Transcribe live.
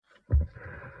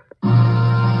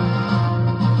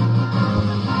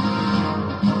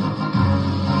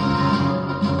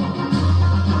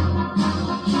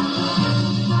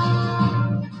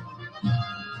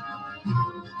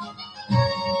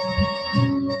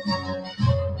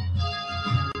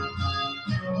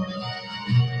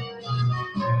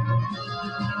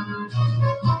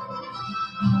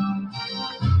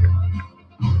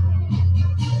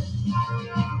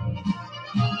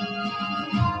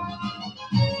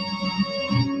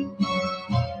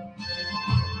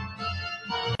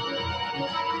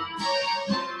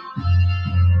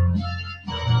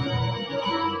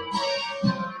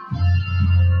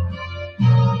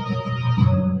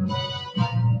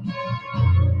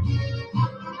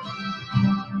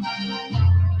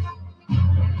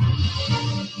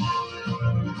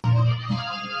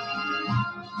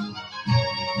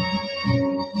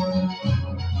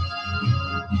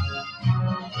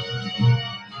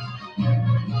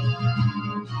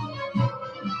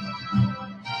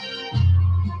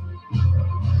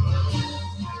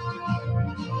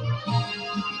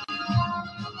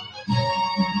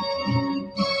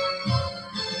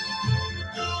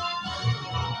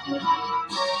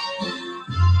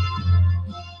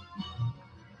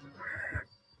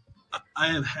I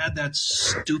have had that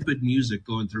stupid music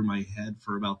going through my head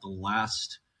for about the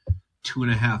last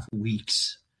 2.5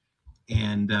 weeks.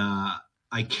 And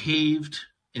I caved,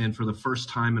 and for the first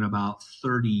time in about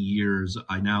 30 years,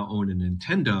 I now own a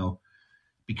Nintendo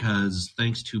because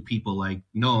thanks to people like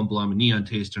Noam Blum and Neon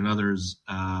Taster and others,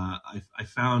 I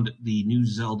found the new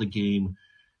Zelda game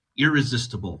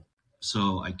irresistible.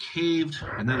 So I caved,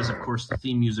 and that is, of course, the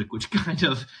theme music, which kind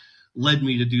of led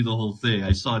me to do the whole thing.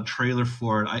 I saw a trailer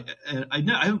for it. I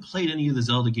haven't played any of the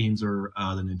Zelda games or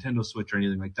the Nintendo Switch or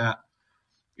anything like that.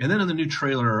 And then in the new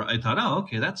trailer, I thought, oh,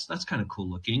 okay, that's kind of cool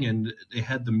looking. And they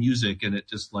had the music, and it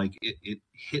just like it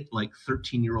hit like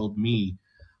 13-year-old me.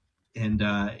 And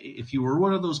if you were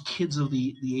one of those kids of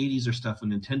the 80s or stuff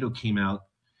when Nintendo came out,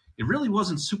 it really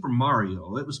wasn't Super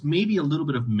Mario. It was maybe a little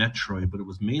bit of Metroid, but it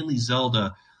was mainly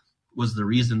Zelda was the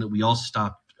reason that we all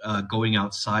stopped going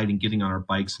outside and getting on our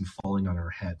bikes and falling on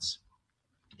our heads.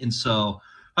 And so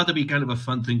I thought that'd be kind of a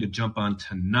fun thing to jump on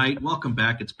tonight. Welcome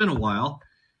back. It's been a while.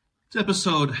 It's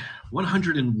episode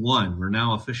 101. We're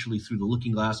now officially through the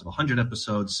looking glass of 100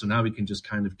 episodes, so now we can just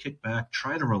kind of kick back,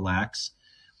 try to relax,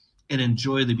 and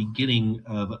enjoy the beginning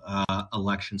of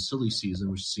election silly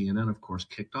season, which CNN, of course,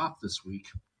 kicked off this week.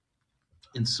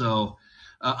 And so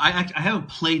I haven't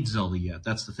played Zelda yet.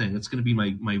 That's the thing. It's going to be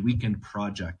my weekend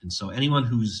project. And so anyone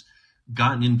who's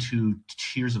gotten into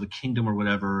Tears of the Kingdom or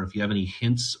whatever, if you have any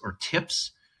hints or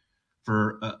tips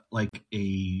for like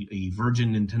a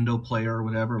virgin Nintendo player or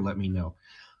whatever, let me know.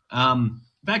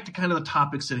 Back to kind of the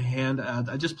topics at hand.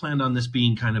 I just planned on this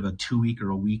being kind of a 2-week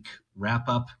or a week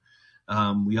wrap-up.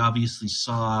 We obviously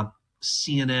saw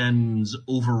CNN's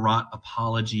overwrought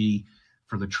apology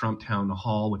for the Trump town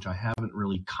hall, which I haven't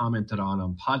really commented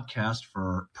on podcast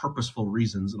for purposeful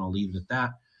reasons, and I'll leave it at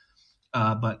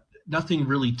that. But nothing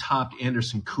really topped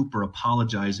Anderson Cooper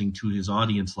apologizing to his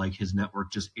audience like his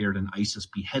network just aired an ISIS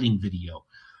beheading video.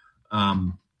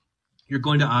 You're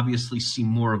going to obviously see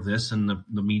more of this, and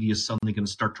the media is suddenly going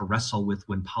to start to wrestle with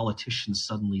when politicians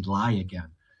suddenly lie again.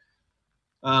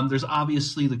 There's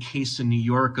obviously the case in New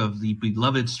York of the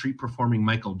beloved street-performing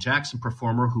Michael Jackson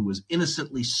performer who was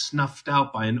innocently snuffed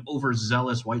out by an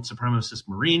overzealous white supremacist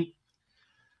Marine.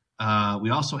 We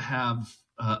also have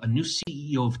a new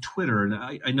CEO of Twitter, and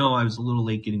I know I was a little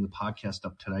late getting the podcast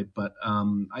up tonight, but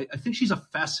I think she's a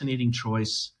fascinating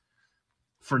choice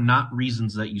for not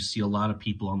reasons that you see a lot of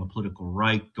people on the political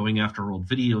right going after old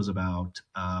videos about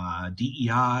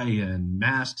DEI and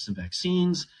masks and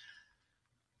vaccines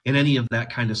and any of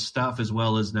that kind of stuff, as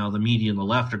well as now the media and the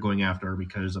left are going after her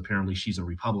because apparently she's a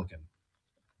Republican.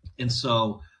 And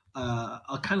so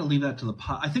I'll kind of leave that to the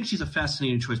I think she's a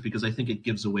fascinating choice because I think it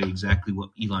gives away exactly what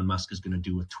Elon Musk is going to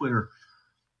do with Twitter.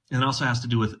 And it also has to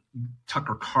do with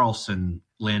Tucker Carlson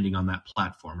landing on that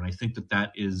platform. And I think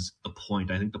that is the point.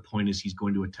 I think the point is he's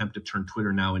going to attempt to turn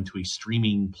Twitter now into a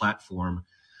streaming platform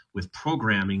with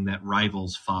programming that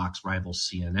rivals Fox, rivals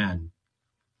CNN.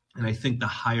 And I think the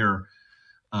hire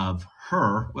of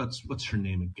her, what's her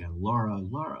name again? Laura,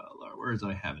 where is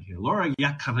I have it here? Laura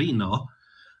Yaccarino,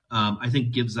 I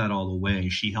think gives that all away.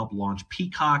 She helped launch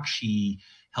Peacock. She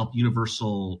helped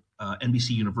NBC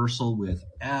Universal with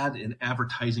ad and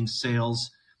advertising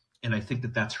sales. And I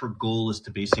think that's her goal, is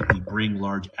to basically bring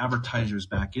large advertisers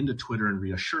back into Twitter and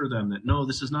reassure them that, no,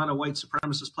 this is not a white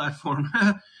supremacist platform,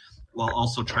 while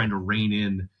also trying to rein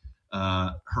in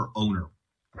her owner.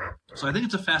 So I think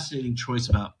it's a fascinating choice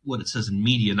about what it says in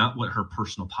media, not what her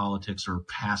personal politics or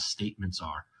past statements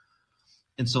are.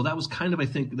 And so that was kind of, I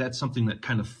think that's something that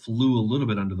kind of flew a little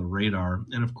bit under the radar.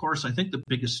 And of course, I think the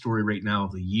biggest story right now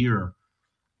of the year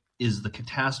is the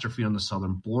catastrophe on the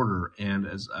southern border. And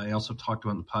as I also talked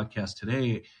about in the podcast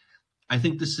today, I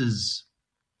think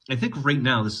right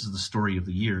now this is the story of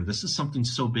the year. This is something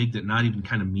so big that not even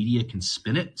kind of media can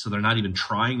spin it. So they're not even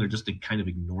trying. They're just kind of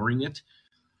ignoring it.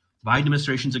 The Biden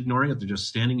administration's ignoring it. They're just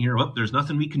standing here. Oh, there's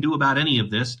nothing we can do about any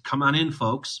of this. Come on in,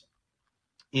 folks.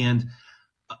 And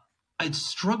I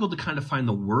struggled to kind of find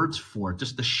the words for it,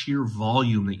 just the sheer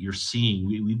volume that you're seeing.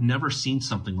 We've never seen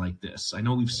something like this. I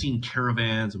know we've seen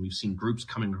caravans and we've seen groups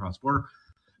coming across the border,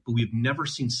 but we've never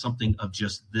seen something of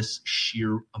just this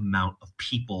sheer amount of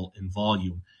people in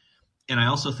volume. And I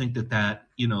also think that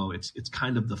it's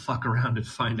kind of the fuck around and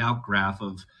find out graph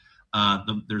of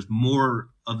there's more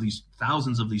of these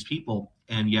thousands of these people,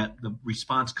 and yet the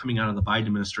response coming out of the Biden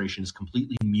administration is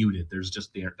completely muted. There's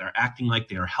just they're acting like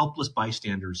they are helpless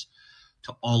bystanders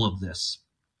to all of this.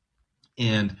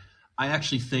 And I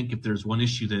actually think if there's one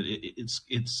issue that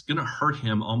it's going to hurt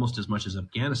him almost as much as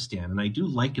Afghanistan. And I do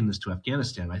liken this to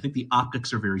Afghanistan. I think the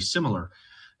optics are very similar.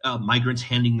 Migrants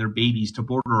handing their babies to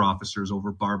border officers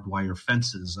over barbed wire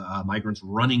fences, migrants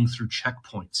running through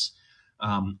checkpoints,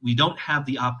 We don't have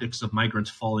the optics of migrants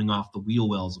falling off the wheel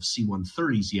wells of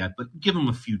C-130s yet, but give them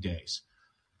a few days.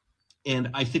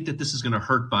 And I think that this is going to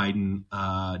hurt Biden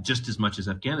just as much as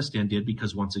Afghanistan did,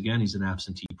 because once again, he's an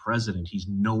absentee president. He's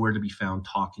nowhere to be found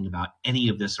talking about any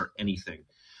of this or anything.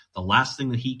 The last thing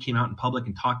that he came out in public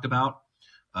and talked about,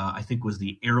 I think, was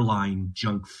the airline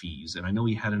junk fees. And I know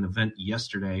he had an event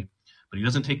yesterday, but he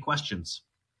doesn't take questions.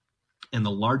 And the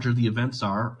larger the events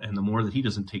are, and the more that he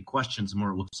doesn't take questions, the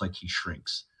more it looks like he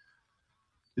shrinks.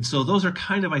 And so those are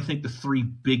kind of, I think, the three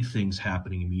big things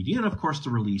happening in media. And, of course, the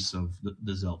release of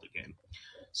the Zelda game.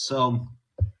 So,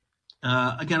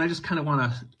 again, I just kind of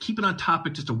want to keep it on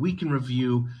topic, just a week in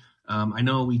review. I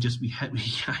know we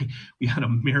had a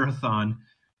marathon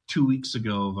 2 weeks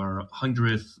ago of our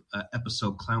 100th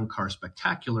episode Clown Car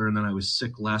Spectacular, and then I was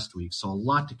sick last week. So a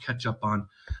lot to catch up on.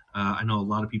 I know a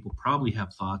lot of people probably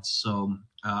have thoughts. So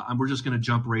we're just going to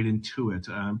jump right into it.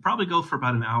 Probably go for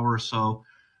about an hour or so.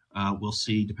 We'll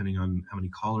see, depending on how many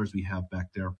callers we have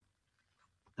back there.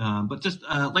 But just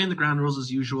laying the ground rules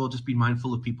as usual. Just be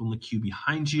mindful of people in the queue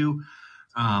behind you.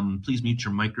 Please mute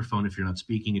your microphone if you're not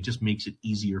speaking. It just makes it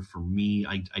easier for me.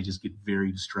 I just get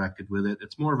very distracted with it.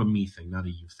 It's more of a me thing, not a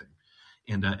you thing.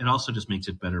 And it also just makes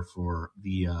it better for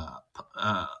the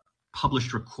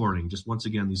published recording. Just once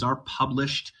again, these are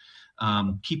published.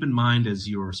 Keep in mind as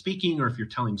you're speaking or if you're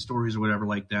telling stories or whatever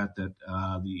like that, that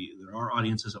there are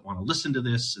audiences that want to listen to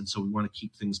this. And so we want to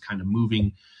keep things kind of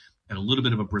moving at a little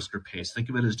bit of a brisker pace. Think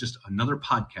of it as just another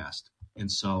podcast. And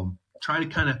so try to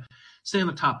kind of stay on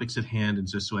the topics at hand and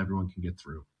just so everyone can get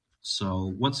through.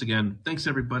 So once again, thanks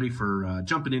everybody for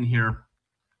jumping in here.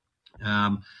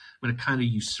 I'm going to kind of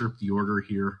usurp the order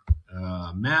here.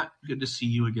 Matt, good to see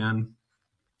you again.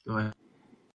 Go ahead.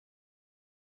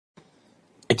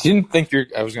 I didn't think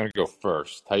I was going to go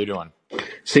first. How you doing?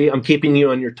 See, I'm keeping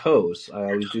you on your toes. I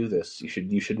always do this.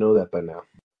 You should know that by now.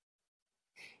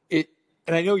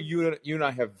 And I know you and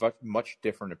I have much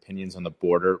different opinions on the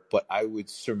border, but I would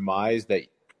surmise that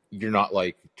you're not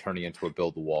like turning into a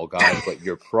build the wall guy, but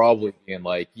you're probably being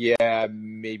like, yeah,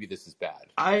 maybe this is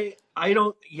bad. I'm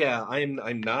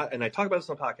not, and I talk about this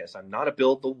on the podcast. I'm not a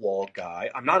build the wall guy.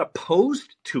 I'm not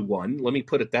opposed to one. Let me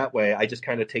put it that way. I just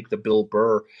kind of take the Bill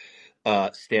Burr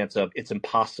stance of it's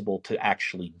impossible to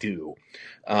actually do.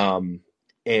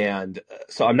 And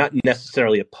so I'm not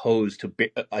necessarily opposed to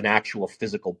an actual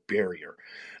physical barrier.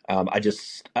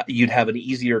 You'd have an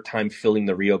easier time filling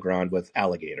the Rio Grande with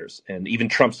alligators. And even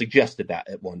Trump suggested that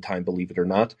at one time, believe it or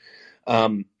not.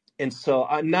 And so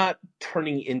I'm not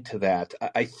turning into that.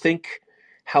 I think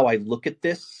how I look at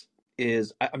this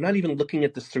is I'm not even looking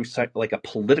at this through like a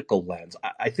political lens.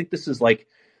 I think this is like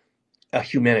a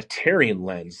humanitarian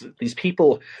lens. These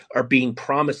people are being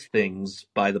promised things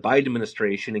by the Biden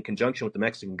administration in conjunction with the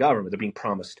Mexican government. They're being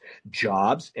promised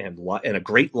jobs and a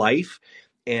great life.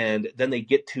 And then they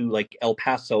get to like El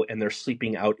Paso and they're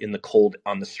sleeping out in the cold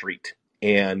on the street.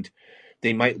 And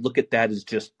they might look at that as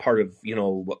just part of,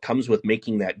 what comes with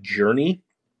making that journey.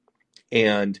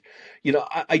 And,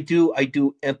 I do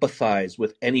empathize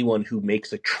with anyone who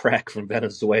makes a trek from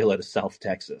Venezuela to South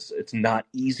Texas. It's not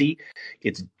easy.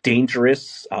 It's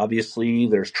dangerous. Obviously,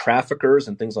 there's traffickers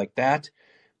and things like that.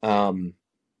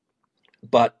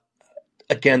 But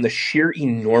again, the sheer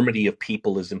enormity of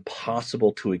people is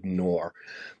impossible to ignore.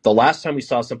 The last time we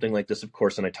saw something like this, of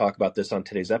course, and I talk about this on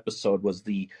today's episode, was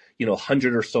the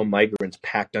 100 or so migrants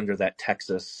packed under that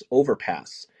Texas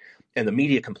overpass. And the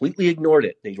media completely ignored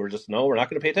it. They were just, no, we're not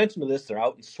going to pay attention to this. They're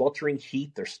out in sweltering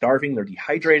heat. They're starving. They're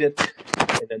dehydrated.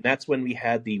 And then that's when we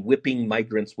had the whipping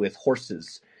migrants with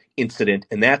horses incident.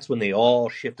 And that's when they all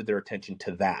shifted their attention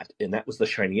to that. And that was the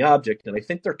shiny object. And I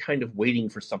think they're kind of waiting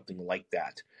for something like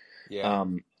that. Yeah.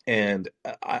 And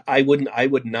I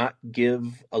would not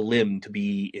give a limb to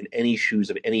be in any shoes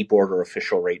of any border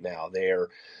official right now.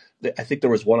 I think there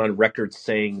was one on record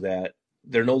saying that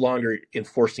they're no longer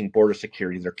enforcing border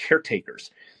security. They're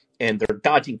caretakers, and they're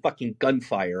dodging fucking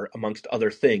gunfire amongst other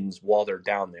things while they're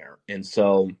down there. And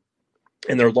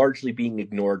they're largely being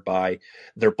ignored by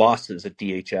their bosses at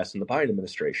DHS and the Biden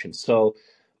administration. So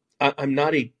I'm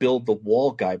not a build the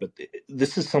wall guy, but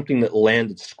this is something that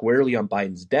landed squarely on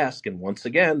Biden's desk. And once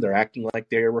again, they're acting like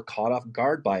they were caught off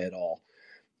guard by it all.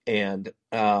 And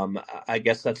I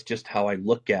guess that's just how I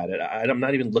look at it. I'm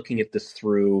not even looking at this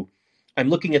through a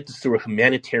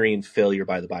humanitarian failure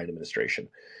by the Biden administration.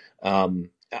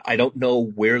 I don't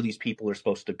know where these people are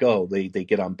supposed to go. They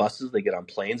get on buses, they get on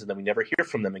planes, and then we never hear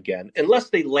from them again, unless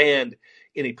they land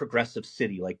in a progressive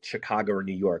city like Chicago or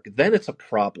New York. Then it's a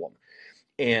problem.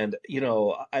 And,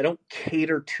 I don't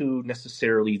cater to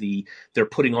necessarily they're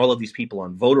putting all of these people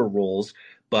on voter rolls,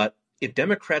 but if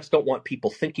Democrats don't want people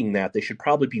thinking that, they should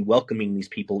probably be welcoming these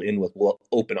people in with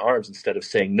open arms instead of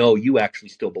saying, no, you actually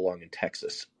still belong in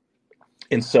Texas.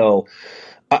 And so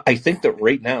I think that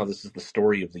right now this is the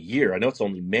story of the year. I know it's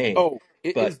only May. Oh,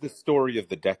 it but is the story of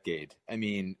the decade. I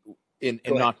mean,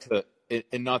 Go ahead.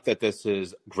 not that this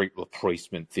is great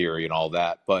replacement theory and all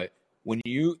that, but when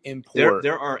you There, import,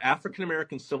 there are African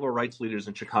American civil rights leaders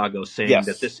in Chicago saying that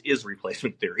yes, this is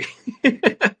replacement theory.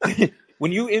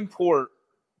 when you import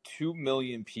 2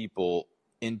 million people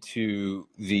into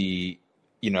the,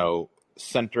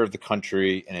 center of the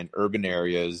country and in urban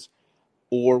areas,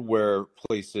 or where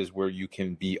places where you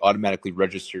can be automatically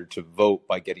registered to vote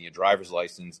by getting a driver's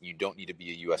license, and you don't need to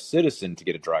be a U.S. citizen to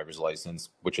get a driver's license,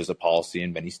 which is a policy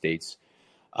in many states.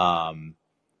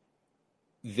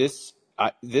 This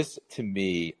to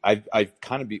me, I've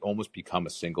kind of almost become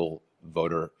a single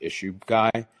voter issue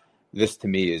guy. This to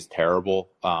me is terrible.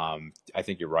 I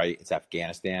think you're right. It's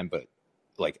Afghanistan, but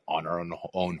like on our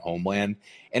own homeland,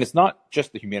 and it's not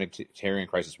just the humanitarian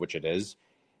crisis, which it is.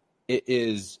 It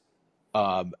is.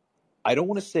 I don't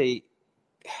want to say.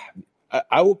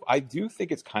 I do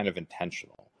think it's kind of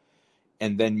intentional,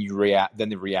 and then you react. Then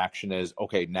the reaction is,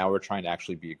 okay, now we're trying to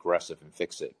actually be aggressive and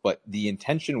fix it. But the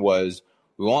intention was,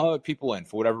 we want to let people in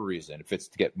for whatever reason, if it's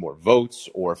to get more votes,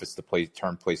 or if it's to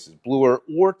turn places bluer,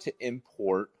 or to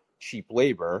import cheap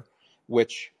labor,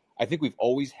 which I think we've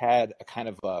always had a kind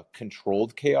of a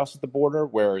controlled chaos at the border,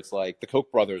 where it's like the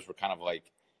Koch brothers were kind of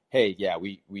like, hey, yeah,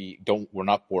 we're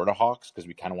not border hawks because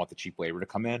we kind of want the cheap labor to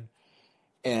come in.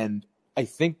 And I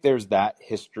think there's that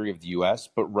history of the U.S.,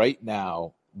 but right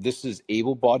now, this is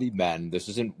able-bodied men. This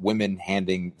isn't women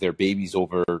handing their babies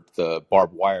over the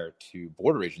barbed wire to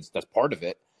border agents. That's part of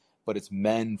it. But it's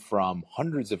men from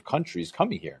hundreds of countries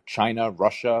coming here. China,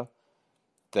 Russia,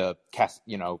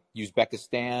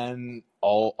 Uzbekistan,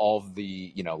 all of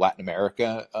the, Latin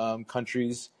America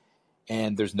countries.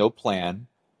 And there's no plan.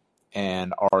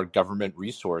 And our government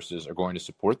resources are going to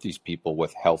support these people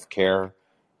with healthcare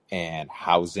and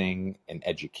housing and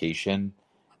education.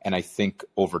 And I think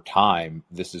over time,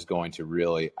 this is going to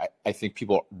really, I think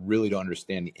people really don't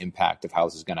understand the impact of how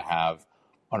this is going to have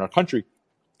on our country.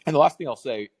 And the last thing I'll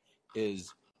say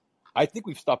is, I think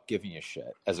we've stopped giving a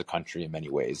shit as a country in many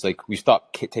ways. Like, we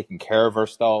stopped taking care of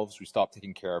ourselves. We stopped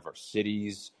taking care of our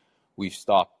cities. We've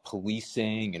stopped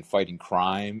policing and fighting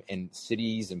crime, and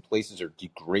cities and places are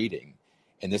degrading.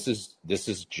 And this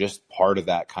is just part of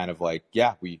that kind of like,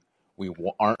 yeah, we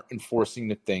aren't enforcing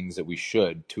the things that we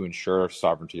should to ensure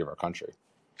sovereignty of our country.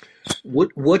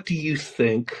 What do you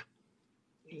think?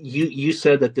 You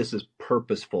said that this is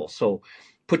purposeful. So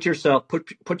put yourself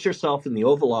in the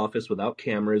Oval Office without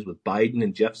cameras with Biden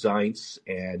and Jeff Zients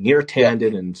and Neera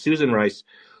Tanden and Susan Rice.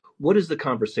 What is the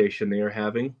conversation they are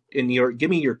having? Give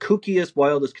me your kookiest,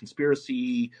 wildest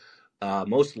conspiracy,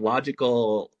 most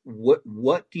logical. What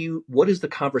is the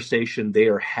conversation they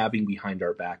are having behind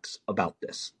our backs about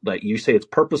this? Like, you say it's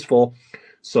purposeful.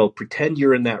 So pretend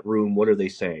you're in that room. What are they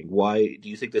saying? Why do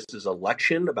you think this is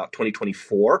election about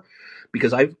 2024?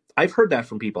 Because I've heard that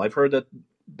from people. I've heard that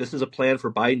this is a plan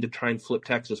for Biden to try and flip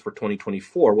Texas for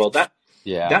 2024. Well, that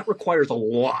requires a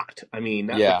lot. I mean,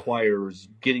 that requires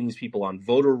getting these people on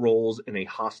voter rolls in a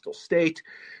hostile state.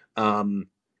 And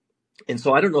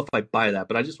so I don't know if I buy that,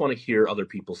 but I just want to hear other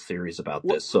people's theories about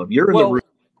this. So if you're in the room.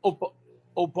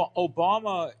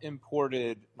 Obama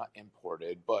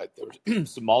but there was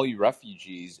Somali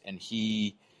refugees, and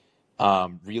he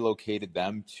relocated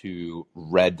them to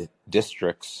red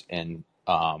districts in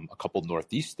a couple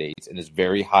Northeast states, and this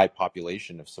very high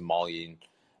population of Somalian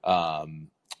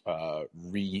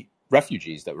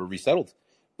refugees that were resettled,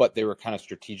 but they were kind of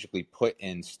strategically put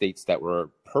in states that were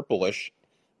purplish,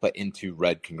 but into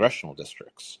red congressional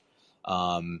districts.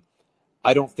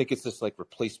 I don't think it's this like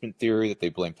replacement theory that they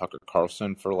blame Tucker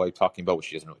Carlson for like talking about, which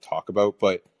she doesn't really talk about.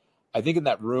 But I think in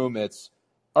that room, it's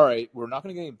all right. We're not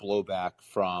going to get any blowback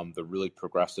from the really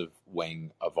progressive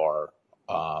wing of our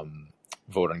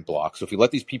voting bloc. So if we let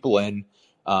these people in,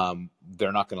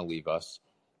 they're not going to leave us.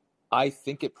 I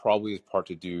think it probably is part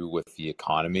to do with the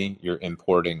economy. You're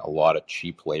importing a lot of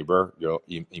cheap labor. You're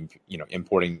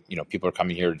importing, people are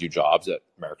coming here to do jobs that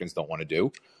Americans don't want to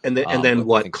do. And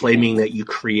then claiming that you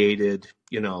created,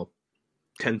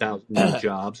 10,000 new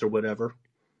jobs or whatever.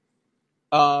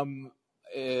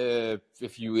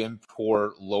 If you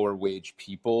import lower wage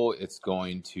people, it's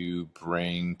going to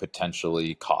bring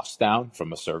potentially costs down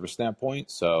from a service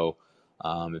standpoint. So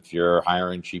if you're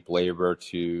hiring cheap labor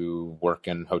to work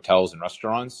in hotels and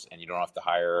restaurants and you don't have to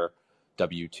hire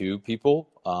W-2 people,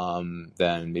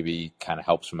 then maybe kind of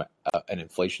helps from an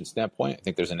inflation standpoint. I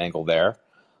think there's an angle there.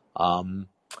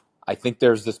 I I think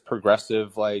there's this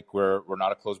progressive, like, we're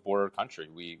not a closed border country.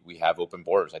 We have open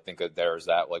borders. I think that there's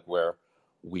that, like, where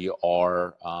we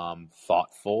are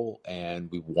thoughtful and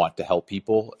we want to help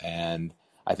people. And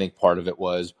I think part of it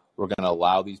was we're going to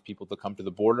allow these people to come to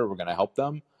the border. We're going to help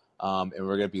them. And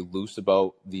we're going to be loose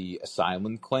about the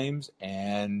asylum claims.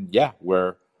 And yeah,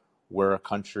 we're a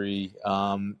country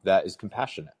that is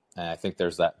compassionate. And I think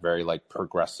there's that very, like,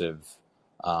 progressive,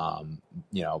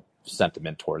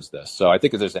 sentiment towards this. So I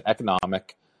think there's an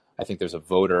economic, I think there's a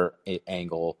voter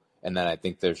angle, and then I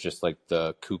think there's just, like,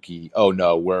 the kooky, oh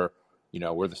no, we're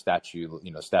the Statue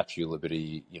of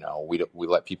Liberty, we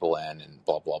let people in and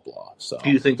blah blah blah. So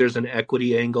do you think there's an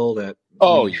equity angle that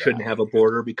we shouldn't have a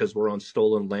border because we're on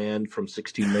stolen land from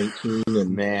 1619?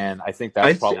 And man, I think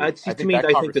that's probably. I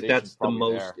think that's the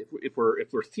most. If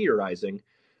we're theorizing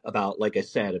about, like I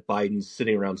said, if Biden's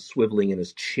sitting around swiveling in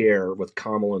his chair with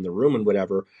Kamala in the room and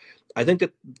whatever, I think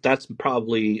that's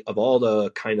probably, of all the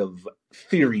kind of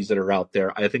theories that are out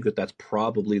there, I think that's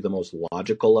probably the most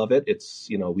logical of it. It's,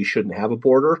 we shouldn't have a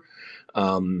border.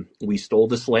 We stole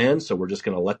this land, so we're just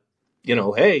going to let,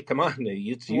 hey, come on,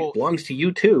 it belongs to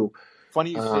you too.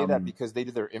 Funny you say that, because they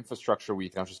did their infrastructure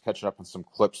week, and I was just catching up on some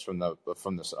clips from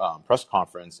this press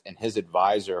conference, and his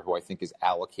advisor, who I think is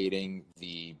allocating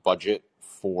the budget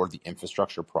for the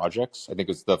infrastructure projects, I think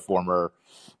it's the former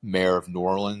mayor of New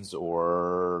Orleans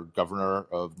or governor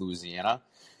of Louisiana.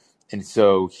 And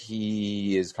so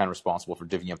he is kind of responsible for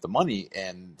divvying up the money.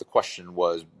 And the question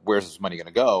was, where's this money going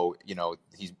to go?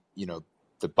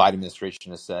 The Biden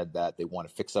administration has said that they want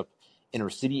to fix up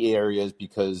inner city areas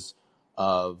because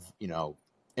of,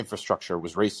 infrastructure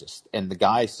was racist. And the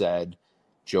guy said,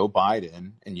 Joe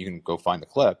Biden, and you can go find the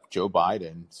clip, Joe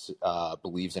Biden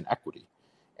believes in equity.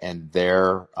 And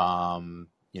their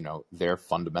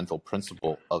fundamental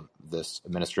principle of this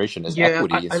administration is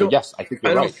equity. And so, yes, I think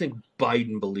you're right. I don't think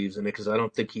Biden believes in it, because I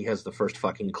don't think he has the first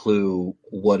fucking clue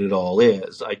what it all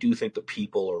is. I do think the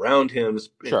people around him,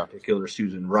 in particular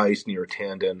Susan Rice, Neera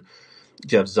Tanden,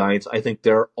 Jeff Zients, I think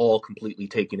they're all completely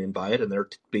taken in by it, and they're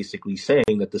basically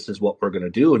saying that this is what we're going to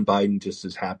do, and Biden just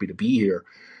is happy to be here.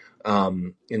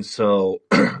 And so,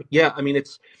 yeah, I mean,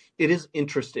 it is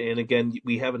interesting. And again,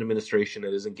 we have an administration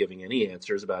that isn't giving any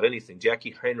answers about anything.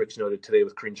 Jackie Heinrichs noted today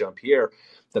with Karine Jean-Pierre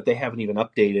that they haven't even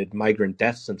updated migrant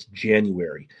deaths since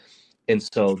January. And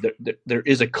so there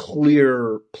is a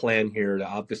clear plan here to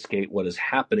obfuscate what is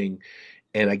happening.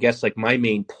 And I guess, like, my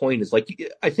main point is,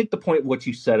 like, I think the point what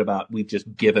you said about we've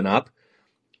just given up,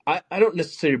 I don't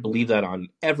necessarily believe that on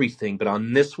everything, but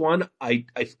on this one,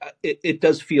 it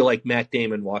does feel like Matt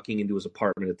Damon walking into his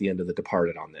apartment at the end of The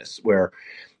Departed on this, where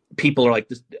people are like,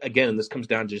 this again, and this comes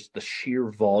down to just the sheer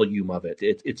volume of it.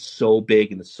 It's so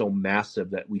big and it's so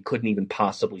massive that we couldn't even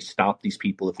possibly stop these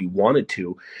people if we wanted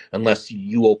to, unless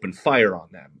you open fire on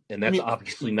them. And that's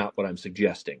obviously not what I'm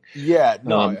suggesting. Yeah,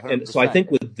 no. And so I think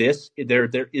with this, there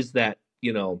is that,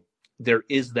 there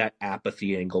is that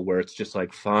apathy angle where it's just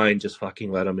like, fine, just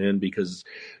fucking let them in, because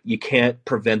you can't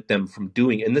prevent them from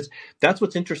doing it. And that's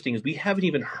what's interesting, is we haven't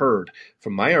even heard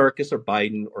from Mayorkas or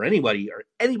Biden or anybody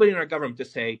in our government to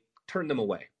say, turn them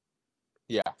away.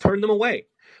 Yeah. Turn them away.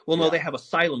 Well, no, they have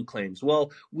asylum claims.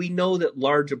 Well, we know that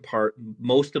large part,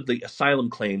 most of the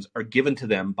asylum claims are given to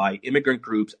them by immigrant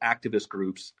groups, activist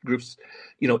groups,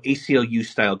 ACLU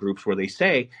style groups, where they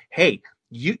say, hey,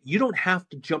 you don't have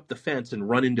to jump the fence and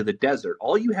run into the desert.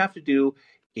 All you have to do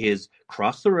is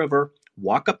cross the river,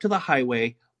 walk up to the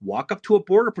highway, walk up to a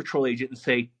border patrol agent and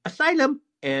say, asylum.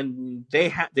 And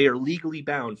they are legally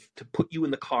bound to put you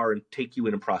in the car and take you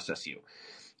in and process you.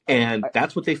 And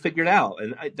that's what they figured out.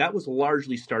 And that was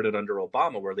largely started under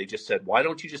Obama, where they just said, why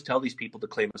don't you just tell these people to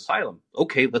claim asylum?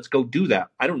 Okay, let's go do that.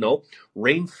 I don't know,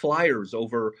 rain flyers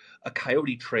over a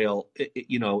coyote trail,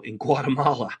 in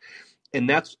Guatemala. And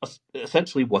that's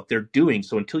essentially what they're doing.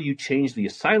 So until you change the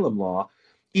asylum law,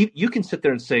 you can sit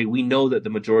there and say, we know that the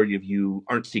majority of you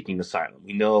aren't seeking asylum.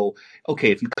 We know,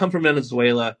 okay, if you come from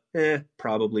Venezuela,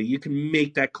 probably. You can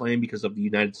make that claim because of the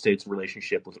United States'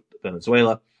 relationship with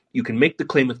Venezuela. You can make the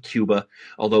claim with Cuba,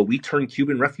 although we turned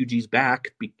Cuban refugees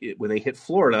back when they hit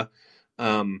Florida.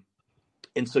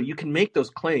 And so you can make those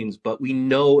claims, but we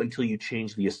know until you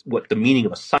change what the meaning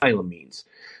of asylum means.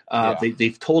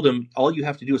 They've told him all you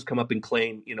have to do is come up and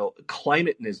claim,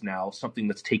 climate is now something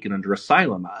that's taken under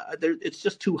asylum. It's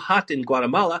just too hot in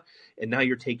Guatemala, and now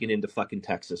you're taken into fucking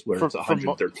Texas where it's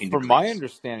 113 degrees. From my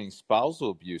understanding, spousal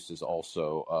abuse is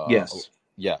also yes.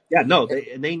 Yeah. No,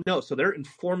 they know. So they're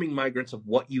informing migrants of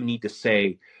what you need to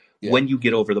say when you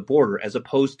get over the border, as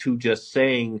opposed to just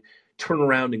saying, turn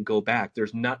around and go back.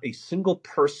 There's not a single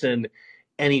person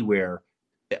anywhere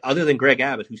other than Greg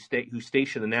Abbott, who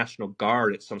stationed the National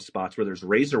Guard at some spots where there's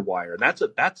razor wire. That's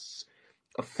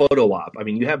a photo op. I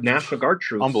mean, you have National Guard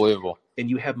troops, Unbelievable, and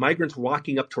you have migrants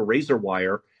walking up to razor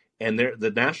wire, and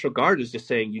the National Guard is just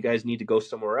saying, you guys need to go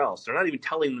somewhere else. They're not even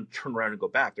telling them to turn around and go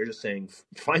back. They're just saying,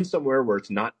 find somewhere where it's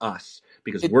not us,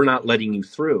 because we're not letting you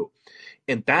through.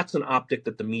 And that's an optic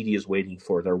that the media is waiting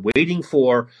for. They're waiting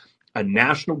for a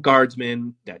National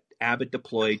Guardsman that Abbott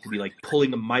deployed to be like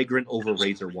pulling a migrant over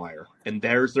razor wire. And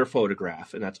there's their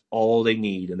photograph. And that's all they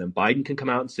need. And then Biden can come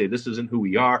out and say, this isn't who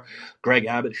we are. Greg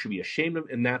Abbott should be ashamed of.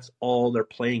 And that's all they're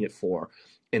playing it for.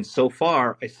 And so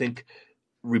far, I think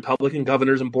Republican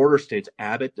governors in border states,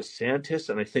 Abbott, DeSantis,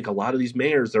 and I think a lot of these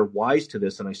mayors, they're wise to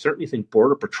this. And I certainly think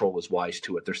Border Patrol is wise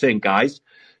to it. They're saying, guys,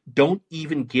 don't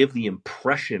even give the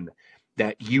impression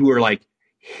that you are like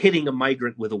hitting a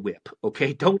migrant with a whip.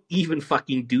 Okay. Don't even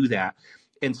fucking do that.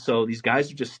 And so these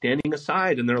guys are just standing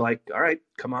aside and they're like, all right,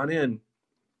 come on in.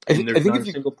 And there's not a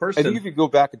single person. I think if you go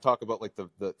back and talk about like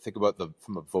think about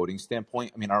from a voting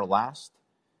standpoint, I mean, our last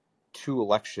 2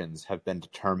 elections have been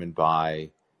determined by,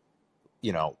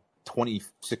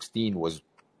 2016 was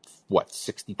what,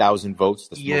 60,000 votes?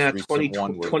 This most recent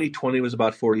one was, 2020 was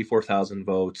about 44,000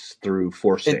 votes through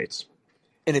 4 states.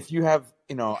 And if you have,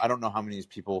 I don't know how many of these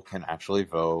people can actually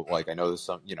vote. Like, I know there's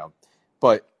some,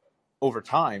 but over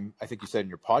time, I think you said in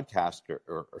your podcast,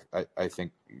 or I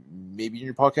think maybe in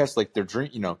your podcast, like they're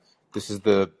this is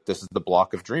the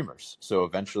block of dreamers. So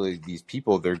eventually, these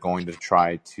people, they're going to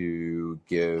try to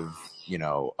give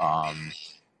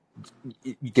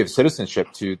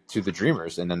citizenship to the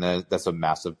dreamers, and then that's a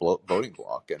massive voting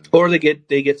block. Or they get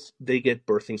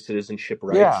birthing citizenship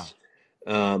rights.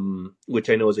 Yeah. Which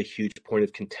I know is a huge point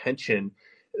of contention.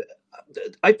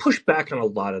 I push back on a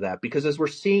lot of that because as we're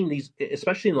seeing these,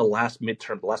 especially in the last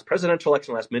presidential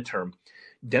election, last midterm,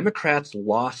 Democrats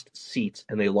lost seats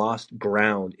and they lost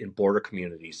ground in border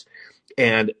communities.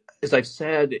 And as I've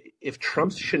said, if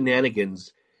Trump's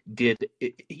shenanigans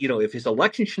if his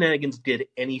election shenanigans did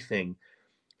anything,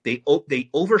 they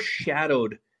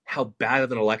overshadowed how bad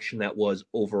of an election that was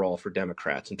overall for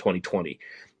Democrats in 2020.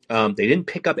 They didn't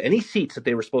pick up any seats that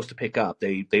they were supposed to pick up.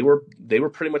 They were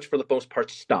pretty much for the most part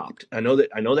stopped. I know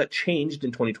that changed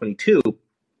in 2022.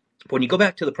 When you go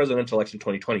back to the presidential election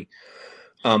 2020,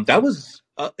 that was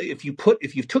if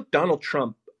you took Donald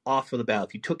Trump off of the ballot,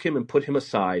 if you took him and put him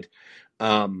aside,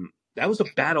 that was a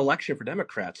bad election for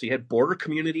Democrats. So you had border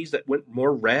communities that went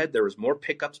more red. There was more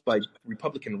pickups by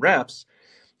Republican reps,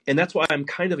 and that's why I'm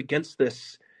kind of against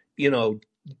this,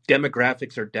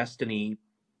 demographics or destiny.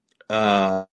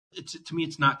 To me,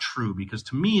 it's not true because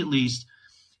to me, at least,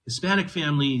 Hispanic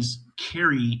families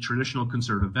carry traditional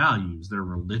conservative values. They're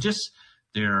religious.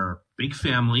 They're big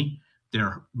family.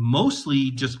 They're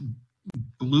mostly just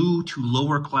blue to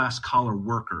lower class collar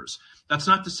workers. That's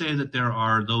not to say that there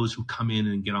are those who come in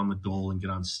and get on the dole and get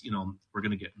on, we're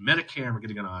going to get Medicare and we're going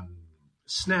to get on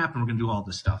SNAP and we're going to do all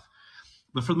this stuff.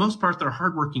 But for the most part, they're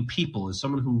hardworking people. As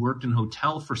someone who worked in a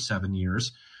hotel for 7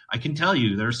 years, I can tell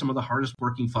you they're some of the hardest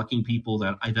working fucking people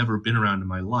that I've ever been around in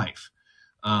my life.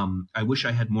 I wish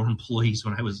I had more employees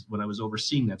when I was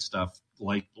overseeing that stuff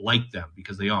like them,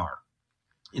 because they are.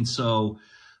 And so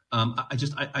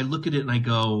I look at it and I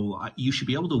go, you should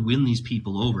be able to win these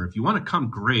people over. If you want to come,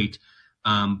 great.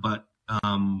 But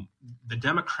the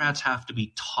Democrats have to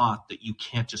be taught that you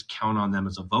can't just count on them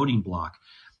as a voting bloc.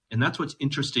 And that's what's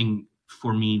interesting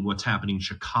for me, what's happening in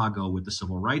Chicago with the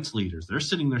civil rights leaders. They're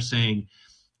sitting there saying,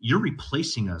 you're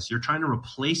replacing us. You're trying to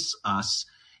replace us.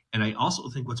 And I also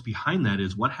think what's behind that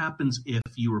is what happens if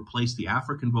you replace the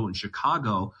African vote in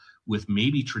Chicago with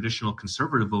maybe traditional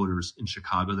conservative voters in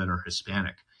Chicago that are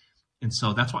Hispanic. And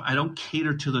so that's why I don't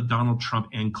cater to the Donald Trump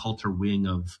and Coulter wing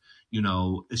of,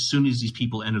 as soon as these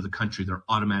people enter the country, they're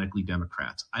automatically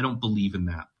Democrats. I don't believe in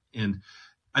that. And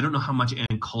I don't know how much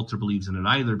Ann Coulter believes in it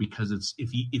either, because it's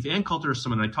if Ann Coulter is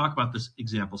someone, and I talk about this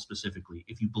example specifically,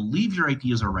 if you believe your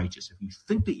ideas are righteous, if you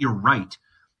think that you're right,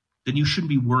 then you shouldn't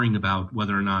be worrying about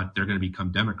whether or not they're going to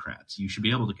become Democrats. You should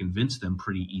be able to convince them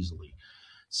pretty easily.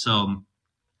 So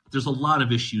there's a lot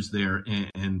of issues there.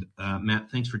 And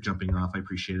Matt, thanks for jumping off. I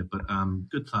appreciate it. But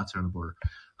good thoughts on the border.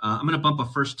 I'm going to bump a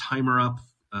first timer up.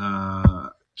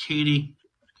 Katie.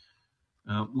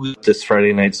 This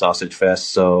Friday night sausage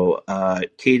fest. So,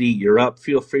 Katie, you're up.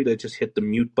 Feel free to just hit the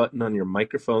mute button on your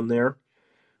microphone there,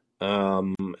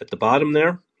 at the bottom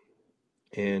there,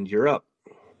 and you're up.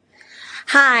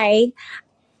 Hi.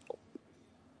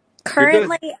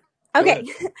 Currently, okay.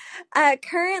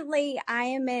 Currently, I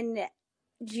am a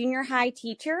junior high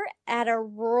teacher at a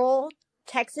rural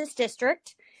Texas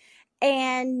district,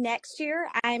 and next year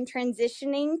I'm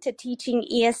transitioning to teaching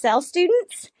ESL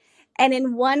students. And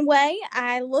in one way,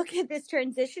 I look at this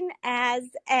transition as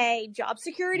a job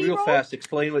security Real role. fast,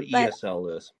 explain what But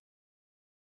ESL is.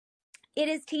 it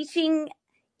is teaching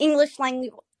English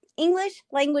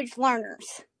language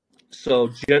learners. So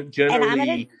And I'm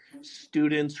generally,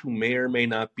 students who may or may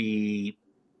not be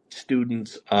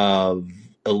students of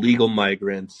illegal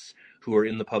migrants who are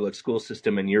in the public school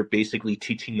system, and you're basically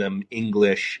teaching them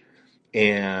English,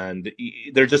 and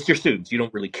they're just your students. You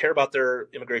don't really care about their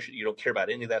immigration. You don't care about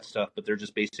any of that stuff, but they're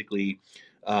just basically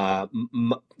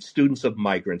students of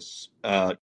migrants.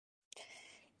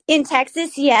 In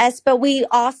Texas, yes, but we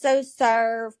also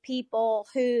serve people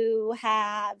who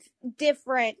have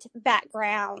different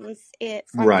backgrounds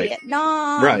from Right.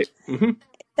 Vietnam, Right. Mm-hmm.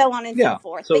 so on and Yeah. so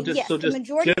forth. So But just yes, so the just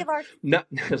majority of our not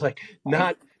like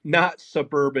not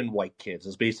suburban white kids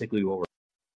is basically what we're.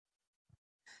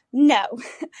 no.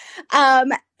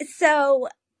 So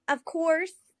of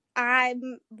course,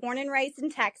 I'm born and raised in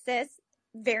Texas,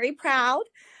 very proud,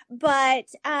 but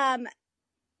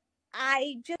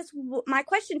my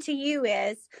question to you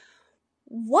is,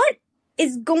 what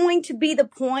is going to be the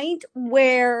point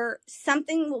where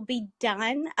something will be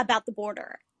done about the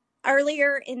border?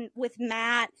 Earlier with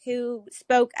Matt, who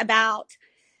spoke about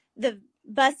the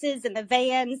buses and the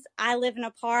vans, I live in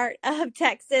a part of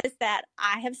Texas that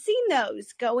I have seen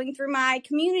those going through my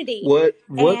community. What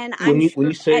And when I'm you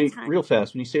sure say at times, real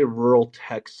fast, when you say rural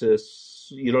Texas,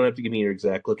 you don't have to give me your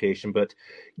exact location, but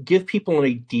give people an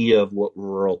idea of what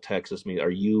rural Texas means. Are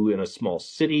you in a small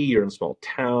city? You're in a small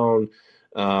town?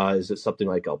 Is it something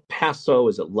like El Paso?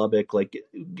 Is it Lubbock? Like,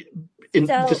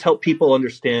 just help people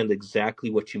understand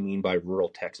exactly what you mean by rural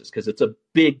Texas, because it's a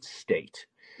big state.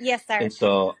 Yes, sir. And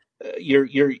so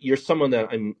you're someone that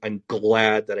I'm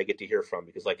glad that I get to hear from,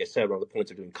 because, like I said, one of the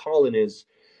points of doing Call-In is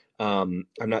I'm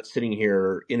not sitting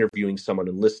here interviewing someone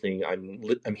and listening.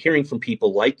 I'm hearing from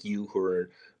people like you who are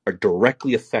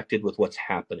directly affected with what's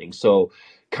happening. So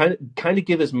kind of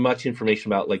give as much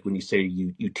information about, like, when you say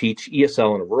you teach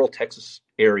ESL in a rural Texas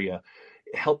area,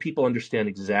 help people understand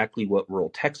exactly what rural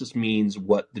Texas means,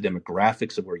 what the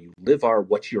demographics of where you live are,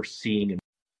 what you're seeing.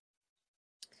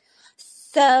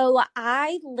 So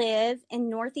I live in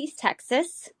Northeast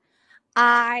Texas.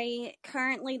 I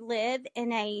currently live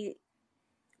in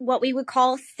what we would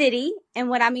call city. And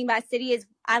what I mean by city is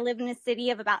I live in a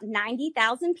city of about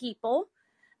 90,000 people,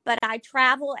 but I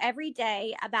travel every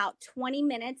day about 20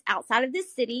 minutes outside of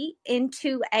this city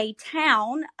into a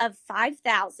town of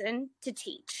 5,000 to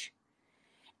teach.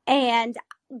 And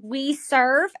we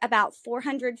serve about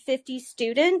 450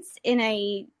 students in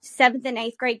a 7th and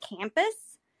 8th grade campus.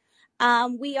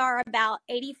 We are about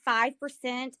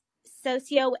 85%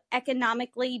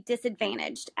 socioeconomically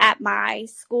disadvantaged at my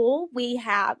school. We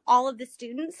have all of the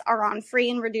students are on free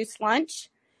and reduced lunch.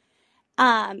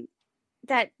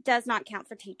 That does not count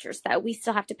for teachers, though. We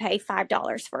still have to pay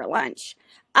 $5 for lunch.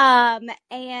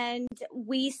 And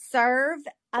we serve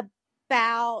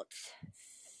about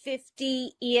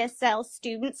 50 ESL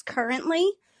students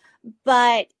currently,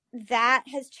 but that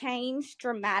has changed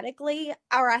dramatically.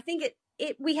 Or I think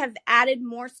we have added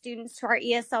more students to our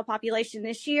ESL population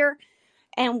this year,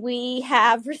 and we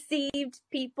have received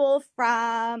people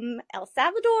from El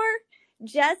Salvador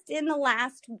just in the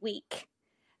last week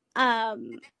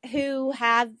who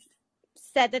have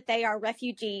said that they are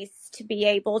refugees to be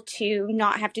able to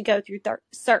not have to go through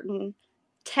certain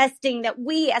testing that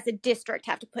we as a district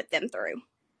have to put them through.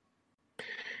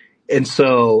 And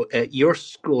so at your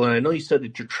school, and I know you said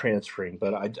that you're transferring,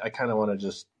 but I kind of want to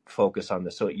just focus on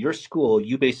this. So at your school,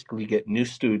 you basically get new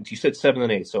students. You said 7th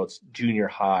and 8th, so it's junior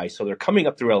high. So they're coming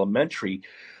up through elementary.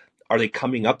 Are they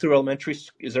coming up through elementary?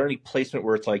 Is there any placement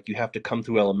where it's like you have to come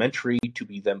through elementary to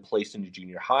be then placed into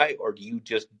junior high? Or do you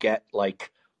just get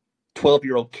like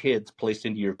 12-year-old kids placed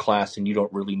into your class and you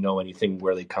don't really know anything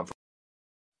where they come from?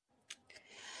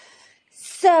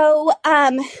 So,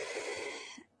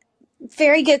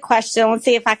 very good question. Let's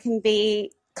see if I can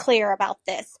be clear about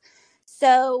this.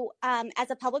 So, as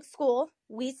a public school,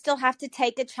 we still have to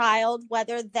take a child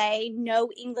whether they know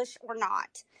English or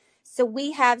not. So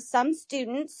we have some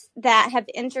students that have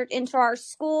entered into our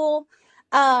school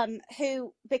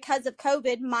who, because of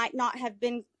COVID, might not have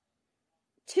been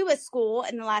to a school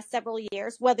in the last several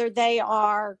years, whether they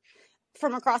are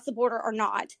from across the border or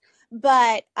not.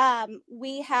 But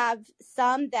we have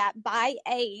some that by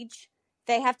age,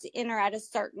 they have to enter at a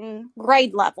certain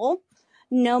grade level,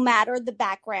 no matter the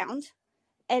background.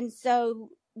 And so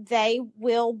they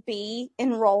will be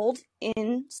enrolled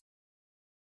in.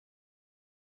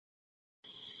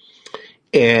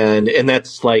 And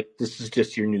that's like, this is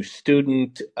just your new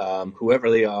student, whoever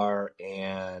they are.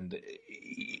 And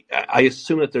I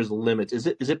assume that there's limits. Is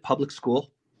it public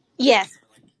school? Yes,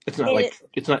 It's not it like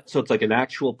it's not so it's like an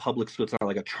actual public school. It's not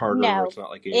like a charter, or no, it's not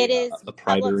like it is a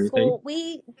private public or anything.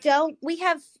 school. We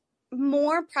have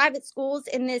more private schools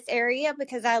in this area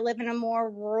because I live in a more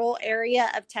rural area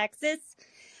of Texas.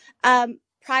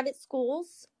 Private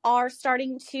schools are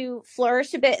starting to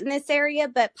flourish a bit in this area,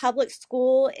 but public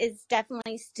school is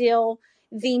definitely still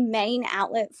the main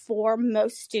outlet for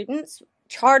most students.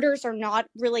 Charters are not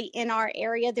really in our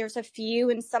area. There's a few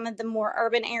in some of the more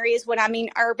urban areas. When I mean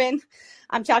urban,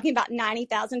 I'm talking about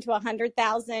 90,000 to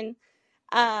 100,000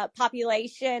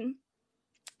 population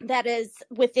that is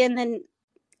within the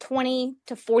 20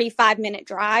 to 45-minute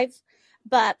drive.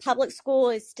 But public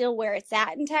school is still where it's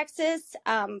at in Texas.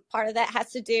 Part of that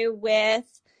has to do with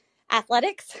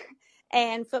athletics,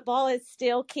 and football is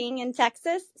still king in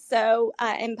Texas. So,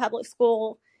 and public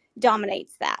school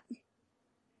dominates that.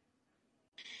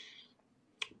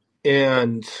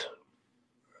 And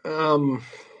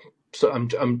so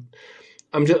I'm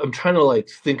trying to like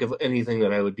think of anything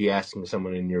that I would be asking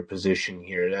someone in your position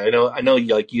here. And I know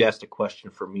you asked a question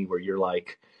for me where you're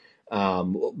like,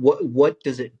 what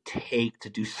does it take to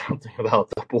do something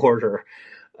about the border?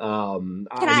 Can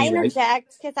I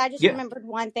interject? Because I just remembered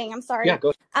one thing. I'm sorry. Yeah,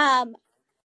 go ahead.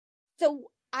 So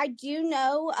I do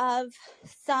know of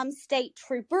some state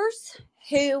troopers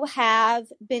who have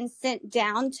been sent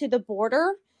down to the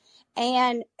border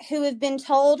and who have been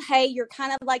told, hey, you're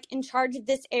kind of like in charge of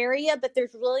this area, but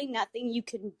there's really nothing you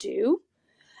can do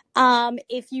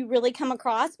if you really come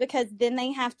across, because then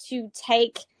they have to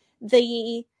take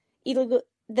the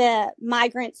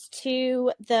migrants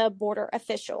to the border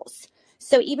officials.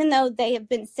 So even though they have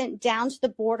been sent down to the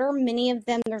border, many of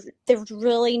them, there's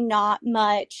really not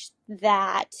much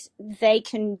that they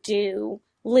can do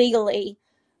legally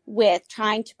with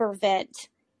trying to prevent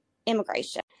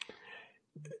immigration.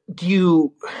 Do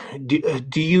you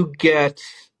get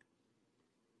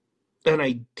an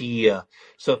idea?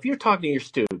 So if you're talking to your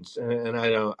students, and I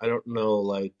don't know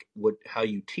like how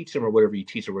you teach them or whatever you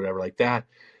teach or whatever like that,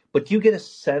 but do you get a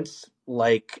sense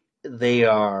like they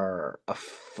are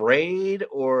afraid,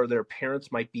 or their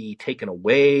parents might be taken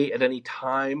away at any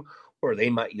time, or they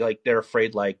might they're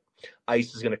afraid like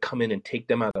ICE is going to come in and take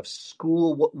them out of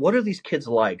school? What are these kids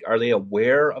like? Are they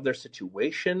aware of their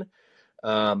situation?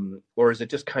 Or is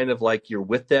it just kind of like you're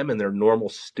with them and they're normal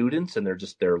students and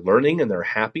they're learning and they're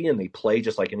happy and they play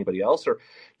just like anybody else? Or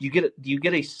do you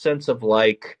get a sense of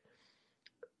like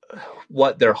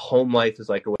what their home life is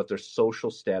like or what their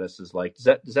social status is like?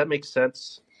 Does that make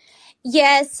sense?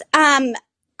 Yes. I'm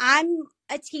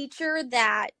a teacher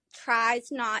that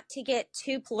tries not to get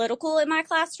too political in my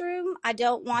classroom. I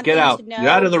don't want them to know. Get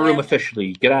out of the room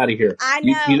officially. Get out of here. I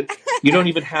know. You don't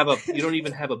even have a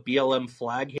BLM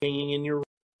flag hanging in your room?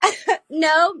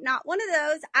 No, not one of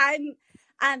those.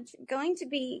 I'm going to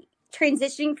be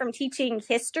transitioning from teaching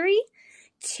history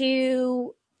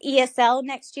to ESL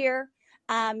next year,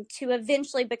 to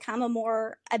eventually become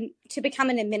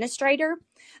an administrator.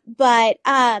 But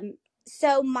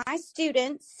so my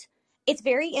students, it's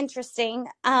very interesting.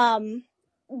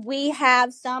 We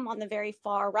have some on the very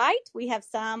far right. We have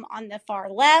some on the far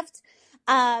left.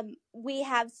 We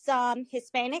have some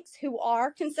Hispanics who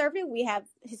are conservative. We have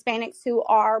Hispanics who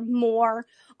are more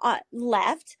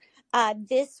left.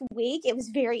 This week, it was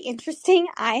very interesting.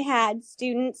 I had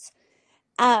students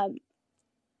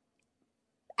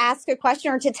ask a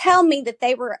question or to tell me that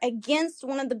they were against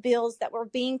one of the bills that were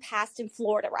being passed in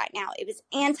Florida right now. It was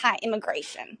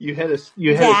anti-immigration. You had a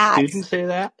student say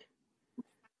that?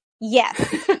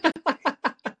 Yes.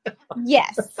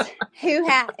 Yes. Who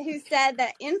said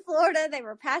that in Florida they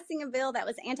were passing a bill that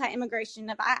was anti-immigration.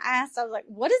 If I asked, I was like,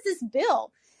 what is this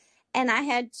bill? And I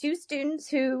had two students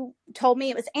who told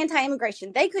me it was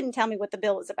anti-immigration. They couldn't tell me what the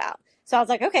bill was about. So I was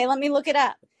like, okay, let me look it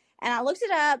up. And I looked it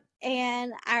up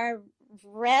and I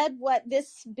read what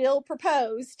this bill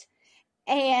proposed.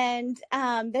 And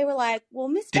they were like, well,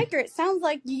 Miss Baker, it sounds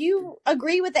like you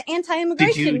agree with the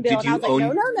anti-immigration bill. And I was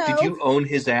like, no. Did you own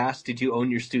his ass? Did you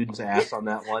own your student's ass on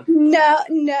that one?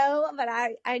 No, but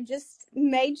I just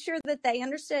made sure that they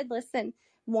understood, listen,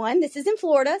 one, this is in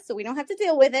Florida, so we don't have to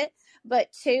deal with it.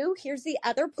 But two, here's the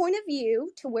other point of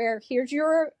view to where here's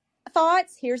your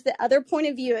thoughts. Here's the other point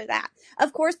of view of that.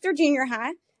 Of course, they're junior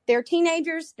high. They're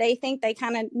teenagers. They think they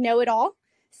kind of know it all.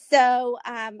 So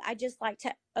I just like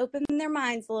to open their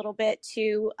minds a little bit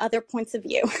to other points of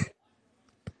view.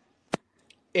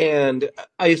 And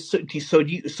I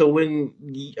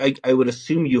would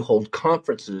assume you hold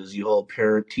conferences, you hold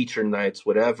parent teacher nights,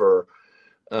 whatever.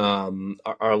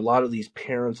 Are a lot of these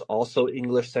parents also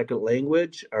English second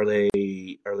language? Are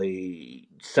they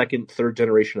second, third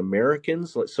generation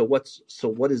Americans? So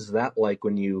what is that like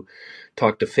when you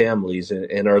talk to families?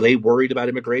 And are they worried about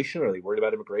immigration? Are they worried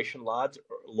about immigration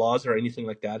laws or anything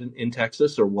like that in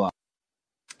Texas, or what?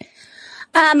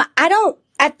 I don't,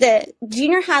 at the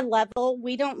junior high level,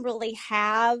 we don't really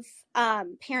have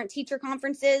parent teacher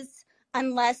conferences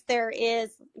unless there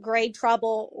is grade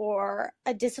trouble or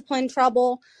a discipline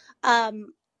trouble.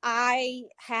 I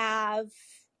have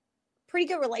pretty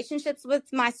good relationships with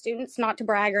my students, not to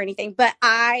brag or anything, but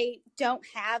I don't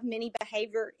have many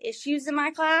behavior issues in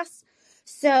my class.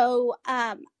 So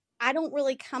I don't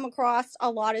really come across a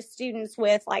lot of students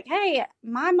with like, hey,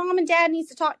 my mom and dad needs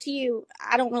to talk to you.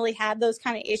 I don't really have those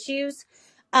kind of issues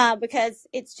because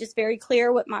it's just very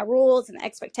clear what my rules and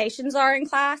expectations are in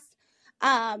class.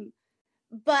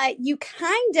 But you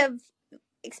kind of,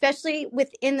 especially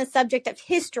within the subject of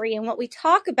history and what we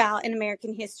talk about in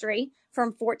American history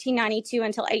from 1492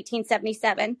 until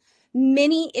 1877,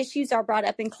 many issues are brought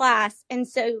up in class. And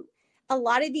so a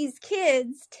lot of these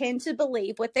kids tend to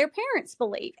believe what their parents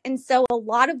believe. And so a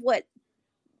lot of what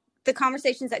the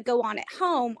conversations that go on at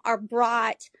home are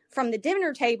brought from the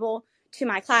dinner table to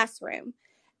my classroom.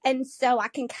 And so I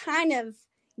can kind of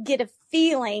get a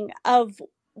feeling of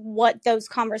what those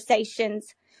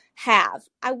conversations have.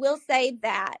 I will say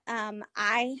that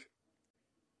I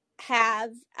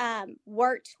have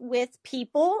worked with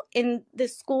people in the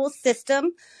school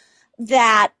system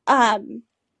that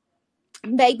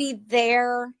maybe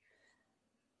they're,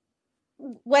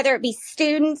 whether it be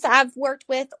students I've worked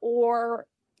with or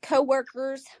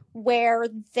coworkers, where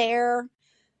their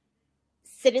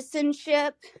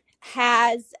citizenship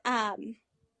has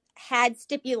had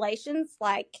stipulations,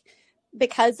 like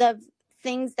because of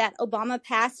things that Obama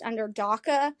passed under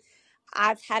DACA.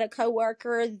 I've had a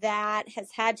coworker that has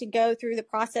had to go through the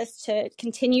process to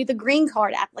continue the green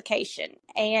card application,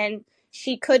 and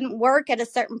she couldn't work at a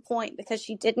certain point because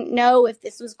she didn't know if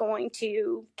this was going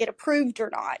to get approved or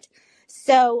not.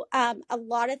 So a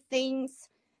lot of things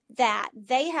that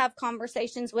they have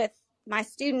conversations with my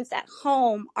students at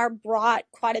home are brought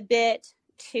quite a bit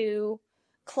to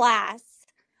class.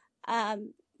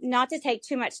 Not to take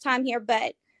too much time here,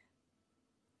 but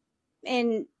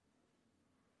in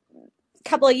a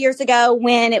couple of years ago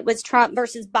when it was Trump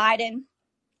versus Biden,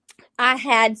 I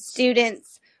had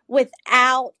students,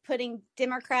 without putting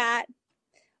Democrat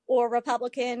or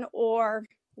Republican or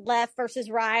left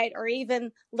versus right or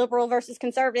even liberal versus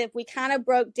conservative, we kind of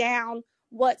broke down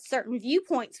what certain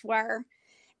viewpoints were.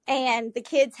 And the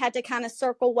kids had to kind of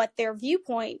circle what their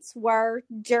viewpoints were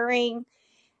during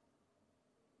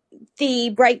the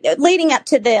break leading up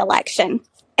to the election.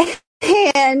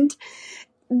 And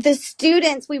the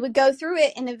students, we would go through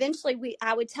it, and eventually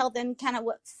I would tell them kind of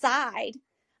what side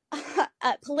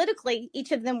politically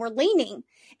each of them were leaning.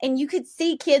 And you could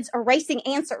see kids erasing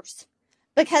answers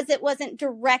because it wasn't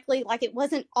directly, like it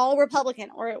wasn't all Republican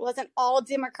or it wasn't all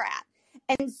Democrat.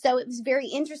 And so it was very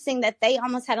interesting that they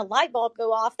almost had a light bulb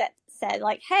go off that said,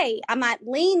 like, hey, I might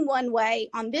lean one way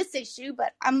on this issue,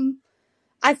 but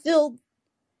I feel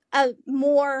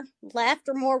more left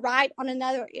or more right on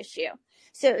another issue.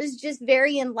 So it was just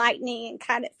very enlightening and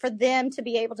kind of for them to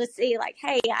be able to see, like,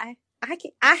 hey,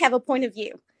 I have a point of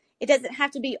view. It doesn't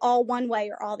have to be all one way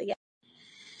or all the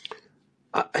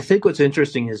other. I think what's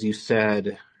interesting is you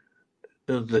said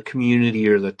the community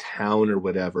or the town or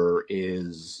whatever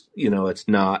is,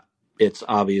 it's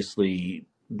obviously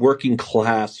working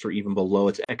class or even below.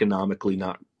 It's economically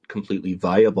not completely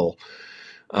viable.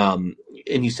 And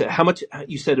you said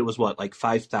you said it was what, like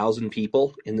 5,000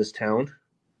 people in this town?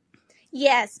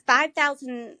 Yes,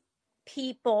 5,000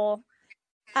 people.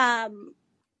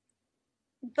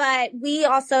 But we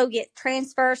also get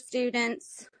transfer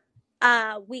students.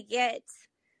 We get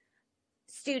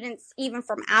students even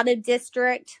from out of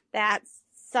district that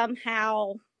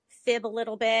somehow fib a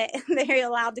little bit. They're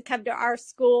allowed to come to our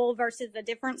school versus a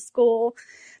different school.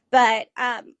 But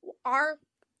our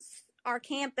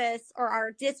campus or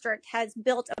our district has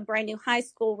built a brand new high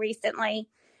school recently.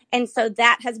 And so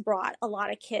that has brought a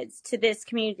lot of kids to this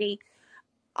community.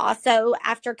 Also,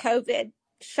 after COVID,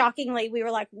 shockingly, we were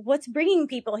like, what's bringing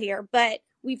people here? But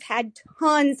we've had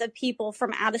tons of people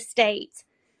from out of state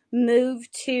move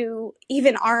to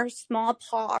even our small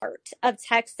part of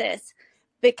Texas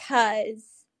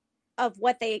because of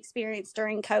what they experienced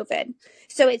during COVID.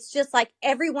 So it's just like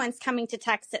everyone's coming to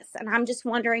Texas. And I'm just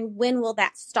wondering, when will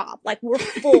that stop? Like, we're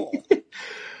full.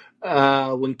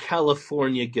 When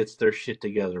California gets their shit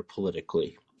together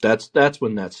politically, that's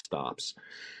when that stops.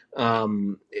 I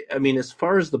mean, as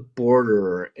far as the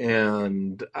border,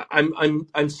 and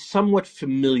I'm somewhat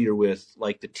familiar with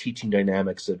like the teaching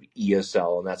dynamics of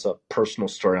ESL, and that's a personal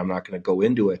story. I'm not going to go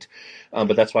into it,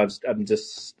 but that's why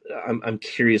I'm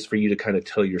curious for you to kind of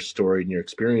tell your story and your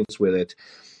experience with it.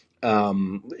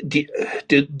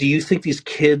 Do you think these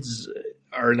kids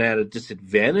are at a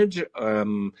disadvantage?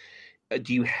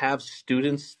 Do you have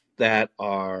students that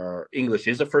are English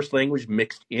is a first language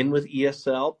mixed in with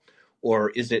ESL, or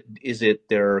is it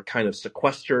they're kind of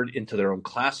sequestered into their own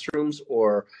classrooms,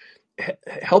 or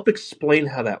help explain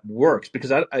how that works?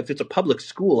 Because if it's a public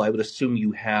school, I would assume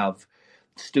you have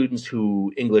students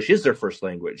who English is their first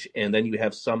language, and then you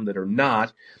have some that are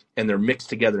not, and they're mixed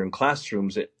together in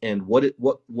classrooms. And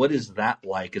what is that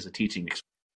like as a teaching experience?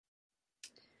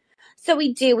 So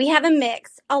we do. We have a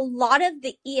mix. A lot of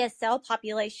the ESL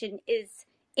population is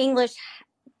English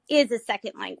is a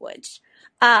second language.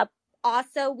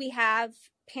 Also, we have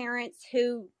parents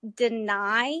who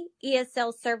deny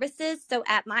ESL services. So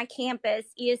at my campus,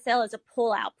 ESL is a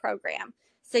pull-out program.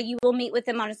 So you will meet with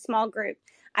them on a small group.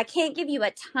 I can't give you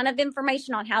a ton of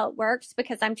information on how it works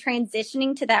because I'm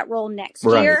transitioning to that role next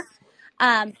year.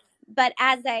 But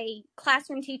as a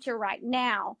classroom teacher right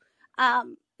now, a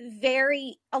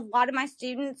lot of my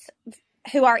students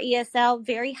who are ESL,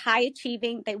 very high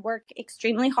achieving. They work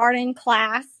extremely hard in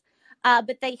class,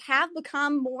 but they have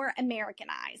become more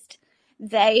Americanized.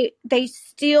 They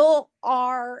still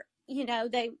are,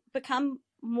 they become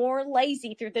more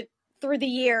lazy through the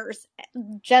years,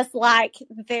 just like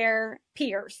their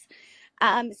peers.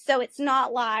 So it's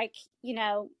not like,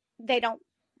 they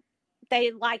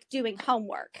like doing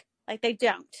homework. Like they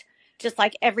don't, just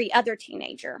like every other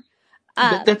teenager.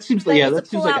 That seems like a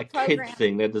program. kid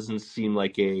thing. That doesn't seem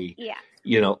like a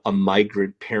a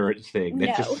migrant parent thing.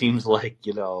 That just seems like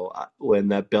when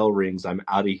that bell rings, I'm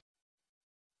out of here.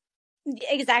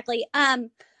 Exactly. A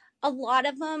lot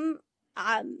of them,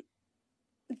 I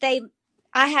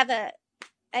have a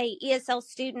ESL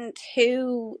student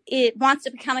who wants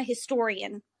to become a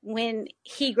historian when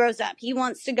he grows up. He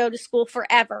wants to go to school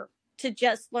forever to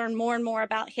just learn more and more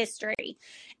about history.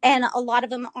 And a lot of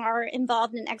them are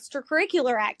involved in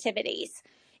extracurricular activities,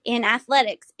 in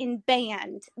athletics, in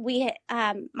band.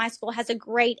 My school has a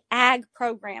great ag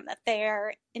program that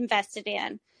they're invested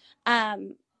in,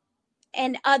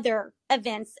 and other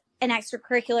events and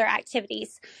extracurricular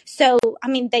activities. So, I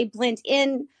mean, they blend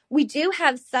in. We do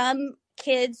have some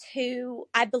kids who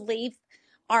I believe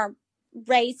are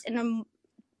raised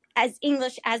as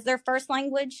English as their first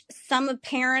language. Some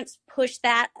parents push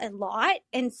that a lot.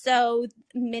 And so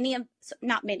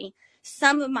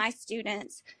some of my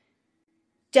students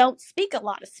don't speak a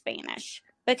lot of Spanish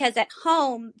because at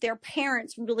home, their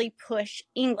parents really push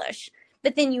English.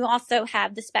 But then you also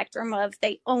have the spectrum of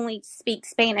they only speak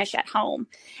Spanish at home.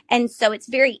 And so it's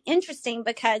very interesting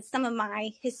because some of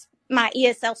my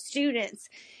ESL students,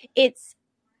 it's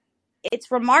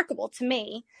remarkable to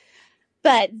me,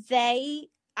 but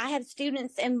I have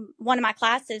students in one of my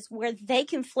classes where they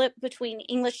can flip between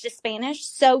English to Spanish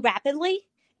so rapidly,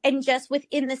 and just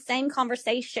within the same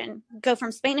conversation go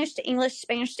from Spanish to English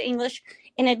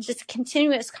in a just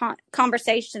continuous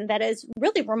conversation that is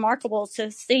really remarkable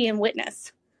to see and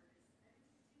witness.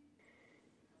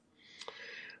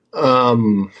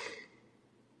 I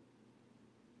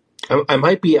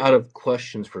might be out of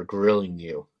questions for grilling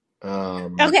you.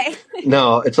 Okay.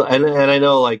 No, it's and I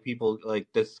know like people like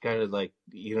this kind of like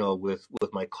with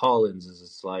my call-ins is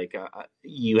it's like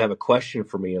you have a question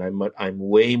for me and I'm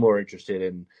way more interested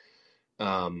in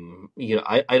I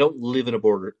don't live in a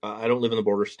border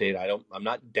state. I'm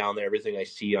not down there. Everything I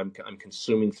see I'm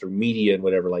consuming through media and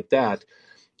whatever like that.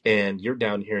 And you're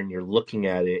down here and you're looking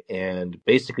at it, and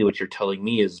basically what you're telling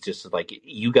me is just like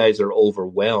you guys are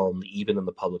overwhelmed even in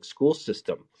the public school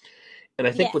system. And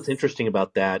I think what's interesting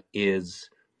about that is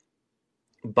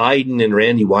Biden and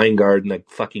Randy Weingarten, that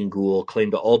fucking ghoul,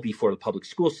 claim to all be for the public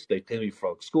schools. They claim to be for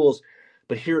public schools.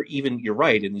 But here, even, you're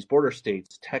right, in these border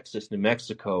states, Texas, New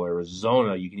Mexico,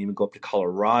 Arizona, you can even go up to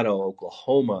Colorado,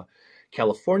 Oklahoma,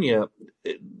 California,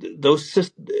 those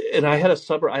and I had a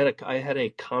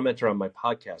commenter on my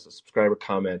podcast, a subscriber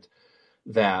comment,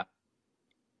 that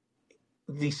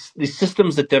these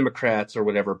systems that Democrats or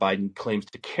whatever Biden claims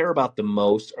to care about the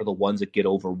most are the ones that get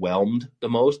overwhelmed the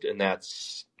most, and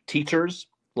that's teachers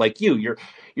like you.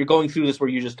 You're going through this where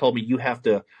you just told me you have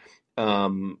to.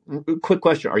 Quick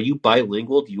question: are you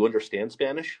bilingual? Do you understand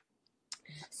Spanish?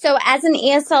 So as an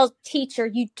ESL teacher,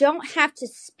 you don't have to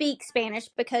speak Spanish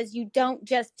because you don't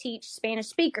just teach Spanish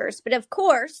speakers. But of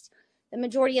course, the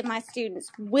majority of my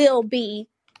students will be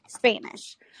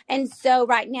Spanish. And so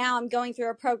right now I'm going through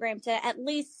a program to at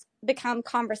least become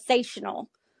conversational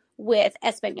with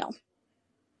Espanol.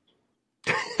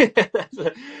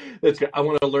 That's good. I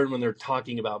want to learn when they're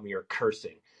talking about me or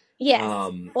cursing. Yes.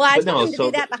 Well, I told him to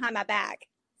do that behind my back.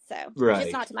 So right.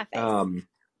 just not to my face.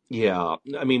 Yeah.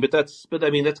 I mean, but that's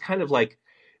kind of like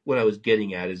what I was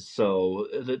getting at is, so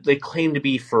they claim to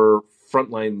be for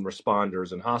frontline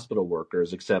responders and hospital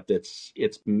workers, except it's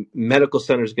medical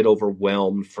centers get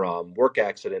overwhelmed from work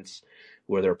accidents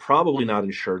where they're probably not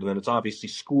insured. And then it's obviously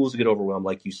schools get overwhelmed,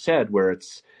 like you said, where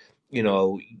it's, you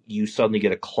know, you suddenly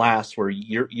get a class where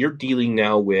you're dealing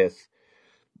now with,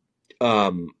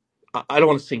 I don't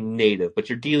want to say native, but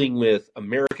you're dealing with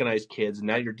Americanized kids.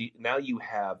 Now now you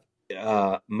have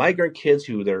migrant kids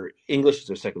who their English is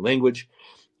their second language,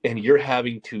 and you're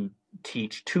having to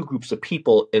teach two groups of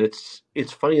people. And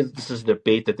it's funny that this is a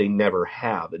debate that they never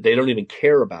have. They don't even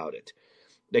care about it.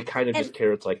 They kind of just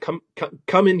care. It's like,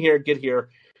 come in here, get here.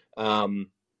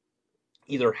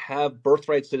 Either have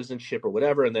birthright citizenship or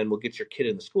whatever, and then we'll get your kid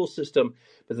in the school system.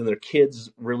 But then their kids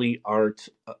really aren't,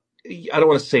 I don't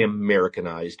want to say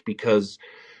Americanized, because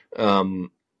I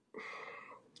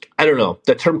don't know.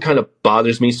 That term kind of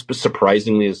bothers me,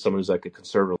 surprisingly, as someone who's like a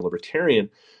conservative libertarian.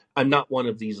 I'm not one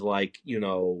of these, like, you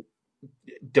know,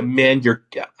 demand your,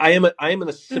 I am an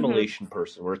assimilation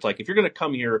person, where it's like, if you're going to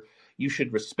come here, you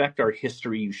should respect our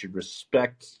history, you should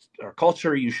respect our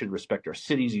culture, you should respect our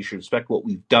cities, you should respect what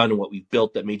we've done and what we've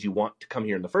built that made you want to come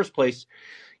here in the first place.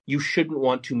 You shouldn't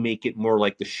want to make it more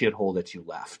like the shithole that you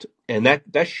left. And that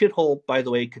shithole, by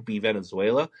the way, could be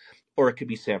Venezuela, or it could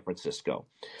be San Francisco.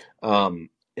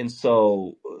 And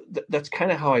so that's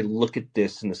kind of how I look at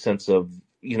this, in the sense of,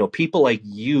 you know, people like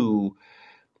you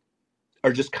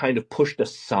are just kind of pushed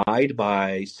aside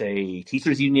by, say,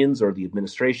 teachers unions or the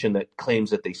administration that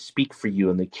claims that they speak for you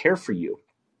and they care for you.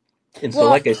 And so,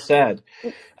 like I said,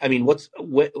 I mean,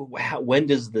 when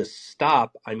does this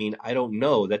stop? I mean, I don't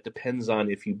know. That depends on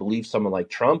if you believe someone like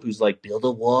Trump, who's like, build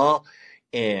a wall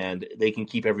and they can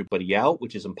keep everybody out,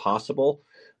 which is impossible.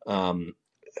 The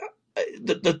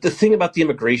thing about the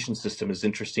immigration system is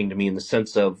interesting to me, in the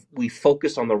sense of, we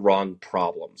focus on the wrong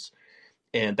problems.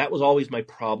 And that was always my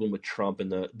problem with Trump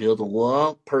and the build a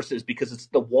wall person, is because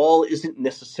the wall isn't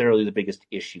necessarily the biggest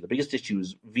issue. The biggest issue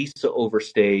is visa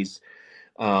overstays.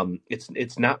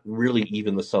 It's not really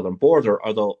even the southern border,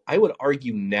 although I would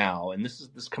argue now, and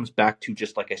this comes back to,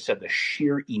 just like I said, the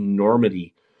sheer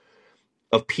enormity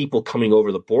of people coming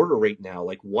over the border right now.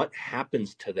 Like, what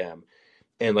happens to them?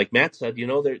 And like Matt said, you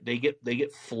know, they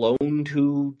get flown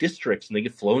to districts, and they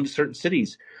get flown to certain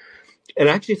cities. And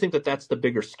I actually think that that's the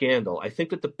bigger scandal. I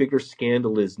think that the bigger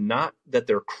scandal is not that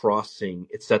they're crossing,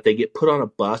 it's that they get put on a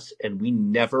bus and we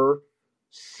never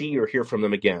see or hear from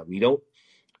them again. We don't,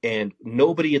 and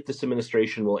nobody at this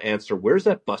administration will answer, where's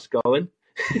that bus going?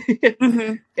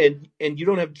 And you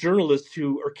don't have journalists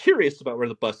who are curious about where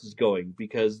the bus is going,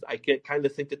 because I kind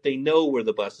of think that they know where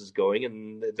the bus is going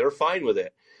and they're fine with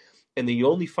it. And then you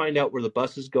only find out where the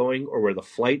bus is going, or where the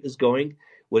flight is going,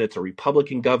 when it's a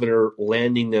Republican governor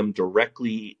landing them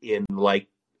directly in, like,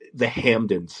 the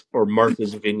Hamptons or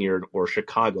Martha's Vineyard or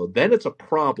Chicago. Then it's a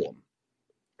problem.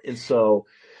 And so,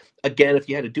 again, if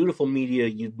you had a dutiful media,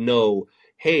 you'd know,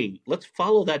 hey, let's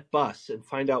follow that bus and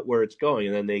find out where it's going.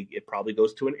 And then it probably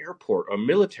goes to an airport or a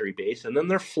military base, and then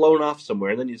they're flown off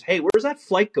somewhere. And then you say, hey, where's that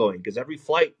flight going? Because every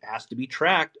flight has to be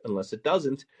tracked, unless it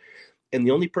doesn't. And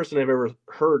the only person I've ever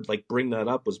heard, like, bring that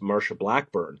up was Marsha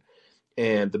Blackburn.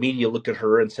 And the media looked at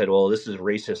her and said, well, this is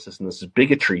racist and this is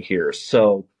bigotry here.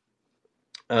 So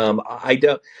I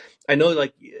know,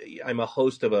 like, I'm a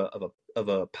host of a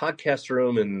podcast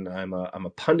room, and I'm a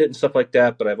pundit and stuff like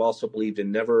that, but I've also believed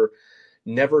in never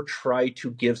try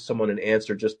to give someone an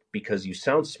answer just because you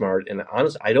sound smart. And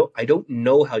honestly, I don't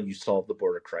know how you solve the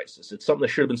border crisis. It's something that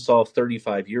should have been solved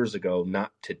 35 years ago,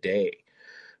 not today.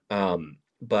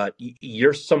 But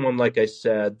you're someone, like I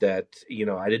said, that, you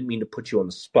know, I didn't mean to put you on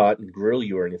the spot and grill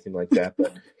you or anything like that.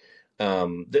 But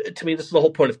to me, this is the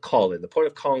whole point of Call-In. The point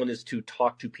of Call-In is to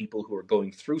talk to people who are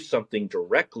going through something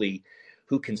directly,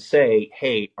 who can say,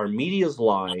 hey, our media is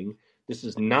lying. This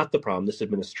is not the problem. This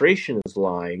administration is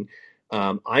lying.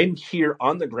 I'm here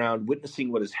on the ground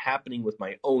witnessing what is happening with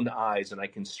my own eyes, and I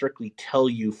can strictly tell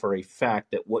you for a fact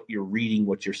that what you're reading,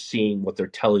 what you're seeing, what they're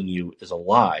telling you is a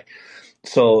lie.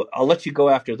 So I'll let you go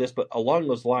after this, but along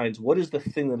those lines, what is the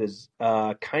thing that has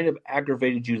kind of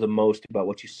aggravated you the most about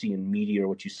what you see in media or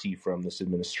what you see from this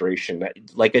administration? That,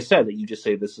 like I said, that you just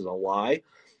say this is a lie,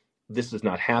 this is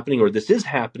not happening, or this is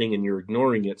happening and you're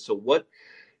ignoring it. So what?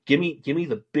 Give me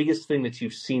the biggest thing that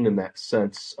you've seen in that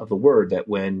sense of the word, that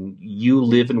when you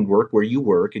live and work where you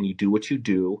work and you do what you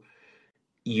do,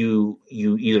 you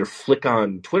either flick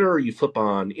on Twitter or you flip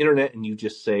on internet and you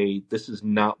just say, this is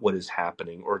not what is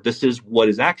happening, or this is what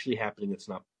is actually happening. It's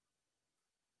not.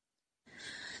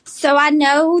 So I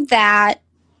know that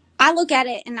I look at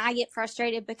it and I get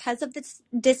frustrated because of this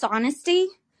dishonesty.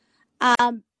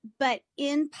 But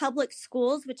in public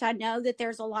schools, which I know that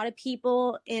there's a lot of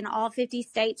people in all 50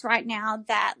 states right now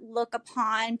that look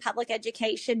upon public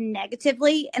education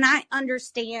negatively, and I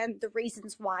understand the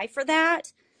reasons why for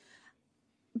that.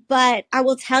 But I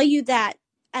will tell you that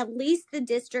at least the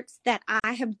districts that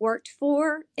I have worked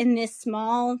for in this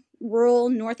small, rural,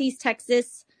 Northeast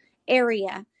Texas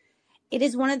area, it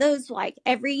is one of those, like,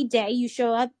 every day you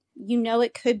show up, you know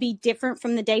it could be different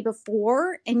from the day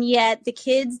before. And yet the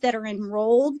kids that are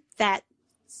enrolled that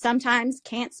sometimes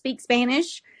can't speak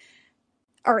Spanish,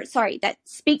 that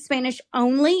speak Spanish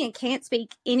only and can't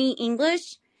speak any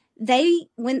English,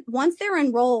 once they're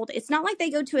enrolled, it's not like they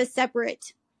go to a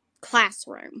separate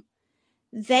classroom.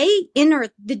 They enter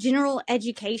the general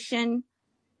education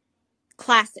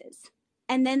classes,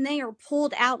 and then they are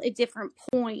pulled out at different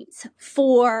points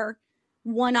for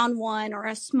one-on-one or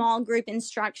a small group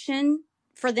instruction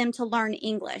for them to learn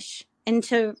English and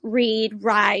to read,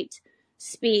 write,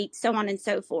 speak, so on and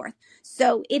so forth.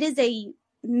 So it is a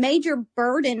major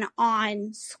burden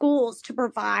on schools to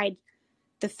provide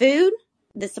the food,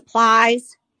 the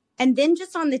supplies, and then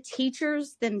just on the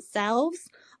teachers themselves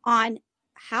on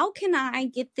how can I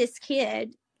get this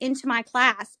kid into my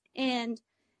class and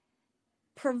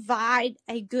provide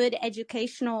a good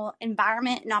educational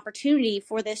environment and opportunity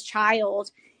for this child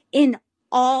in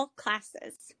all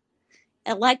classes,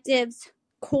 electives,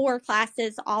 core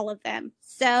classes, all of them.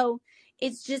 So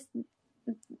it's just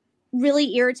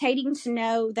really irritating to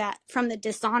know that from the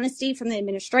dishonesty from the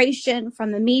administration,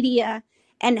 from the media,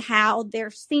 and how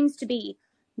there seems to be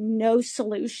no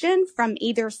solution from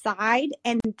either side.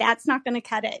 And that's not going to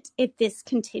cut it if this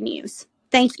continues.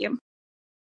 Thank you.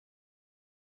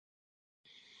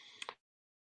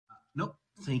 Nope.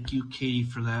 Thank you, Katie,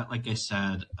 for that. Like I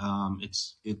said,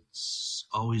 it's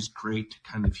always great to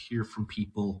kind of hear from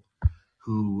people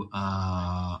who,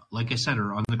 like I said,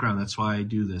 are on the ground. That's why I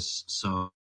do this. So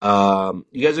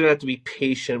you guys are gonna have to be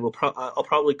patient. I'll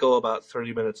probably go about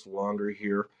 30 minutes longer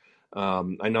here.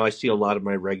 I know I see a lot of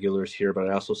my regulars here, but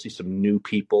I also see some new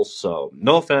people. So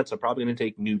no offense, I'm probably gonna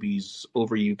take newbies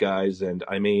over you guys, and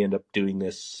I may end up doing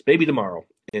this maybe tomorrow.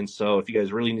 And so if you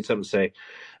guys really need something to say,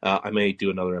 I may do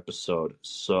another episode.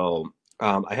 So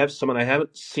I have someone I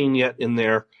haven't seen yet in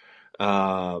there.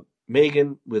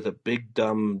 Megan with a big,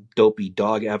 dumb, dopey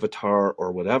dog avatar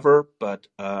or whatever, but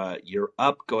you're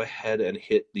up. Go ahead and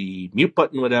hit the mute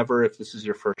button, whatever, if this is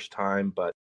your first time.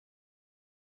 But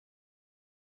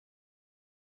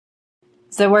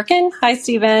is it working? Hi,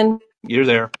 Stephen. You're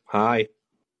there. Hi.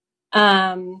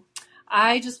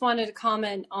 I just wanted to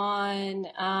comment on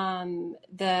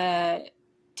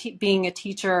being a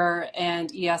teacher and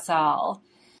ESL.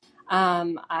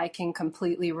 I can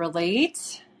completely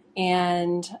relate.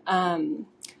 And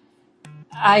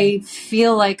I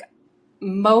feel like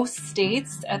most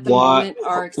states at the moment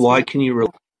are... Why can you...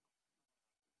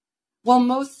 Well,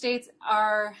 most states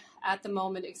are at the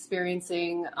moment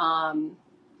experiencing, have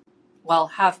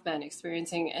been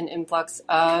experiencing an influx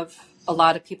of a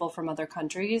lot of people from other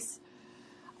countries.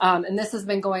 And this has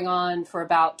been going on for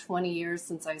about 20 years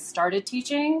since I started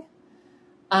teaching.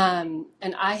 And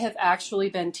I have actually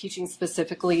been teaching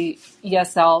specifically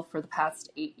ESL for the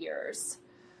past 8 years.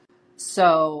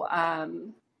 So,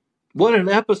 what an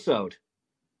episode.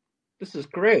 This is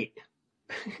great.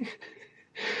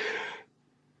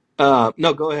 No,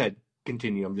 go ahead.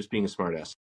 Continue. I'm just being a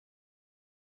smartass.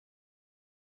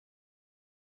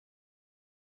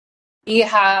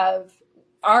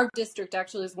 Our district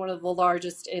actually is one of the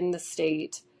largest in the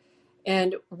state.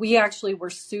 And we actually were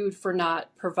sued for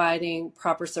not providing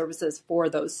proper services for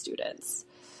those students.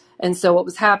 And so what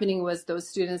was happening was those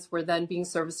students were then being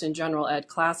serviced in general ed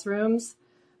classrooms,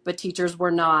 but teachers were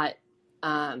not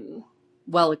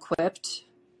well equipped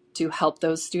to help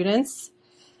those students.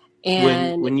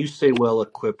 And when you say well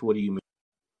equipped, what do you mean?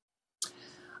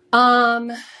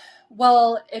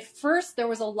 Well, at first there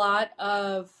was a lot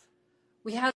of,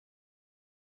 we had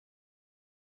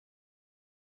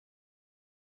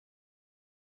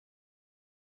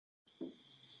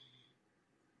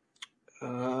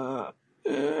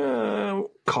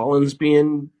Colin's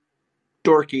being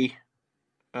dorky.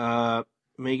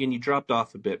 Megan, you dropped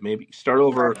off a bit. Maybe start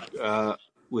over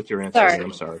with your answer. Sorry.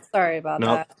 I'm sorry. Sorry about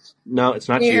that. No, it's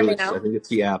not Can you hear you. me now? I think it's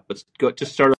the app. But go.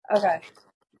 Just start.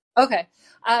 Okay.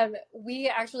 We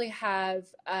actually have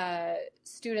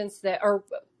students that are.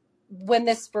 when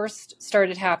this first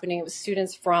started happening, it was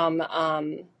students from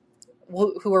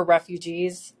who were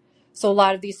refugees. So a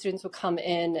lot of these students would come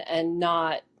in and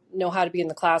not know how to be in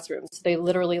the classroom. So they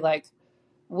literally like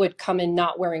would come in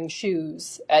not wearing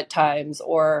shoes at times,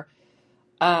 or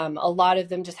a lot of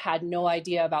them just had no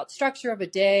idea about structure of a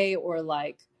day, or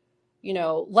like, you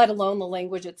know, let alone the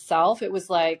language itself. It was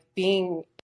like being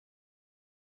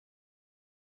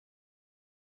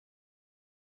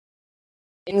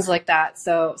things like that.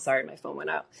 So sorry, my phone went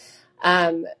out.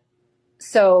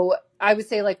 So I would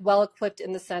say like well equipped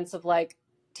in the sense of like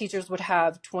teachers would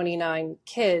have 29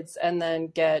 kids and then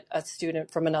get a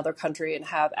student from another country and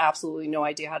have absolutely no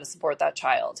idea how to support that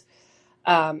child.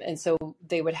 And so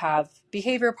they would have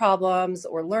behavior problems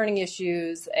or learning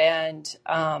issues and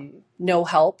no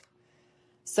help.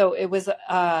 So it was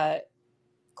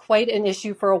quite an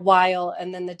issue for a while.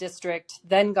 And then the district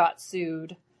then got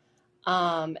sued.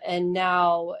 And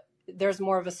now there's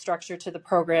more of a structure to the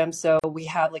program. So we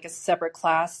have like a separate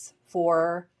class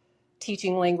for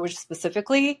teaching language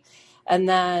specifically. And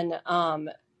then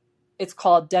it's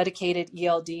called dedicated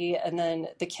ELD. And then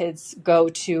the kids go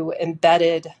to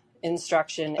embedded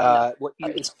instruction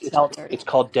in shelter. It's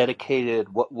called dedicated.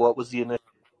 What was the initial?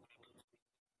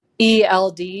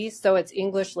 ELD, so it's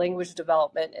English Language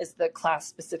Development, is the class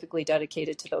specifically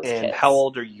dedicated to those kids. And how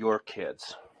old are your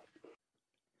kids?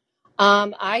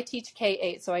 I teach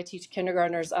K-8, so I teach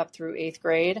kindergartners up through 8th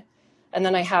grade. And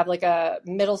then I have like a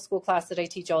middle school class that I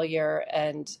teach all year.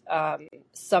 And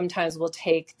sometimes we'll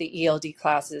take the ELD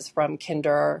classes from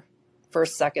kinder,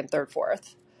 1st, 2nd,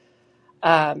 3rd,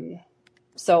 4th.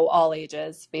 So all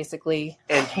ages, basically.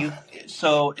 And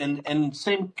and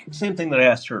same thing that I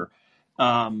asked her.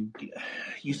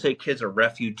 You say kids are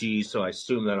refugees, so I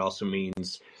assume that also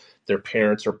means their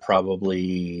parents are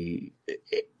probably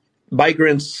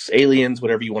migrants, aliens,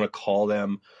 whatever you want to call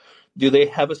them. Do they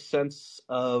have a sense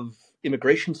of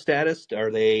immigration status? Are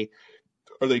they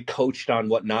coached on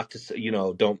what not to say?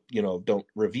 Don't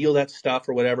reveal that stuff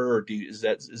or whatever. Or is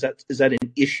that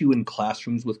an issue in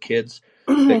classrooms with kids?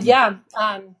 Yeah.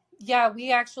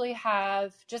 We actually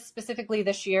have, just specifically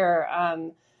this year,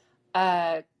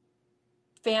 a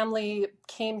family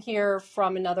came here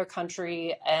from another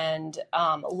country and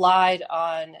lied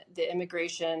on the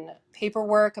immigration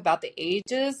paperwork about the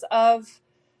ages of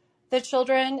the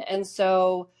children. And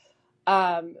so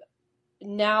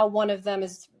now one of them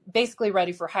is basically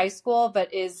ready for high school,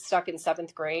 but is stuck in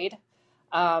 7th grade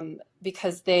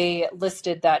because they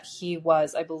listed that he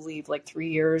was, I believe, like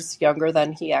 3 years younger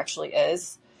than he actually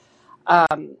is.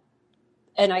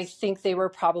 And I think they were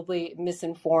probably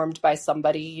misinformed by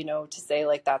somebody, to say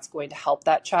like that's going to help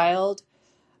that child.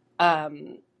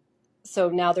 So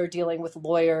now they're dealing with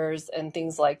lawyers and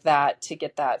things like that to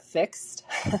get that fixed.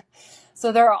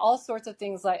 So there are all sorts of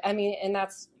things and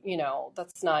that's,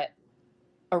 that's not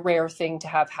a rare thing to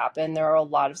have happen. There are a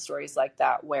lot of stories like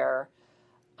that where,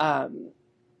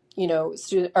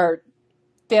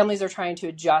 families are trying to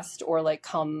adjust or like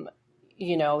come,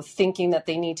 thinking that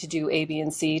they need to do A, B,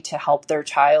 and C to help their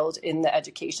child in the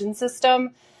education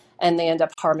system. And they end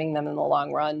up harming them in the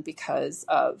long run because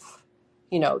of,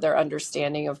 their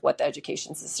understanding of what the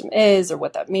education system is or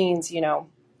what that means,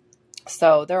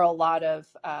 So there are a lot of,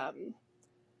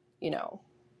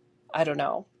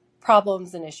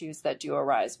 problems and issues that do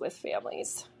arise with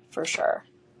families, for sure.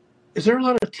 Is there a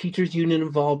lot of teachers union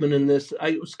involvement in this?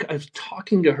 I was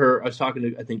talking to,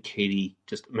 I think, Katie,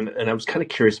 and I was kind of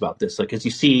curious about this. Like, as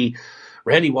you see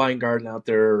Randy Weingarten out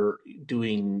there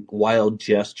doing wild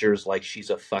gestures like she's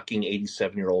a fucking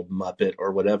 87-year-old Muppet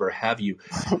or whatever have you,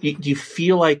 do you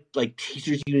feel like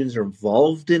teachers unions are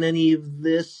involved in any of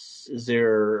this? Is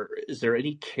there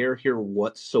any care here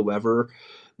whatsoever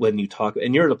when you talk?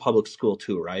 And you're at a public school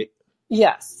too, right?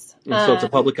 Yes. And so it's a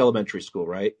public elementary school,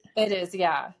 right? It is,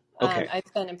 yeah. Okay.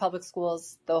 I've been in public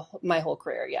schools my whole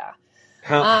career, yeah.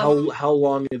 How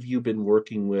long have you been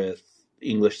working with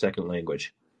English second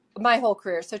language? My whole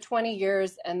career, so 20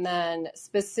 years, and then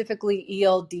specifically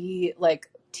ELD, like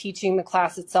teaching the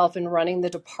class itself and running the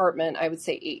department, I would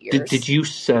say 8 years. Did you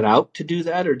set out to do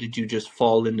that, or did you just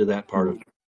fall into that part of it?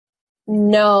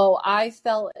 No, I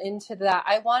fell into that.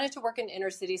 I wanted to work in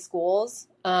inner city schools,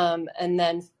 and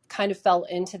then kind of fell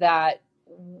into that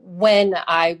when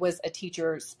I was a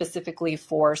teacher specifically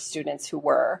for students who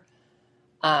were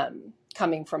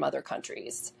coming from other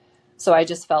countries. So I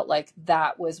just felt like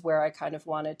that was where I kind of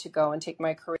wanted to go and take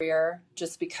my career,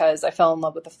 just because I fell in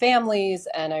love with the families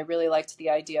and I really liked the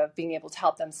idea of being able to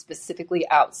help them specifically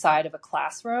outside of a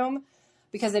classroom,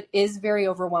 because it is very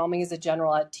overwhelming as a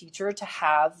general ed teacher to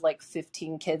have like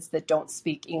 15 kids that don't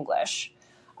speak English.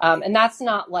 And that's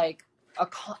not like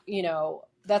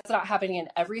that's not happening in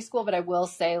every school, but I will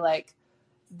say, like,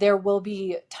 there will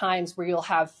be times where you'll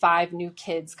have 5 new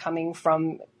kids coming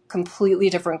from completely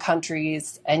different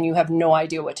countries, and you have no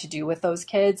idea what to do with those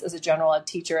kids as a general ed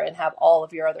teacher and have all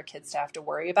of your other kids to have to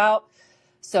worry about.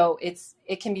 So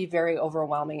it can be very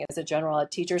overwhelming as a general ed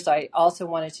teacher. So I also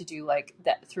wanted to do like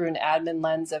that through an admin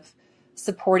lens of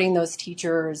supporting those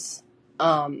teachers,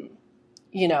 outside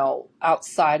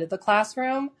of the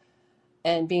classroom,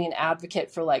 and being an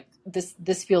advocate for like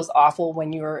this feels awful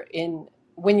when you're in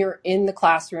the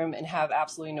classroom and have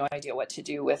absolutely no idea what to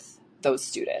do with those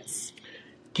students.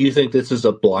 Do you think this is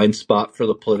a blind spot for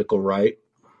the political right?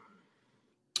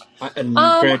 And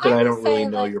granted, I don't really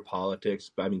know your politics.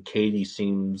 I mean, Katie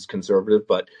seems conservative,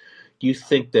 but do you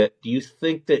think that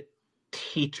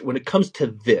when it comes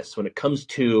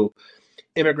to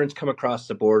immigrants come across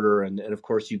the border, and of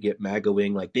course you get MAGA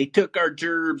wing, like they took our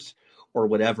gerbs or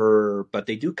whatever, but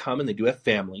they do come and they do have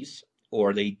families,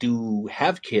 or they do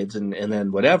have kids and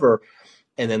then whatever,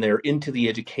 and then they're into the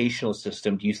educational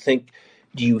system. Do you think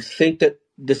that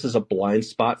this is a blind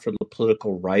spot for the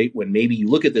political right, when maybe you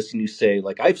look at this and you say,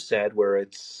 like I've said, where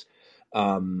it's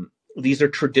these are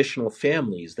traditional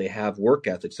families, they have work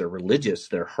ethics, they're religious,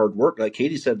 they're hard work, like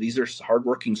Katie said, these are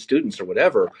hardworking students or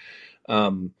whatever.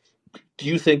 Do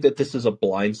you think that this is a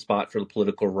blind spot for the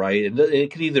political right? And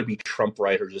it could either be Trump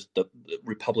right or just the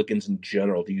Republicans in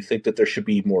general. Do you think that there should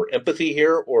be more empathy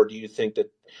here, or do you think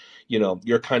that,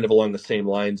 you're kind of along the same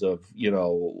lines of,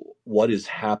 what is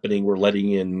happening? We're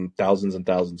letting in thousands and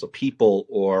thousands of people,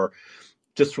 or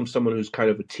just from someone who's kind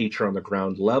of a teacher on the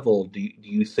ground level, do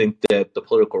you think that the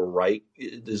political right,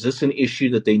 is this an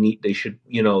issue that they should,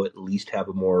 at least have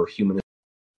a more human?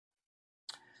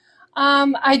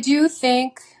 I do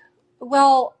think,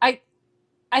 well, I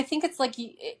think it's like,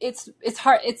 it's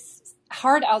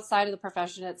hard outside of the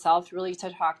profession itself really to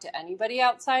talk to anybody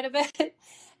outside of it.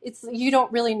 You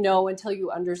don't really know until you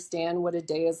understand what a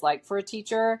day is like for a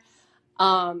teacher.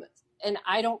 And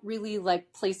I don't really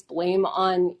like place blame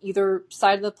on either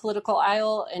side of the political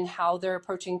aisle and how they're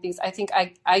approaching things. I think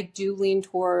I do lean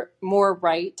toward more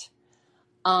right.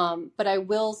 But I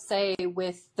will say,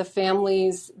 with the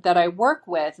families that I work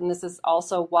with, and this is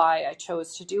also why I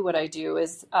chose to do what I do,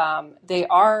 is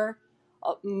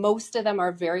most of them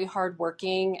are very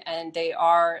hardworking, and they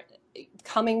are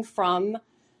coming from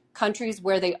countries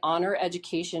where they honor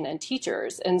education and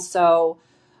teachers. And so,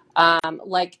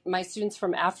 like my students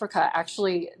from Africa,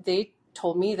 actually, they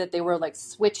told me that they were like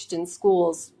switched in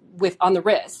schools on the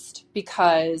wrist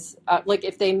because like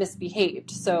if they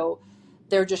misbehaved. So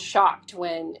they're just shocked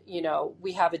when,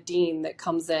 we have a dean that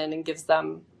comes in and gives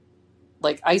them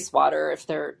like ice water if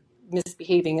they're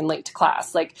misbehaving and late to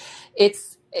class. Like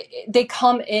they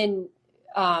come in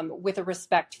with a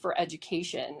respect for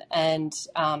education, and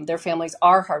their families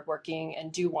are hardworking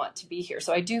and do want to be here.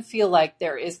 So I do feel like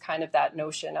there is kind of that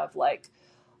notion of like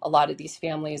a lot of these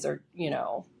families are,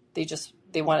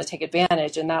 they want to take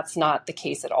advantage, and that's not the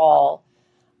case at all.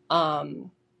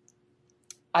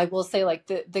 I will say, like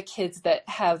the kids that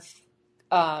have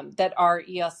that are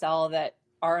ESL, that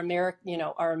are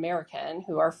American,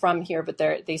 who are from here, but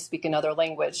they speak another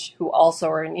language, who also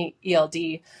are in ELD,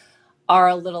 are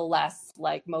a little less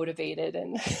like motivated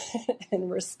and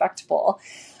and respectful.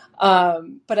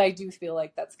 But I do feel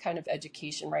like that's kind of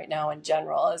education right now in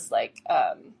general, is like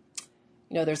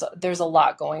there's a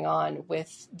lot going on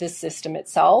with the system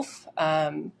itself.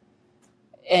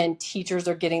 And teachers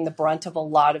are getting the brunt of a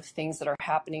lot of things that are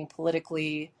happening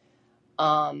politically.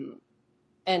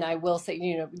 And I will say,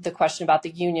 the question about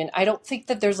the union, I don't think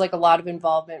that there's like a lot of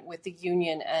involvement with the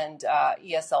union and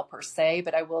ESL per se,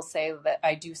 but I will say that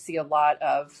I do see a lot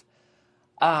of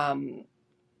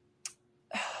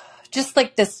just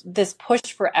like this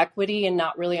push for equity and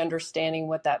not really understanding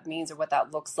what that means or what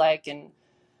that looks like. And,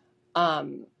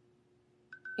 I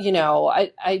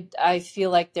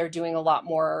feel like they're doing a lot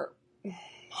more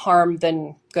harm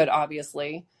than good,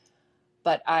 obviously.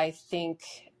 But I think,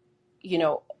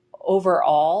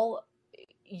 overall,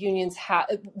 unions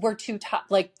we're too top,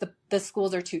 like the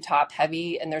schools are too top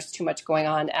heavy, and there's too much going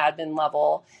on admin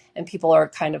level, and people are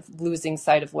kind of losing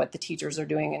sight of what the teachers are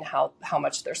doing and how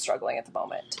much they're struggling at the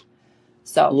moment.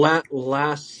 So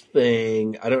last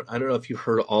thing, I don't know if you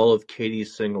heard all of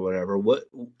Katie's thing or whatever. What,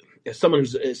 as someone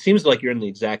it seems like you're in the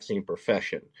exact same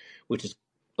profession, which is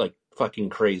like fucking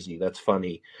crazy. That's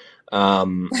funny.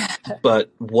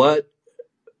 But what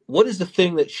is the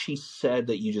thing that she said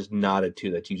that you just nodded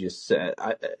to, that you just said,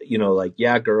 like,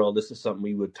 yeah, girl, this is something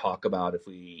we would talk about if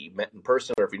we met in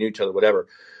person or if we knew each other, whatever.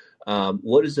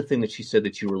 What is the thing that she said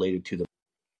that you related to?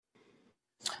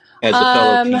 as a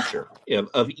fellow teacher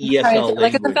of ESL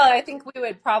like as a language? fellow, I think we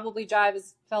would probably jive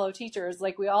as fellow teachers,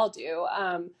 like we all do.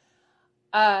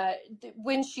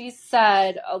 When she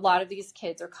said a lot of these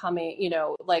kids are coming,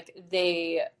 like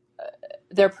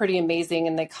they're pretty amazing,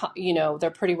 and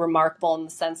they're pretty remarkable in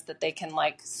the sense that they can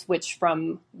like switch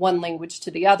from one language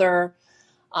to the other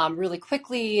really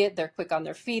quickly. They're quick on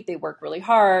their feet. They work really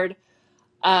hard.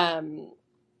 I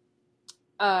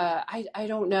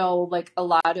don't know, like a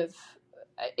lot of,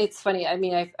 it's funny. I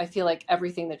mean, I feel like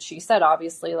everything that she said,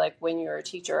 obviously, like when you're a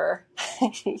teacher,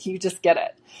 you just get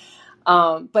it.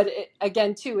 But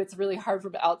again, too, it's really hard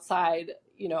from outside.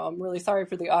 I'm really sorry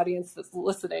for the audience that's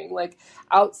listening. Like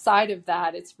outside of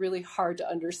that, it's really hard to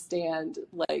understand,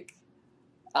 like,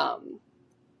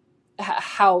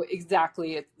 how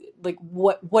exactly like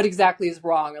what exactly is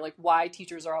wrong, or like why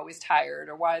teachers are always tired,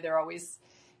 or why they're always,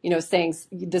 saying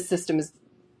the system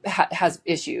has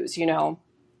issues, so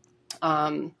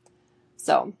I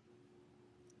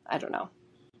don't know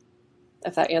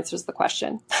if that answers the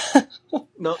question.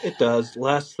 No, it does.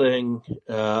 Last thing,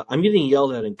 I'm getting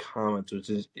yelled at in comments,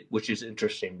 which is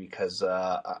interesting because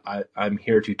I'm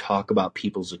here to talk about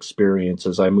people's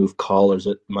experiences. I move callers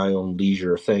at my own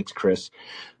leisure. Thanks, Chris.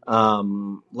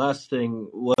 Last thing,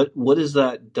 what is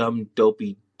that dumb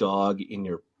dopey dog in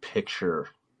your picture?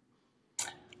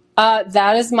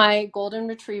 That is my golden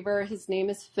retriever. His name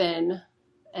is Finn,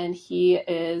 and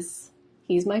he's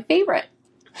my favorite.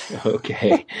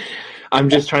 Okay. I'm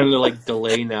just trying to like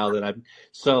delay now that I'm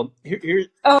so here.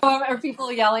 Oh, are people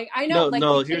yelling? I know.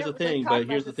 No. Here's the thing,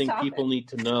 people need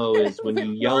to know is when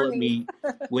you yell at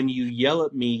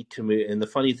me, to me, and the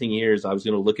funny thing here is I was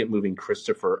going to look at moving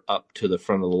Christopher up to the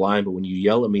front of the line, but when you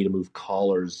yell at me to move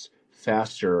callers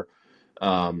faster,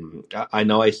 I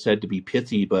know I said to be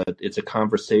pithy, but it's a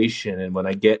conversation, and when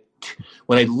I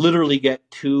literally get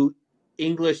two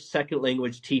English second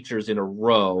language teachers in a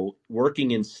row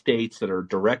working in states that are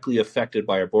directly affected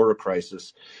by our border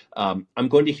crisis, I'm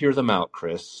going to hear them out,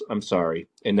 Chris. I'm sorry.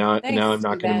 And now I'm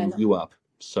not going to move you up.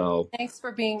 So thanks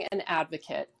for being an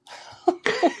advocate.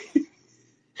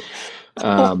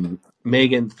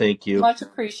 Megan, thank you. Much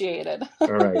appreciated. All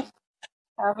right.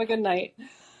 Have a good night.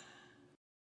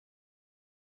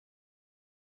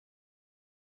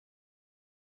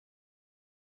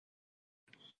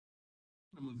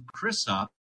 Move Chris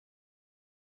up.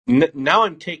 Now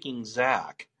I'm taking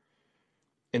Zach,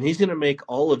 and he's going to make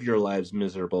all of your lives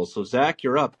miserable. So Zach,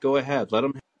 you're up. Go ahead. Let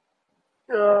him.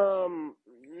 I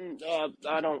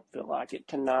don't feel like it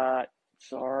tonight.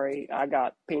 Sorry, I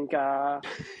got pink eye,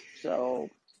 so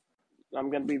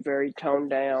I'm going to be very toned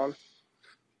down.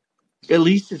 At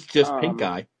least it's just pink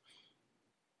eye.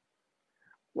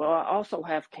 Well, I also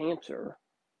have cancer,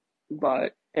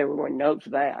 but everyone knows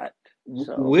that.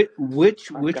 So which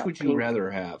would you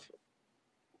rather have?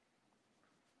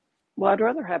 Well, I'd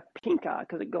rather have pink eye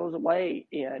because it goes away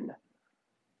in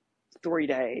 3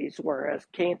 days, whereas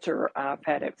cancer, I've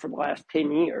had it for the last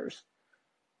 10 years.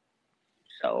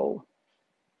 So,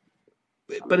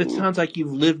 but it sounds like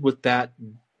you've lived with that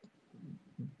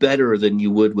better than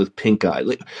you would with pink eye.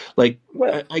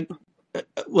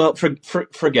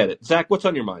 Forget it. Zach, what's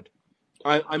on your mind?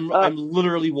 I'm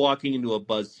literally walking into a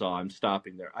buzzsaw. I'm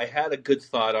stopping there. I had a good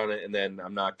thought on it, and then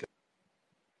I'm not good.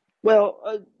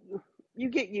 Well, you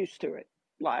get used to it.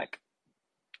 Like,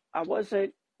 I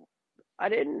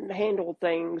didn't handle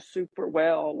things super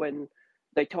well when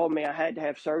they told me I had to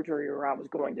have surgery or I was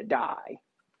going to die.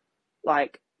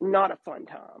 Like, not a fun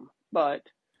time. But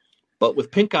with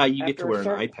pink eye, you get to wear an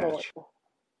eye patch.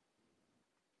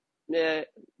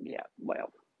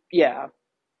 Yeah.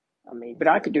 I mean, but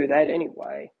I could do that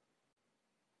anyway.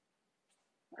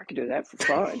 I could do that for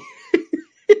fun.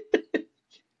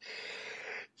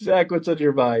 Zach, what's on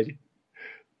your mind?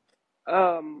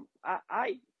 I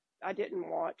didn't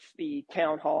watch the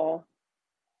town hall.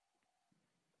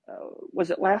 Was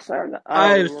it last night?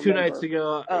 It was 2 nights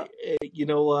ago. You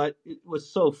know what? It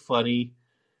was so funny.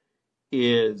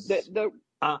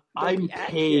 I'm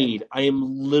paid. I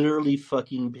am literally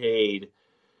fucking paid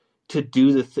to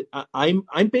do I'm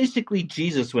basically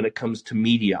Jesus when it comes to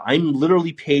media. I'm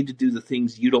literally paid to do the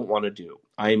things you don't want to do.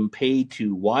 I'm paid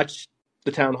to watch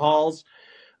the town halls.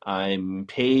 I'm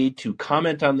paid to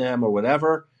comment on them or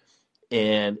whatever.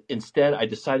 And instead, I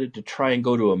decided to try and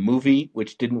go to a movie,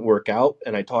 which didn't work out.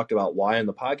 And I talked about why on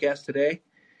the podcast today.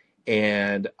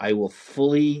 And I will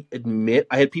fully admit,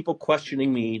 I had people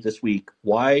questioning me this week.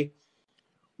 Why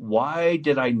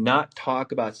did I not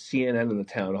talk about CNN and the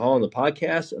town hall on the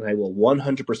podcast? And I will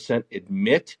 100%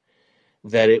 admit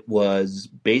that it was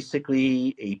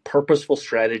basically a purposeful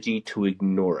strategy to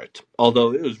ignore it.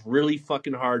 Although it was really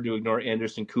fucking hard to ignore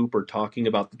Anderson Cooper talking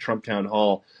about the Trump town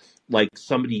hall like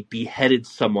somebody beheaded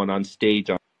someone on stage.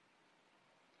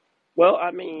 Well, I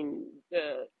mean,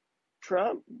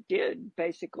 Trump did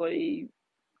basically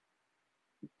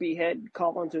behead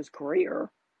Collins's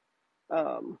career.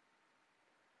 But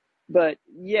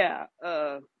yeah,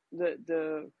 the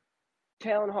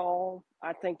town hall,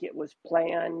 I think it was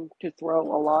planned to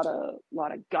throw a lot of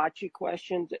gotcha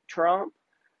questions at Trump,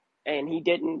 and he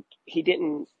didn't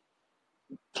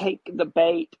take the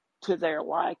bait to their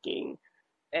liking.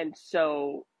 And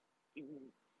so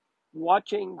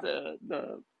watching the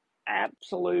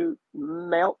absolute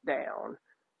meltdown,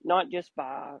 not just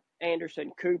by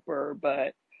Anderson Cooper,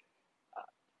 but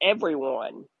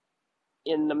everyone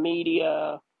in the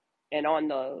media and on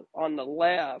the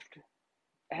left,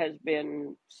 has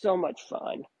been so much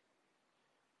fun.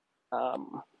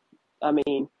 I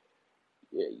mean,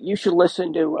 you should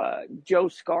listen to Joe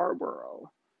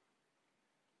Scarborough.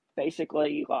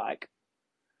 Basically, like,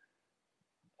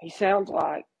 he sounds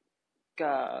like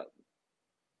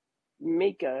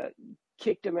Mika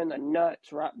kicked him in the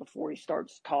nuts right before he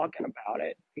starts talking about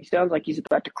it. He sounds like he's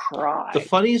about to cry. The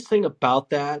funniest thing about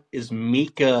that is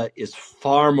Mika is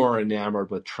far more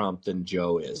enamored with Trump than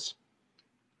Joe is.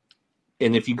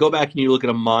 And if you go back and you look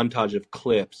at a montage of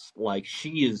clips, like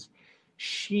she is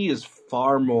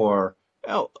far more.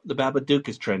 Oh, the Babadook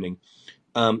is trending.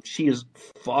 She is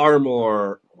far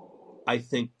more, I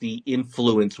think, the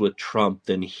influence with Trump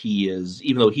than he is,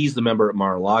 even though he's the member at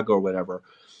Mar-a-Lago or whatever.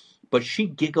 But she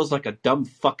giggles like a dumb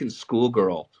fucking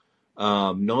schoolgirl.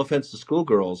 No offense to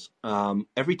schoolgirls.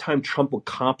 Every time Trump will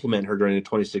compliment her during the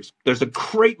 26th, there's a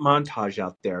great montage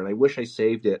out there, and I wish I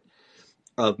saved it,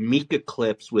 of Mika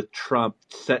clips with Trump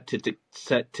set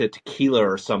to tequila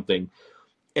or something,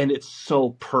 and it's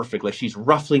so perfect. Like, she's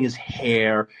ruffling his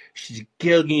hair, she's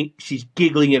giggling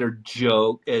at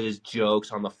his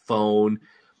jokes on the phone,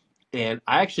 and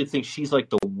I actually think she's like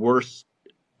the worst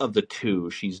of the two.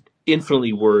 She's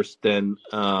infinitely worse than.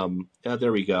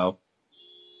 There we go.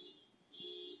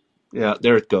 Yeah,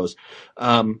 there it goes.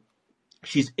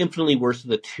 She's infinitely worse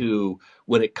of the two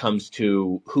when it comes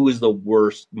to who is the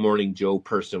worst Morning Joe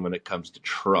person when it comes to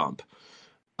Trump.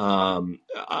 I'll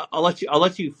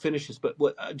let you finish this, but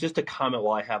just a comment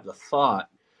while I have the thought.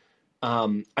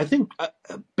 I think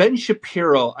Ben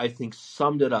Shapiro, I think,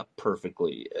 summed it up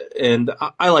perfectly. And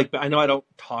I know I don't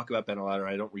talk about Ben a lot, or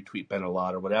I don't retweet Ben a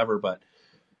lot or whatever, but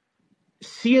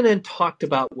CNN talked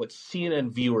about what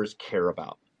CNN viewers care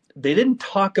about. They didn't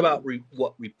talk about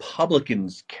what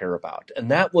Republicans care about.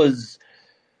 And that was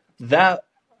that.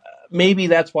 Maybe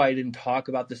that's why I didn't talk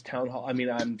about this town hall. I mean,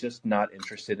 I'm just not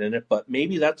interested in it, but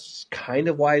maybe that's kind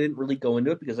of why I didn't really go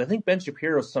into it, because I think Ben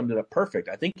Shapiro summed it up perfect.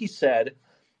 I think he said,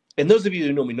 and those of you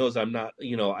who know me knows I'm not,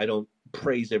 I don't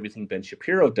praise everything Ben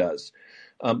Shapiro does.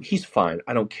 He's fine.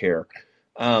 I don't care.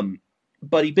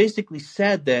 But he basically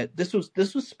said that this was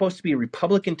supposed to be a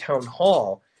Republican town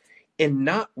hall, and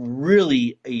not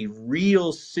really a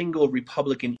real single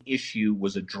Republican issue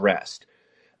was addressed.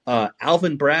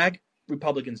 Alvin Bragg,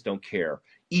 Republicans don't care.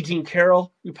 E. Jean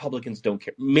Carroll, Republicans don't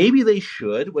care. Maybe they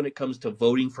should when it comes to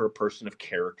voting for a person of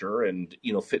character and,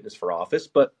 fitness for office.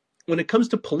 But when it comes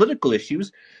to political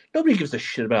issues, nobody gives a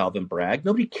shit about Alvin Bragg.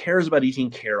 Nobody cares about E.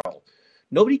 Jean Carroll.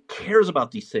 Nobody cares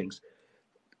about these things.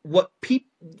 What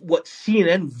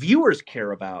CNN viewers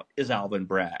care about is Alvin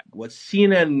Bragg. What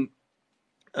CNN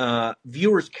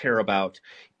viewers care about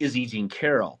is E. Jean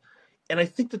Carroll. And I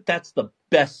think that that's the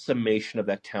best summation of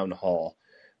that town hall.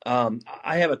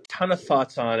 I have a ton of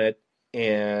thoughts on it,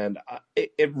 and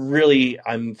it really,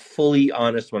 I'm fully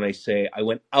honest when I say I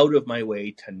went out of my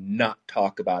way to not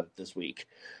talk about it this week,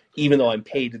 even though I'm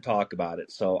paid to talk about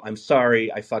it. So I'm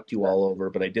sorry I fucked you all over,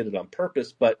 but I did it on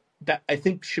purpose. But that, I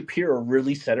think Shapiro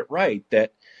really said it right,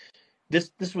 that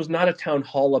this was not a town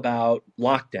hall about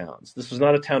lockdowns. This was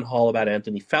not a town hall about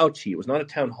Anthony Fauci. It was not a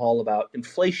town hall about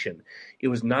inflation. It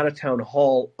was not a town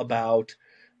hall about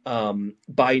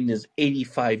Biden is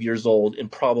 85 years old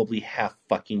and probably half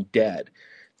fucking dead.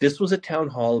 This was a town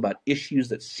hall about issues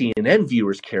that CNN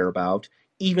viewers care about,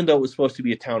 even though it was supposed to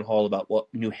be a town hall about what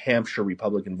New Hampshire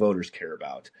Republican voters care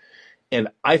about. And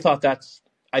I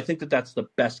think that that's the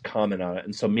best comment on it.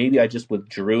 And so maybe I just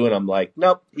withdrew, and I'm like,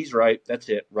 nope, he's right. That's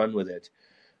it. Run with it.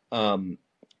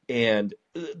 And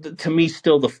to me,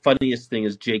 still the funniest thing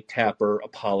is Jake Tapper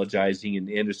apologizing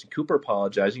and Anderson Cooper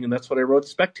apologizing. And that's what I wrote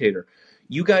Spectator.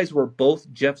 You guys were both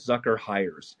Jeff Zucker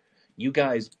hires. You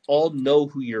guys all know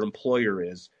who your employer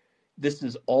is. This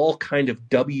is all kind of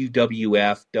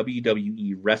WWF,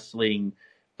 WWE wrestling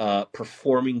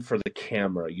performing for the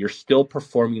camera. You're still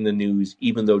performing the news,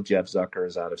 even though Jeff Zucker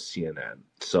is out of CNN.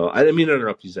 So I didn't mean to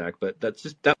interrupt you, Zach, but that's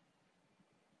just that.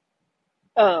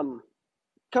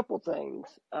 Couple things.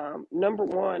 Number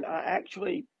one, I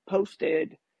actually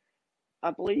posted,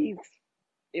 I believe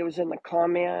it was in the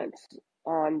comments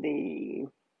on the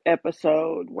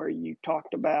episode where you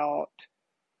talked about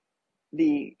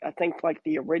I think like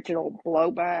the original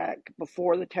blowback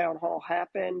before the town hall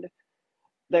happened.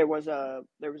 There was a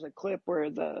clip where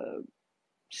the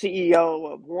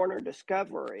CEO of Warner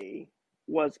Discovery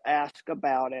was asked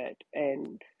about it,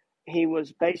 and he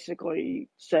was basically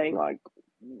saying like,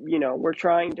 we're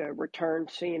trying to return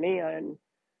CNN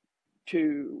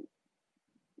to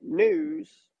news,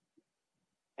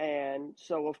 and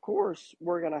so of course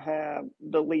we're going to have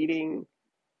the leading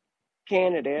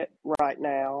candidate right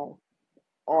now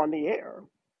on the air.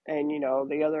 And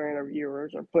the other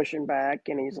interviewers are pushing back,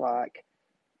 and he's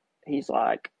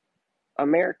like,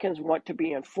 Americans want to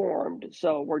be informed,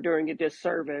 so we're doing a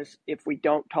disservice if we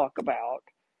don't talk about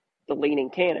the leading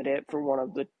candidate for one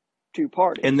of the two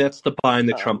parties. And that's the bind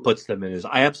that Trump puts them in.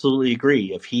 I absolutely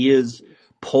agree. If he is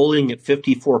polling at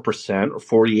 54%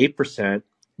 or 48%,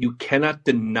 you cannot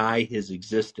deny his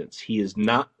existence. He is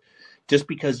not, just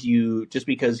because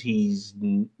he's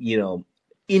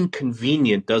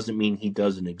inconvenient doesn't mean he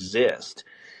doesn't exist.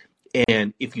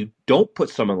 And if you don't put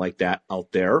someone like that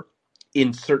out there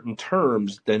in certain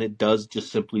terms, then it does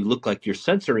just simply look like you're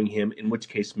censoring him, in which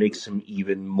case makes him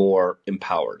even more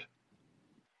empowered.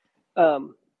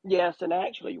 Yes, and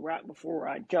actually right before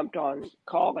I jumped on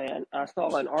call-in, I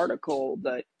saw an article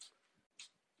that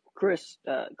Chris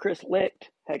Licht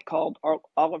had called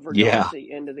Oliver Darcy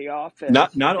into the office.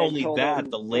 Not only that,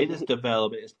 the latest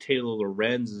development is Taylor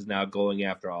Lorenz is now going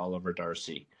after Oliver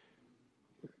Darcy.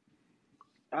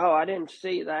 Oh, I didn't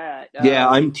see that. Yeah,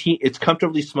 it's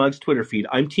Comfortably Smug's Twitter feed.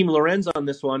 I'm Team Lorenz on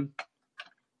this one.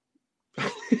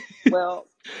 Well,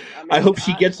 I hope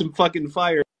she gets some fucking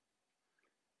fire.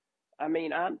 I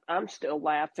mean, I'm still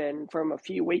laughing from a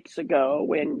few weeks ago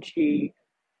when she,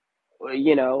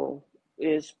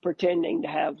 is pretending to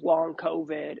have long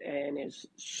COVID and is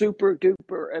super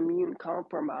duper immune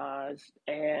compromised,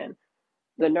 and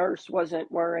the nurse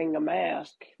wasn't wearing a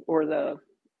mask, or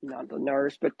not the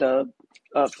nurse, but the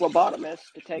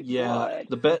phlebotomist to take blood.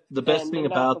 The best thing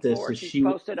about this is she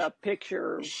posted a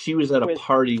picture. She was at a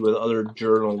party with other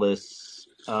journalists,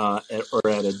 or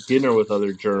at a dinner with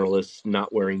other journalists,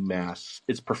 not wearing masks.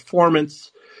 It's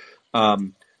performance.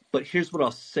 But here's what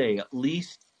I'll say: at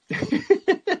least,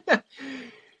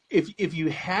 if you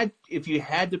had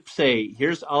to say,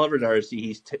 here's Oliver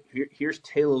Darcy, here's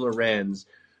Taylor Lorenz.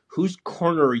 Whose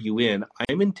corner are you in?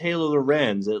 I'm in Taylor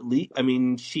Lorenz. At least, I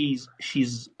mean, she's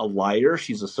a liar.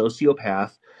 She's a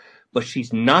sociopath, but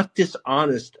she's not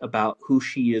dishonest about who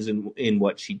she is in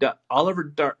what she does. Oliver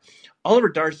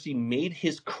Darcy made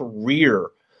his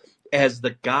career as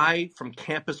the guy from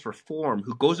Campus Reform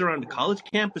who goes around to college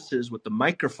campuses with the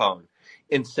microphone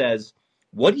and says,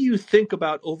 "What do you think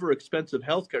about overexpensive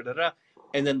healthcare?"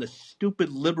 And then the stupid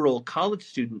liberal college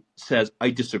student says, "I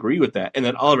disagree with that." And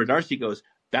then Oliver Darcy goes,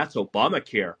 "That's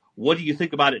Obamacare. What do you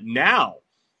think about it now?"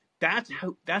 That's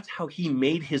how he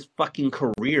made his fucking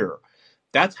career.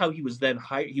 That's how he was then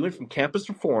hired. He went from Campus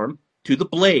Reform to The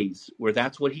Blaze, where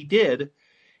that's what he did.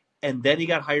 And then he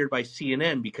got hired by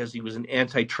CNN because he was an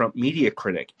anti-Trump media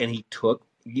critic. And he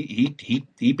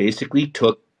basically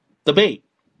took the bait.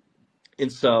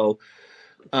 And so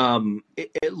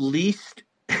at least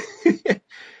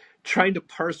trying to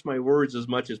parse my words as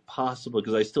much as possible,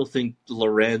 because I still think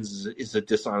Lorenz is a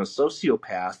dishonest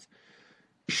sociopath.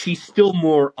 She's still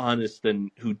more honest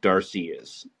than who Darcy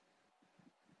is.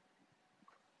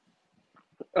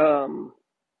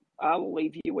 I will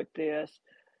leave you with this,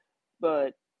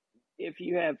 but if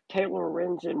you have Taylor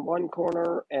Lorenz in one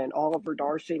corner and Oliver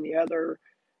Darcy in the other,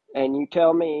 and you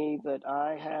tell me that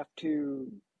I have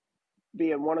to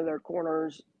be in one of their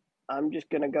corners, I'm just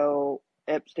going to go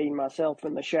Epstein myself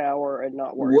in the shower and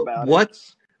not worry about it.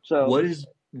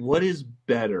 What is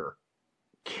better?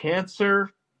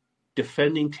 Cancer,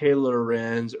 defending Taylor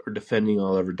Lorenz, or defending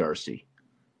Oliver Darcy?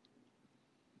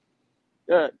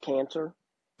 Cancer.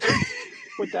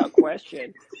 Without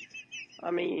question.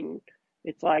 I mean,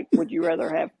 it's like, would you rather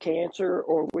have cancer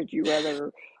or would you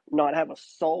rather not have a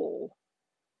soul?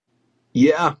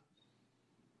 Yeah.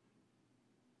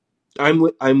 I'm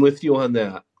with you on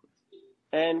that.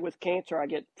 And with cancer, I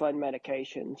get fun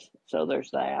medications, so there's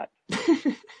that.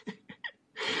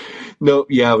 No,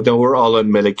 we're all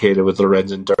unmedicated with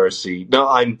Lorenz and Darcy. No,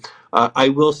 I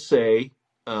will say,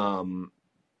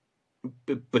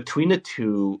 between the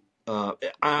two,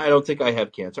 I don't think I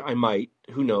have cancer. I might.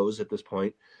 Who knows at this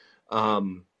point?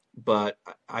 But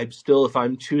I'm still, if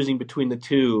I'm choosing between the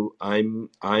two, I'm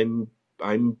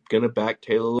gonna back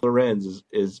Taylor Lorenz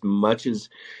as much as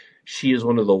she is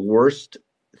one of the worst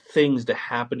things to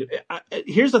happen.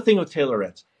 Here's the thing with Taylor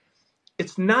Lorenz.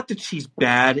 It's not that she's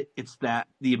bad. It's that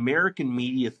the American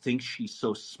media thinks she's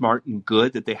so smart and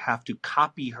good that they have to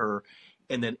copy her.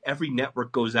 And then every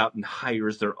network goes out and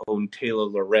hires their own Taylor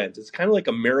Lorenz. It's kind of like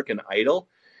American Idol.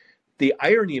 The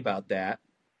irony about that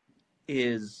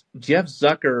is Jeff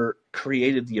Zucker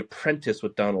created The Apprentice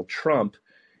with Donald Trump,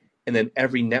 and then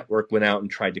every network went out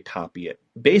and tried to copy it.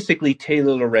 Basically,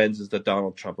 Taylor Lorenz is the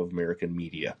Donald Trump of American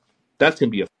media. That's going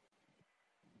to be a...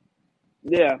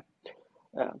 Yeah.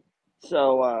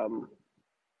 So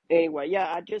anyway,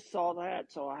 yeah, I just saw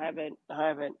that, so I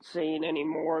haven't seen any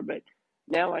more, but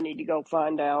now I need to go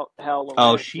find out how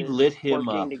Lorenz she is lit him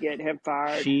working up to get him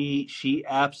fired. She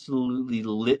absolutely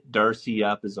lit Darcy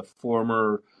up as a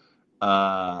former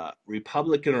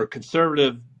Republican or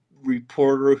conservative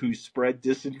reporter who spread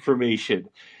disinformation.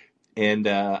 And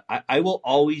I will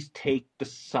always take the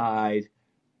side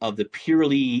of the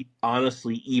purely,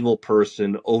 honestly evil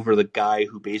person over the guy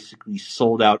who basically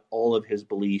sold out all of his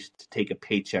beliefs to take a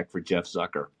paycheck for Jeff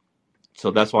Zucker.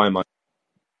 So that's why I'm on.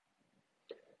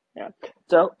 Yeah.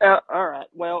 So, all right.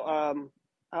 Well,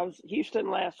 I was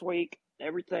Houston last week.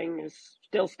 Everything is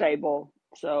still stable.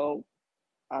 So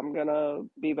I'm going to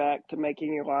be back to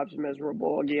making your lives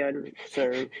miserable again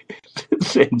soon.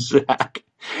 Same, Zach.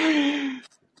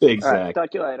 Thanks, All right. Zach.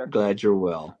 Talk to you later. Glad you're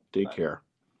well. Take Bye. care.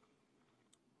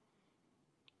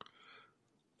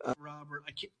 Robert,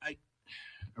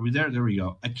 are we there? There we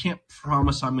go. I can't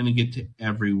promise I'm going to get to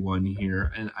everyone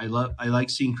here, and I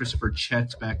like seeing Christopher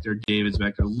Chet's back there, David's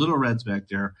back there, Little Red's back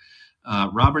there.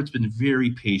 Robert's been very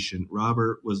patient.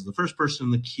 Robert was the first person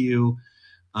in the queue.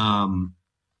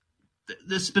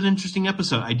 This has been an interesting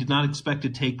episode. I did not expect to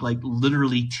take like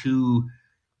literally 2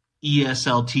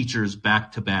 ESL teachers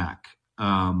back to back.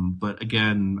 But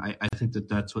again, I think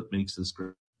that's what makes this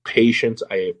great. Patience.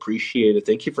 I appreciate it.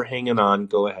 Thank you for hanging on.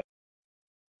 Go ahead.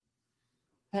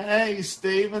 Hey,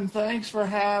 Stephen. Thanks for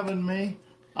having me.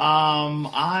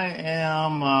 I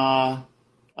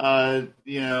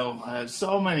have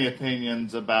so many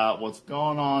opinions about what's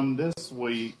going on this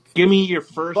week. Give me your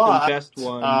first and best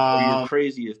one, or your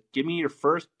craziest. Give me your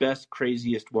first, best,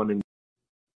 craziest one.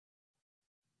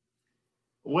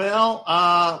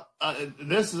 Well,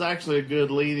 this is actually a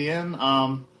good lead-in.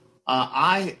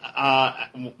 My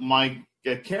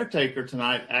caretaker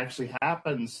tonight actually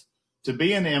happens to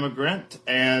be an immigrant,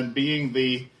 and being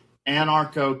the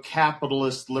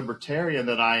anarcho-capitalist libertarian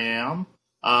that I am,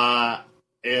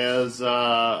 is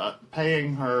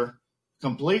paying her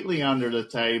completely under the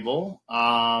table,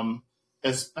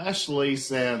 especially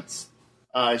since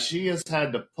she has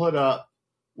had to put up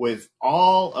with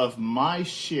all of my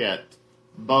shit,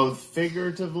 both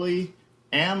figuratively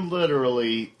and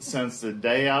literally, since the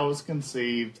day I was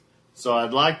conceived. So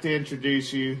I'd like to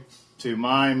introduce you to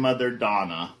my mother,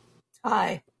 Donna.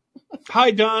 Hi.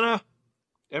 Hi, Donna.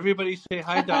 Everybody say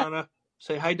hi, Donna.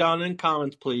 Say hi, Donna, in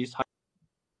comments, please. Hi.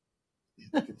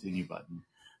 Continue button.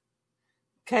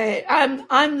 Okay,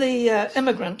 I'm the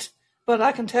immigrant, but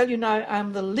I can tell you now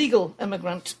I'm the legal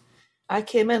immigrant. I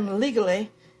came in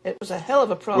legally. It was a hell of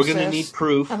a process. We're going to need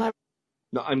proof. And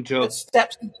no, I'm joking.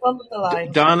 Steps in front of the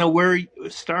line. Donna,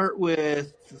 start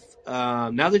with,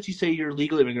 now that you say you're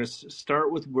legal immigrant,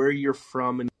 start with where you're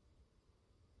from.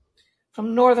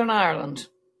 From Northern Ireland.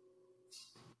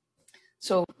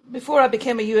 So before I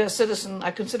became a U.S. citizen,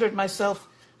 I considered myself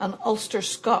an Ulster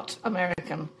Scot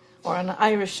American or an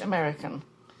Irish American.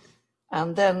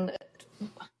 And then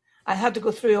I had to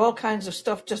go through all kinds of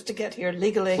stuff just to get here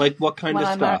legally. Like what kind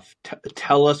of stuff?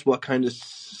 Tell us what kind of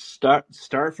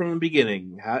start from the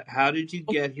beginning. How did you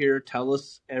get here? Tell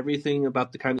us everything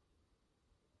about the kind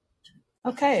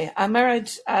of... Okay, I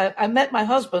met my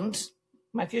husband,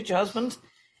 my future husband,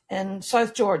 in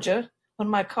South Georgia when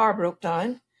my car broke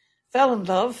down, fell in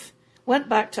love, went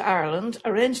back to Ireland,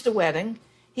 arranged a wedding.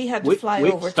 He had to fly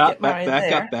over to get married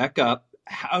there. Back up.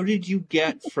 How did you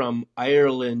get from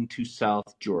Ireland to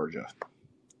South Georgia?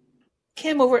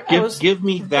 Came over. Give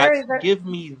me that. Very,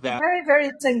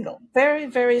 very single. Very,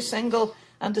 very single,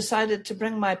 and decided to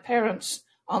bring my parents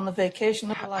on the vacation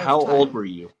of a lifetime. How old were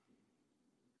you?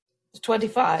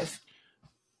 25.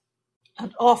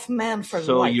 And off man for life.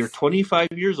 So you're 25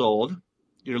 years old.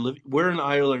 Where in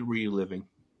Ireland were you living?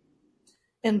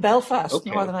 In Belfast,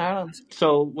 Northern Ireland.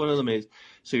 So one of them is,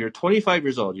 so you're 25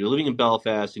 years old. You're living in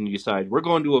Belfast, and you decide we're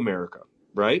going to America,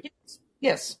 right?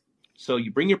 Yes. So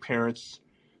you bring your parents.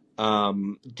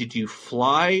 Did you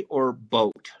fly or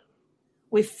boat?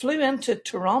 We flew into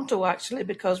Toronto, actually,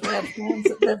 because we had friends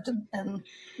that lived in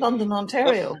London,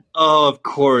 Ontario. Oh, of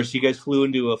course. You guys flew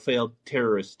into a failed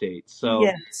terrorist state. So,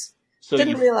 yes. So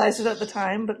didn't realize it at the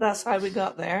time, but that's how we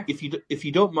got there. If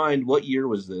you don't mind, what year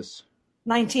was this?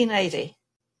 1980.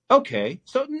 Okay,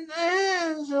 so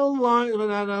it's a long,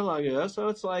 not long ago. So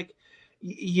it's like,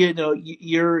 you're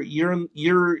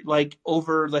like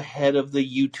over the head of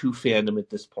the U2 fandom at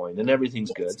this point, and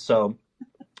everything's good. So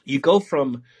you go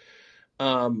from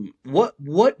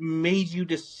what made you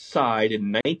decide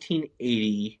in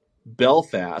 1980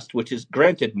 Belfast, which is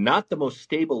granted not the most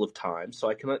stable of times, so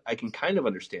I can kind of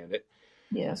understand it.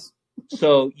 Yes.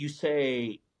 So you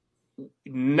say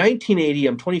 1980,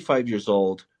 I'm 25 years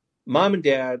old. Mom and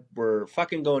Dad were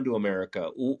fucking going to America.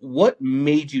 What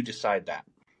made you decide that?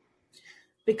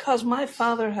 Because my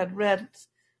father had read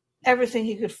everything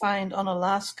he could find on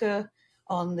Alaska,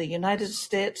 on the United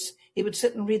States. He would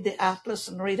sit and read the atlas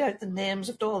and read out the names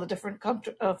of all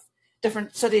the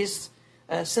different cities,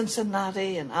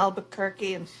 Cincinnati and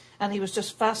Albuquerque, and he was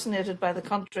just fascinated by the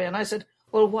country. And I said,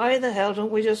 well, why the hell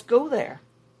don't we just go there?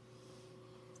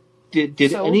 Did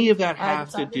any of that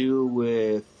have to do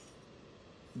with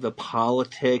the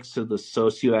politics of the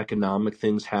socioeconomic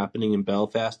things happening in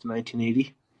Belfast in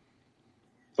 1980?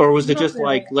 Or was it just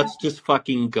like, let's just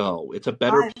fucking go? It's a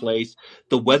better place.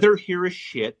 The weather here is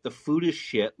shit. The food is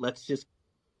shit. Let's just...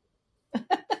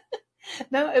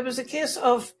 No, it was a case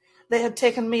of they had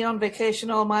taken me on vacation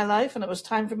all my life, and it was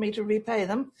time for me to repay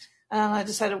them. And I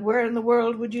decided, where in the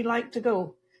world would you like to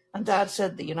go? And Dad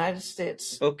said the United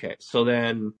States. Okay, so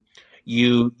then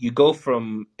you go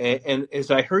from, and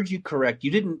as I heard you correct,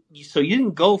 you didn't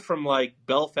go from like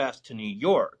Belfast to New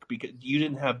York because you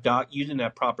didn't have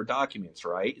proper documents,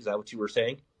 right? Is that what you were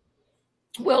saying?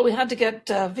 Well, we had to get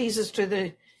visas through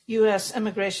the U.S.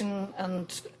 immigration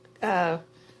and the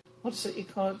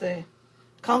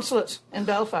consulate in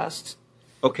Belfast.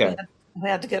 Okay. We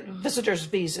had to get visitors'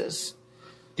 visas.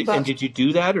 And did you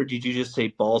do that, or did you just say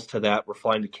balls to that? We're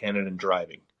flying to Canada and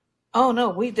driving. Oh no,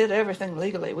 we did everything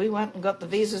legally. We went and got the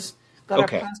visas, got our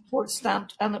passports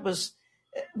stamped, and it was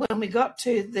when we got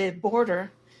to the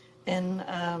border in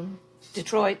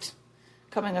Detroit,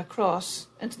 coming across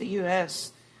into the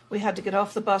U.S., we had to get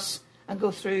off the bus and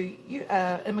go through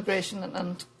immigration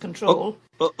and control.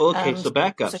 Okay, so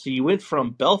back up. So you went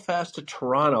from Belfast to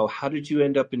Toronto. How did you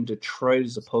end up in Detroit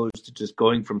as opposed to just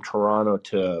going from Toronto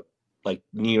to like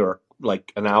New York,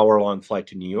 like an hour-long flight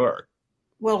to New York?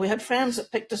 Well, we had friends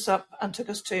that picked us up and took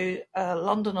us to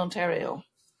London, Ontario.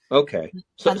 Okay.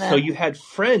 So you had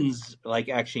friends like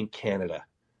actually in Canada?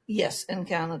 Yes, in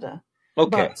Canada.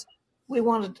 Okay. But we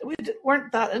weren't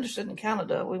that interested in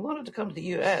Canada. We wanted to come to the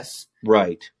U.S.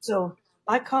 Right. So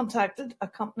I contacted a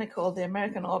company called the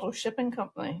American Auto Shipping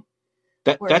Company.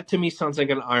 That to me sounds like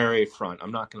an IRA front.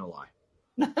 I'm not going to lie.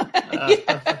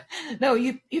 Yeah. No,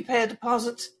 you pay a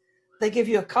deposit. They give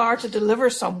you a car to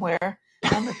deliver somewhere.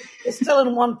 And it's still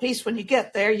in one piece. When you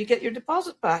get there, you get your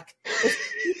deposit back. It's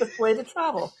the cheapest way to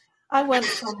travel. I went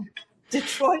from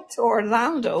Detroit to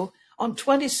Orlando on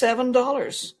 $27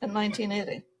 in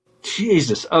 1980.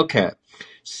 Jesus. Okay.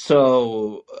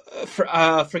 So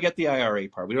forget the IRA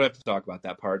part. We don't have to talk about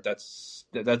that part. That's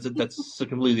a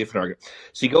completely different argument.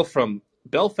 So you go from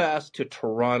Belfast to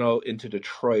Toronto into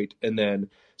Detroit, and then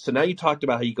so now you talked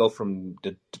about how you go from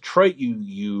Detroit.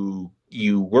 You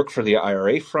work for the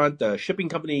IRA front, the shipping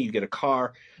company. You get a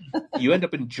car. You end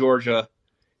up in Georgia,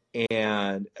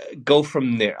 and go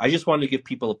from there. I just wanted to give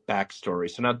people a backstory.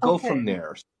 So now go from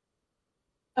there.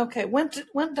 Okay, went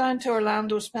down to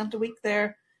Orlando, spent a week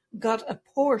there, got a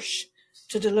Porsche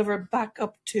to deliver back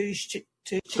up to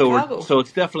Chicago. So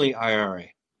it's definitely IRA.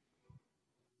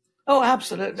 Oh,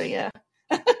 absolutely, yeah.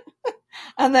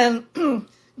 And then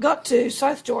got to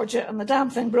South Georgia, and the damn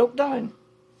thing broke down.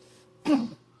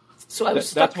 So I was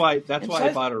stuck. That's why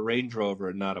I bought a Range Rover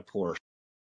and not a Porsche.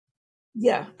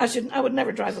 Yeah, I would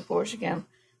never drive a Porsche again.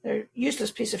 They're a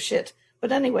useless piece of shit.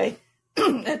 But anyway,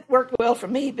 it worked well for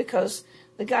me because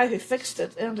the guy who fixed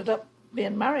it ended up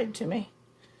being married to me.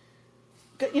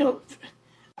 You know,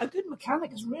 a good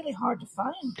mechanic is really hard to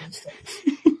find these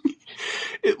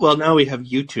days. Well, now we have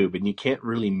YouTube, and you can't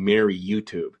really marry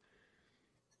YouTube.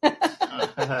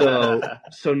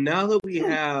 So now that we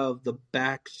have the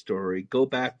backstory, go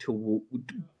back to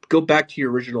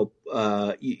your original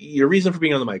your reason for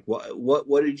being on the mic.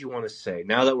 What did you want to say?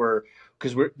 Now that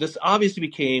this obviously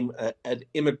became an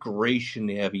immigration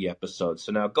heavy episode.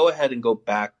 So now go ahead and go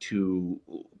back to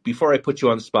before I put you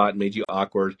on the spot and made you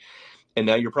awkward. And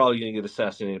now you're probably going to get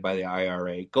assassinated by the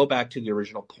IRA. Go back to the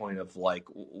original point of like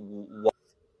what.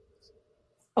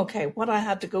 Okay, what I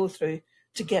had to go through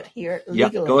to get here Yeah,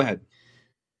 legally. go ahead.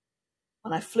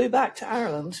 When I flew back to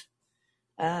Ireland,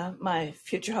 my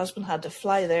future husband had to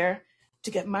fly there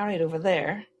to get married over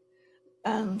there.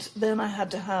 And then I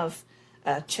had to have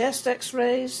chest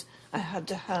x-rays. I had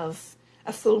to have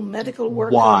a full medical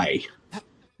workup. Why?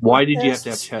 Why did you have to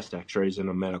have Tests, chest x-rays in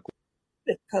a medical?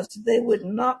 because they would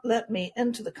not let me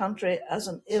into the country as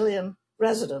an alien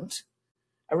resident,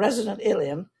 a resident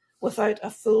alien, without a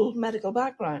full medical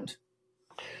background.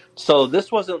 So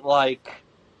this wasn't like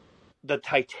the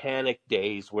Titanic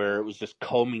days where it was just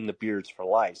combing the beards for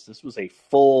lice. This was a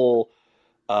full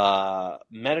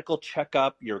medical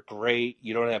checkup. You're great.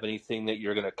 You don't have anything that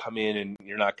you're going to come in and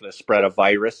you're not going to spread a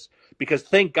virus, because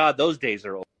thank God those days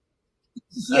are over.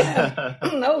 Yeah.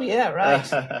 Oh, yeah,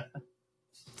 right.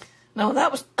 No,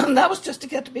 that was just to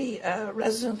get to be a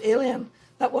resident alien.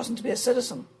 That wasn't to be a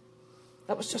citizen.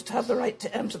 That was just to have the right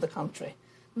to enter the country,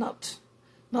 not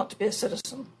to be a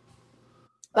citizen.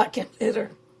 That came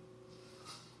later.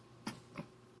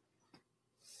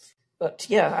 But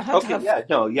yeah, I had to have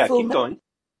keep going.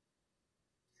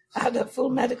 I had to have full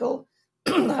medical.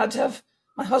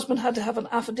 My husband had to have an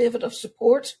affidavit of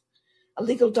support, a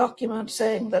legal document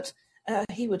saying that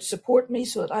he would support me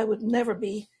so that I would never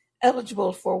be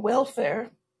eligible for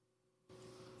welfare.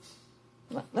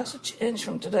 That's a change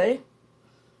from today.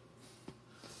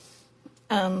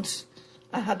 And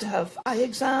I had to have eye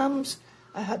exams.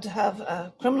 I had to have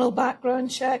a criminal background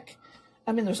check.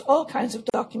 I mean, there's all kinds of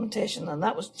documentation, and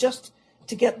that was just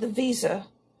to get the visa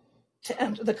to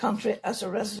enter the country as a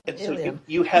resident alien. So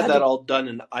you had that all done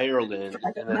in Ireland.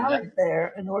 I got married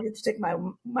there in order to take my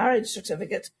marriage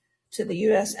certificate to the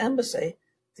U.S. Embassy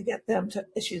to get them to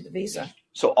issue the visa.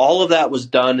 So all of that was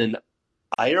done in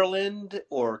Ireland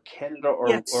or Canada, or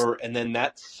Yes. and then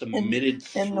that's submitted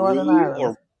in Northern Ireland.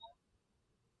 Or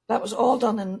that was all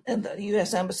done in the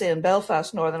U.S. Embassy in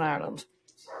Belfast, Northern Ireland.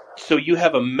 So you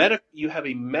have a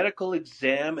medical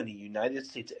exam in the United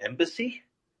States Embassy?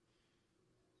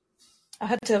 I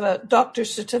had to have a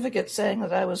doctor's certificate saying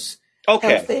that I was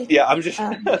healthy. Yeah, I'm just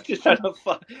trying to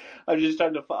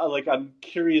find. Like, I'm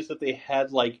curious that they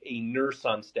had like a nurse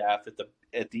on staff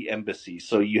at the embassy.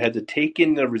 So you had to take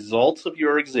in the results of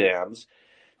your exams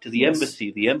to the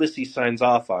embassy. The embassy signs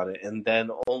off on it, and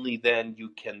then only then you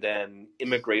can then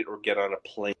immigrate or get on a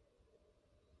plane.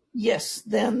 Yes,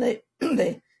 then they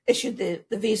issued the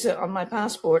visa on my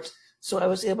passport, so I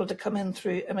was able to come in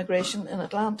through immigration in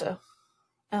Atlanta,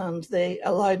 and they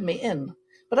allowed me in.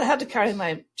 But I had to carry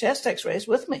my chest x-rays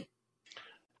with me.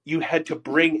 You had to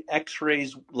bring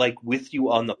x-rays like with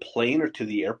you on the plane or to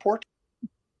the airport?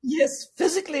 Yes,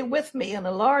 physically with me in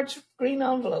a large green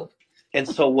envelope. And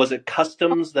so was it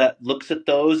customs that looks at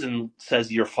those and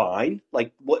says you're fine?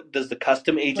 Like, what does the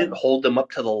custom agent hold them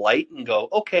up to the light and go,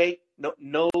 okay,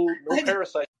 no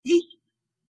parasite?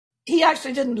 He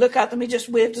actually didn't look at them. He just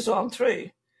waved us on through.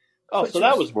 Oh, so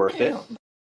that was worth it.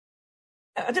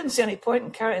 I didn't see any point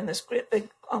in carrying this great big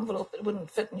envelope that wouldn't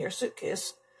fit in your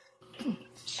suitcase.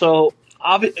 So,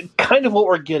 kind of what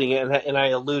we're getting at, and I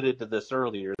alluded to this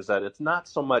earlier, is that it's not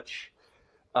so much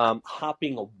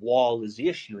hopping a wall is the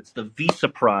issue. It's the visa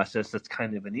process that's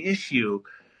kind of an issue.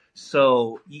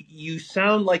 So you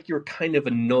sound like you're kind of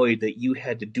annoyed that you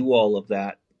had to do all of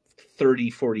that 30,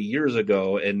 40 years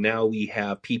ago, and now we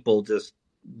have people just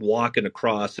walking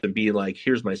across and being like,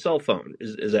 here's my cell phone.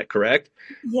 Is that correct?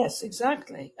 Yes,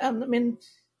 exactly. And I mean,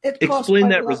 explain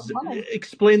that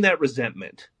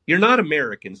resentment. You're not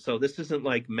American, so this isn't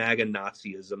like MAGA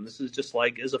Nazism. This is just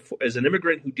like as an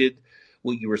immigrant who did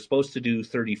what you were supposed to do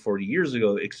 30, 40 years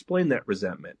ago. Explain that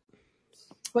resentment.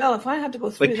 Well, if I had to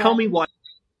go through tell me why.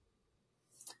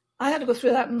 I had to go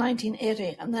through that in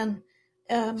 1980, and then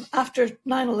after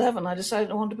 9/11, I decided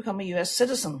I wanted to become a U.S.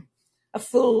 citizen, a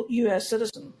full U.S.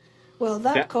 citizen. Well,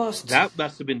 that cost... That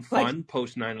must have been fun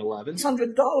post 9/11.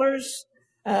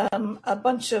 $600, a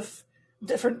bunch of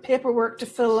different paperwork to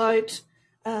fill out.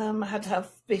 I had to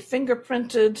be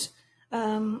fingerprinted.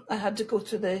 I had to go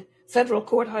to the federal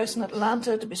courthouse in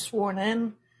Atlanta to be sworn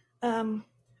in.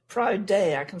 Proud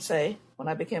day, I can say, when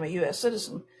I became a U.S.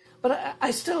 citizen. But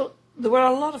there were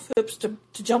a lot of hoops to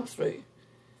jump through.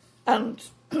 And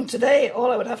today,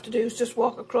 all I would have to do is just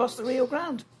walk across the Rio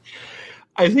Grande.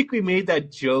 I think we made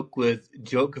that joke with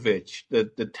Djokovic,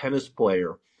 the tennis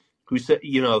player, who said,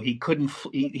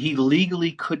 he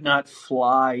legally could not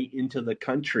fly into the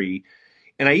country.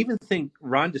 And I even think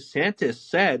Ron DeSantis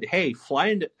said, hey, fly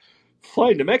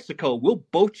into Mexico, we'll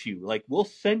boat you. Like, we'll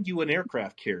send you an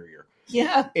aircraft carrier.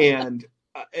 Yeah. And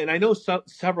I know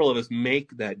several of us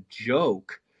make that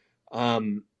joke.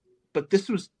 But this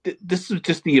was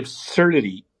just the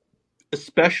absurdity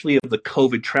especially of the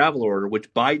COVID travel order,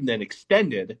 which Biden then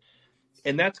extended.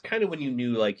 And that's kind of when you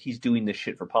knew, like, he's doing this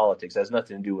shit for politics. It has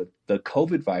nothing to do with the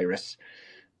COVID virus.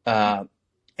 And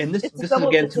this is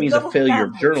again to me is a failure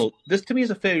of This to me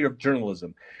is a failure of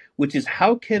journalism, which is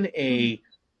how can a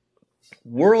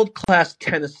world-class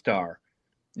tennis star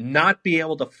not be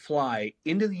able to fly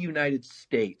into the United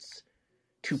States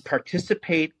to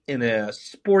participate in a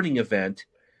sporting event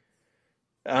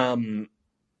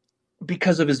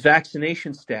because of his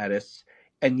vaccination status,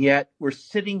 and yet we're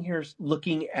sitting here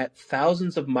looking at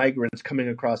thousands of migrants coming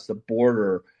across the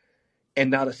border,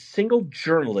 and not a single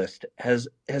journalist has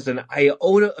an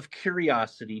iota of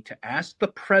curiosity to ask the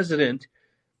president,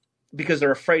 because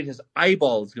they're afraid his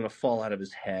eyeball is going to fall out of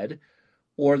his head,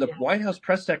 or the White House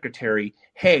press secretary,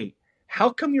 hey, how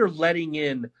come you're letting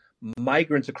in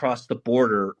migrants across the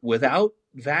border without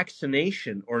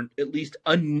vaccination, or at least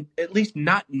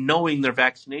not knowing their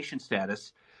vaccination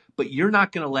status, but you're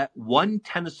not going to let one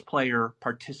tennis player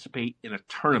participate in a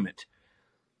tournament?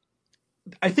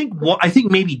 I think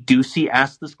maybe Ducey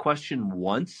asked this question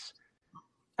once,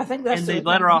 I think that's and they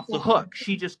let her off the hook.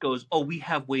 She just goes, "Oh, we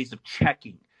have ways of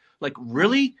checking." Like,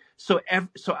 really? So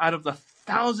out of the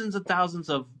thousands and thousands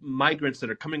of migrants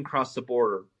that are coming across the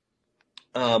border,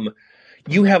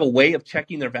 you have a way of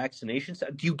checking their vaccinations?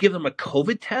 Do you give them a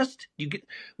COVID test?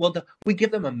 We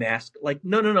give them a mask. Like,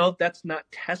 no, that's not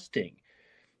testing.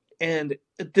 And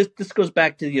this goes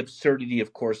back to the absurdity,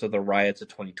 of course, of the riots of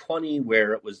 2020,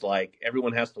 where it was like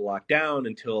everyone has to lock down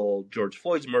until George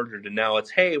Floyd's murdered, and now it's,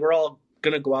 hey, we're all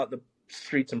going to go out in the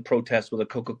streets and protest with a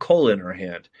Coca-Cola in our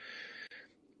hand.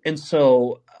 And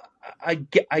so I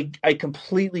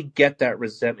completely get that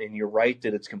resentment. You're right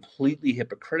that it's completely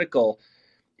hypocritical,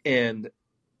 and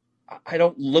I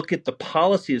don't look at the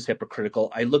policy as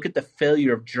hypocritical. I look at the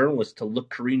failure of journalists to look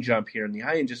Karine Jean-Pierre in the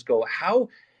eye and just go,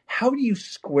 how do you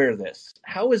square this?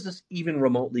 How is this even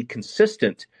remotely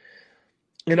consistent?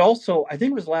 And also, I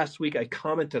think it was last week I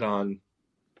commented on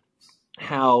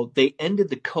how they ended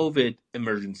the COVID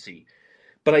emergency,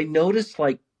 but I noticed,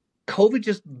 like, COVID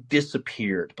just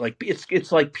disappeared. Like,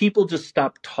 it's like people just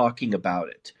stopped talking about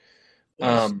it.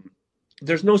 Yes.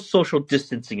 There's no social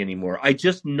distancing anymore. I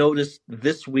just noticed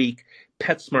this week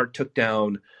PetSmart took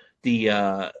down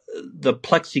the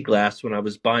plexiglass when I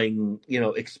was buying,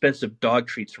 expensive dog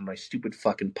treats for my stupid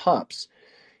fucking pups.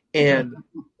 And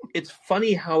it's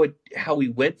funny how we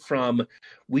went from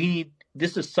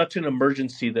this is such an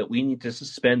emergency that we need to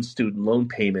suspend student loan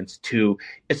payments to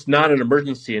it's not an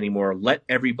emergency anymore. Let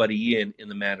everybody in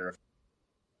the matter of.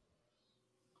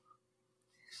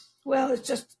 Well,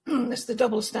 it's the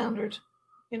double standard,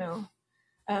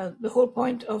 The whole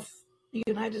point of the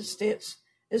United States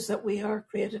is that we are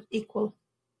created equal,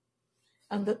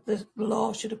 and that the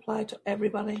law should apply to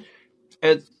everybody.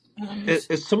 As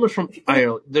someone from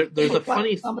Ireland, there's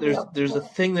a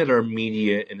thing that our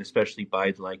media, and especially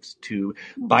Biden, likes to.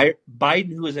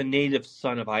 Biden, who is a native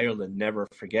son of Ireland, never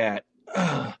forget.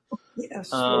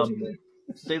 Yes.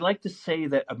 They like to say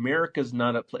that America's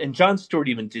not a place, and Jon Stewart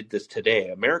even did this today.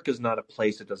 America's not a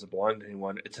place that doesn't belong to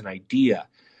anyone. It's an idea.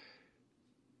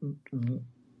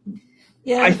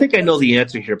 Yeah, I think I know the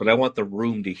answer here, but I want the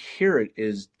room to hear it.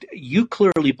 Is you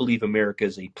clearly believe America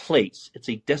is a place. It's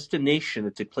a destination.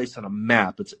 It's a place on a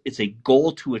map. It's a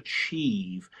goal to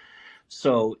achieve.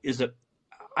 So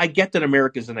I get that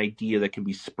America is an idea that can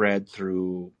be spread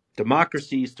through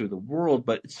democracies, through the world,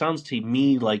 but it sounds to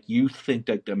me like you think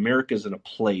that America is in a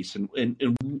place.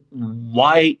 And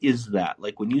why is that?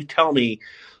 Like, when you tell me,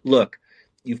 look,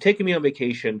 you've taken me on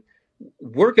vacation,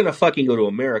 we're going to fucking go to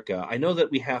America. I know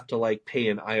that we have to, like, pay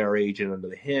an IRA agent under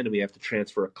the hand, and we have to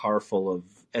transfer a car full of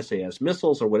SAS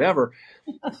missiles or whatever.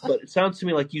 But it sounds to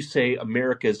me like you say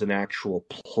America is an actual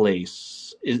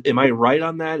place. Am I right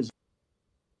on that?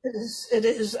 It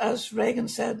is, as Reagan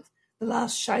said, the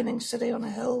last shining city on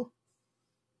a hill.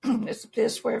 It's a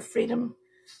place where freedom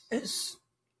is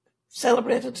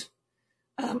celebrated.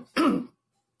 In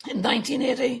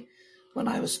 1980, when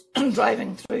I was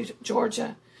driving through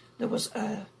Georgia, there was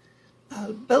a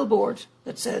billboard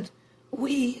that said,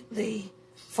 "We, the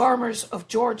farmers of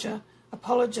Georgia,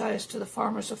 apologize to the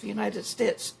farmers of the United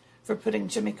States for putting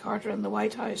Jimmy Carter in the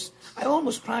White House." I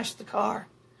almost crashed the car.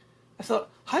 I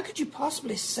thought, how could you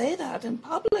possibly say that in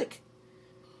public?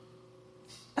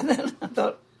 And then I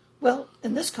thought, well,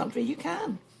 in this country you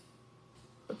can.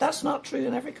 But that's not true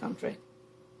in every country.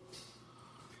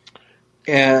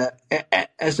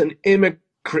 As an immigrant,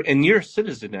 and you're a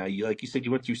citizen now. Like you said,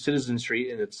 you went through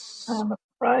citizenry, and I'm a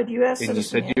proud U.S. citizen. And you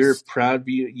said you're a proud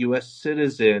U.S.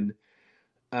 citizen.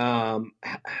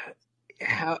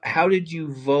 how did you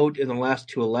vote in the last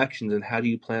two elections, and how do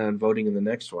you plan on voting in the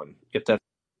next one?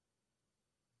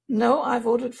 No, I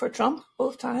voted for Trump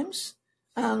both times,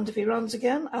 and if he runs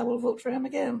again, I will vote for him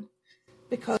again,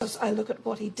 because I look at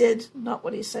what he did, not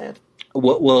what he said.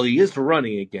 Well, he is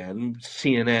running again.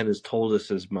 CNN has told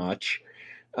us as much.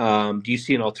 Do you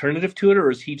see an alternative to it, or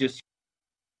is he just?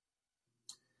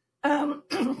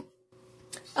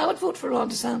 I would vote for Ron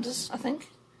DeSantis, I think,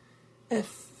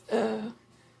 if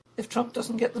Trump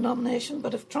doesn't get the nomination.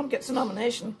 But if Trump gets the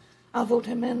nomination, I'll vote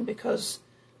him in, because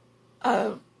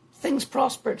things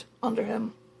prospered under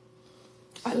him.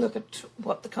 I look at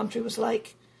what the country was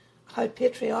like, how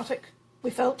patriotic we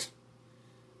felt.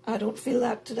 I don't feel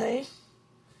that today.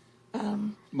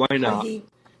 Why not? He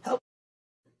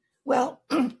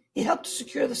helped to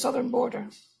secure the southern border.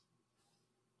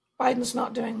 Biden's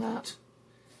not doing that.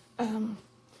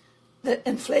 The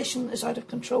inflation is out of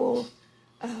control.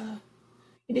 You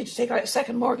need to take out a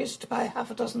second mortgage to buy half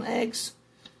a dozen eggs.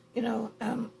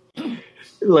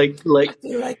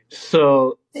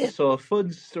 So a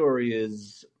fun story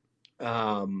is,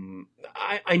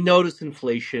 I notice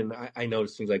inflation. I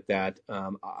notice things like that.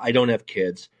 I don't have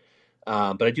kids,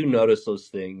 but I do notice those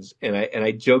things, and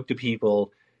I joke to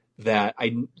people that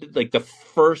the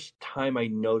first time I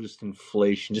noticed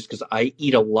inflation, just because I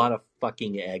eat a lot of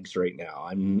fucking eggs right now.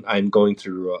 I'm going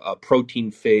through a protein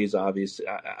phase. Obviously,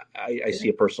 I see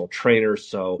a personal trainer,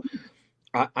 so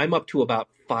I'm up to about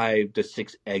 5 to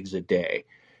 6 eggs a day.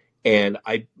 And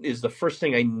is the first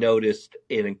thing I noticed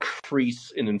an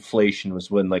increase in inflation was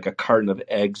when like a carton of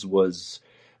eggs was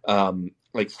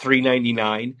like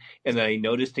 $3.99, and then I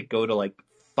noticed it go to like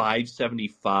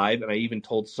 $5.75, and I even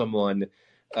told someone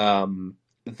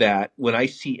that when I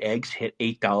see eggs hit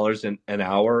 $8 an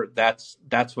hour, that's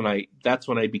when I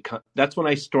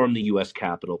storm the U.S.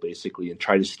 Capitol basically and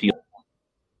try to steal.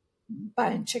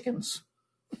 Buying chickens.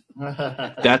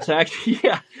 That's actually,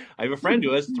 yeah. I have a friend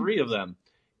who has 3 of them,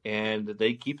 and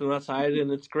they keep them outside, and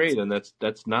it's great. And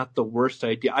that's not the worst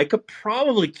idea. I could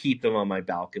probably keep them on my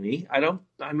balcony. I don't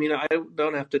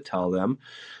have to tell them.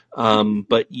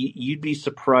 But you'd be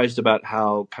surprised about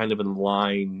how kind of in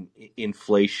line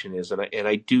inflation is. And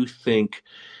I do think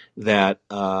that,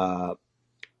 the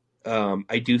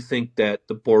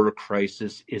border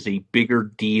crisis is a bigger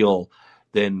deal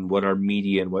than what our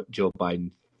media and what Joe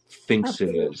Biden thinks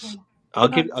it is. I'll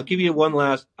give you one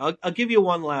last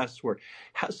word.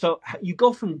 So you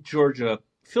go from Georgia.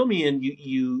 Fill me in.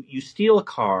 You steal a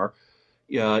car.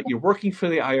 You're working for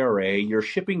the IRA. You're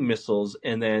shipping missiles,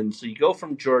 and then so you go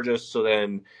from Georgia. So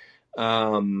then,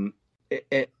 and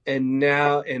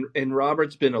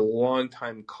Robert's been a long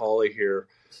time caller here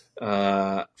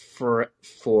for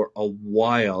a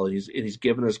while. He's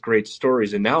given us great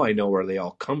stories, and now I know where they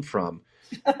all come from.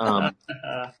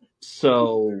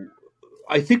 So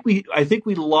I think we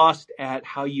lost at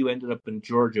how you ended up in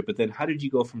Georgia, but then how did you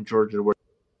go from Georgia to where?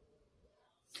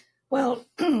 Well,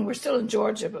 we're still in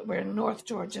Georgia, but we're in North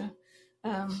Georgia.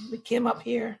 We came up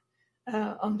here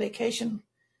on vacation,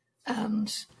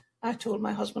 and I told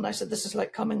my husband, I said, this is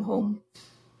like coming home.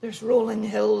 There's rolling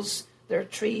hills. There are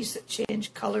trees that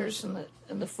change colors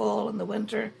in the fall and the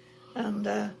winter. And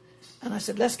I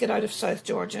said, let's get out of South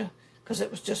Georgia, because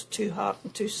it was just too hot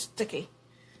and too sticky.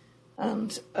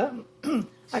 And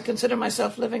I consider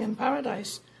myself living in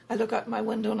paradise. I look out my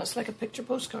window and it's like a picture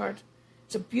postcard.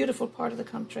 It's a beautiful part of the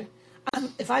country.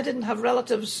 And if I didn't have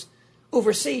relatives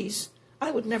overseas, I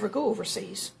would never go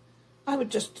overseas. I would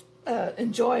just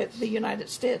enjoy the United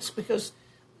States, because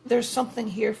there's something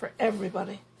here for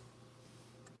everybody.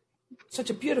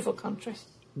 Such a beautiful country.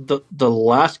 The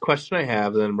last question I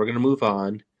have, then we're going to move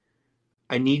on.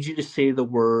 I need you to say the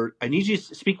word.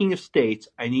 Speaking of states,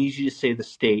 I need you to say the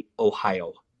state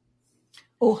Ohio.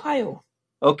 Ohio.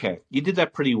 Okay, you did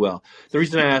that pretty well. The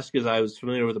reason I ask is I was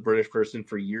familiar with a British person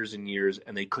for years and years,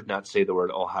 and they could not say the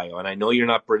word Ohio. And I know you're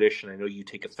not British, and I know you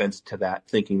take offense to that,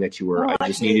 thinking that you were. No, I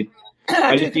just needed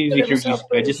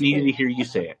to hear you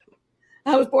say it.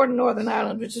 I was born in Northern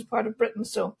Ireland, which is part of Britain,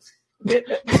 so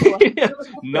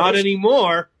not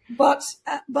anymore. But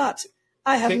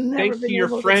I have never been able to say. Thanks to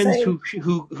your friends who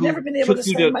took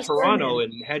you to Toronto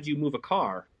and had you move a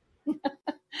car.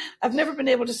 I've never been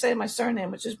able to say my surname,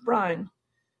 which is Brown.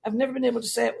 I've never been able to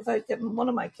say it without getting one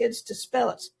of my kids to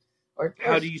spell it.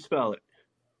 How do you spell it?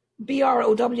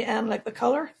 Brown, like the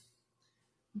color.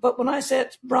 But when I say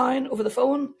it's Brown over the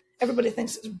phone, everybody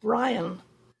thinks it's Brian.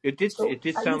 It did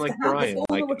sound like Brian,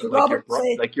 like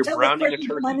you're Tell browning a turkey.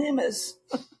 What my name is.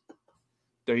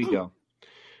 There you go.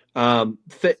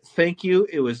 Thank you.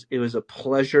 It was a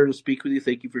pleasure to speak with you.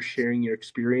 Thank you for sharing your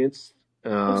experience. It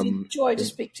was a joy to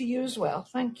speak to you as well.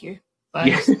 Thank you.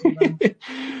 Thanks, Stephen.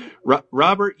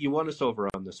 Robert, you won us over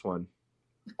on this one.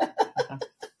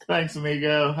 Thanks,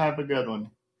 amigo. Have a good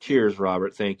one. Cheers,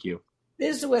 Robert. Thank you.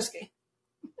 Here's the whiskey.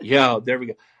 Yeah, there we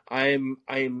go. I'm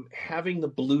having the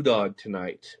Blue Dog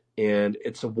tonight, and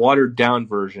it's a watered down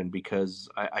version because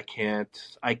I can't.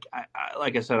 I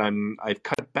like I said, I've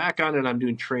cut back on it. I'm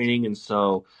doing training, and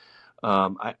so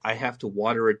I have to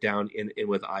water it down in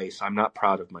with ice. I'm not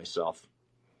proud of myself.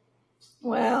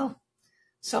 Well,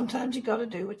 sometimes you got to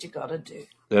do what you got to do.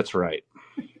 That's right.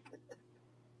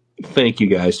 Thank you,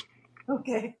 guys.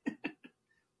 Okay.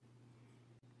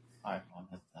 I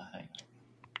wanted the hang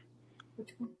Which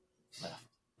one? left.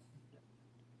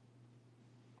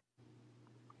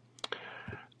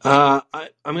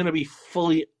 I'm going to be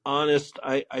fully honest.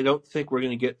 I don't think we're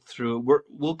going to get through.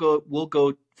 We'll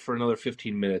go for another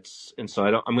 15 minutes, and so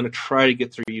I'm going to try to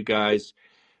get through you guys.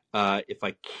 If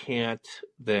I can't,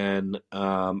 then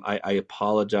I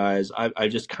apologize. I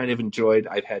just kind of enjoyed.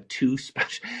 I've had two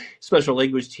special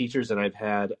language teachers, and I've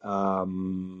had a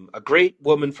great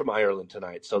woman from Ireland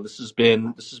tonight. So this has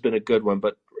been a good one.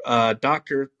 But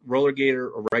Dr. Rollergator,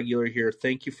 a regular here,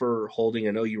 thank you for holding.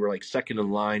 I know you were like second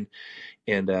in line,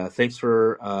 and thanks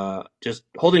for just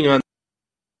holding on.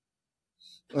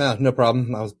 No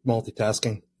problem. I was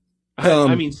multitasking.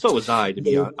 I mean, so was I, to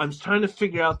be honest. I'm trying to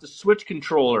figure out the Switch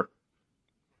controller.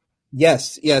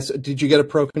 Yes. Did you get a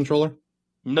Pro controller?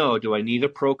 No. Do I need a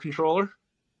Pro controller?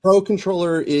 Pro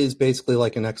controller is basically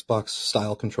like an Xbox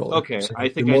style controller. Okay, so I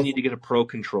think I need to get a Pro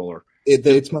controller.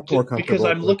 It's much more comfortable. Because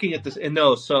I'm looking at this, and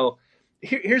no, so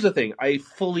here's the thing. I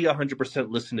fully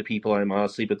 100% listen to people, I'm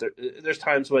honestly, but there's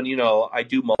times when, I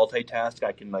do multitask.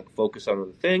 I can like focus on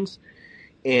other things.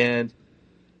 And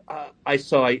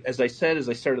as I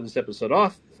started this episode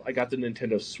off, I got the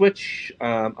Nintendo Switch.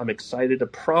 I'm excited to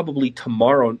probably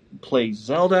tomorrow play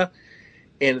Zelda.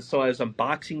 And so I was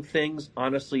unboxing things,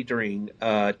 honestly, during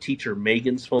teacher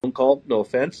Megan's phone call. No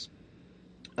offense.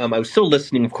 I was still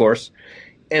listening, of course.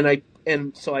 And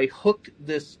so I hooked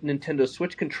this Nintendo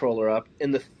Switch controller up,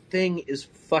 and the thing is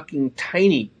fucking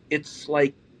tiny. It's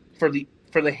like for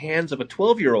the hands of a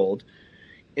 12-year-old.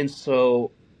 And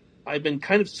so I've been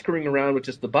kind of screwing around with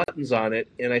just the buttons on it,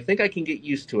 and I think I can get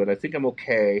used to it. I think I'm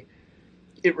okay.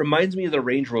 It reminds me of the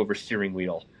Range Rover steering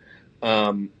wheel,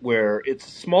 where it's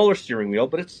a smaller steering wheel,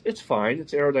 but it's fine.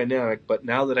 It's aerodynamic. But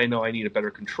now that I know I need a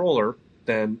better controller,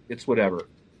 then it's whatever.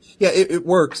 Yeah, it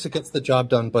works. It gets the job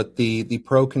done. But the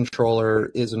Pro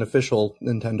controller is an official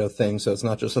Nintendo thing, so it's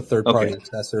not just a third-party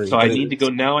accessory. So I need to go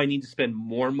now. I need to spend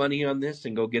more money on this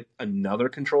and go get another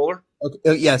controller.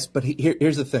 Okay, yes, but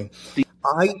here's the thing.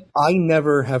 I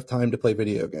never have time to play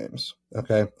video games.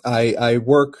 Okay, I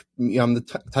work. I'm the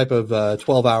type of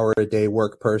 12-hour-a-day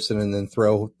work person, and then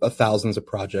throw thousands of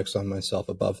projects on myself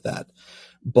above that.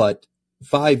 But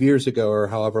 5 years ago, or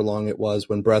however long it was,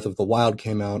 when Breath of the Wild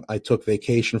came out, I took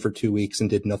vacation for 2 weeks and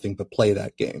did nothing but play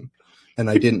that game, and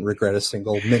I didn't regret a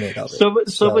single minute of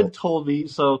it. Someone told me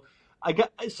so.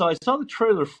 I saw the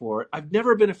trailer for it. I've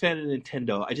never been a fan of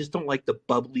Nintendo. I just don't like the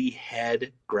bubbly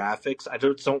head graphics. I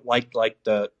just don't like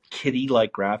the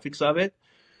kitty-like graphics of it.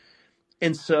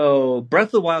 And so Breath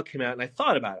of the Wild came out, and I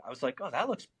thought about it. I was like, oh,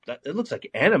 it looks like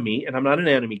anime, and I'm not an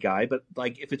anime guy, but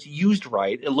like if it's used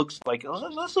right, it looks like,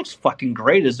 oh, this looks fucking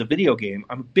great as a video game.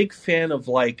 I'm a big fan of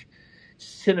like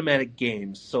cinematic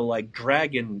games. So like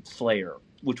Dragon Slayer,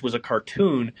 which was a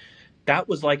cartoon. That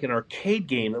was like an arcade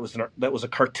game that was a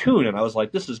cartoon, and I was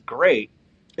like, this is great.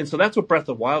 And so that's what Breath of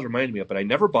the Wild reminded me of, but I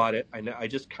never bought it. I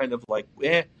just kind of like,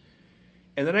 eh.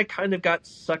 And then I kind of got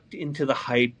sucked into the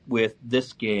hype with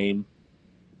this game,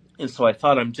 and so I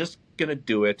thought I'm just going to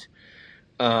do it.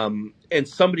 And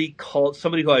somebody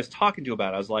who I was talking to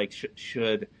about it, I was like,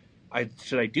 should I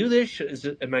do this?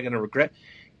 Am I going to regret?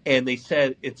 And they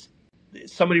said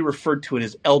somebody referred to it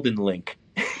as Elden Link.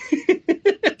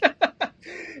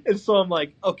 And so I'm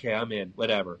like, okay, I'm in,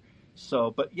 whatever.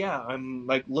 So, but yeah, I'm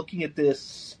like looking at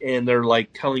this, and they're like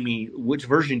telling me, which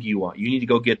version do you want? You need to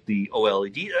go get the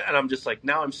OLED. And I'm just like,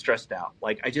 now I'm stressed out.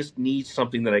 Like, I just need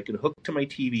something that I can hook to my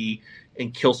TV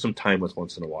and kill some time with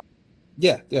once in a while.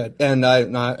 Yeah. And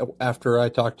after I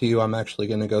talk to you, I'm actually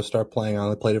going to go start playing on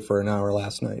it. I played it for an hour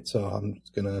last night, so I'm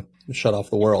just going to shut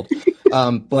off the world. I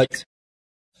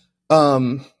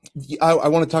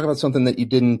want to talk about something that you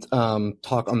didn't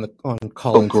talk on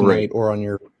calling tonight or on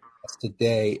your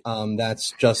today.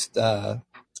 That's the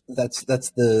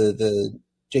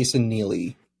Jason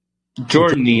Neely.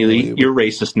 Jordan Neely, you're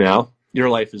racist now. Your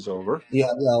life is over.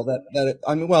 Yeah,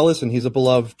 well, listen, he's a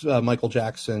beloved Michael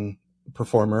Jackson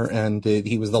performer, and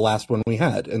he was the last one we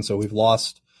had, and so we've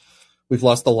lost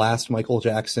the last Michael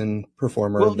Jackson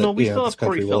performer. Well, no, we still have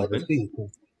Corey Feldman.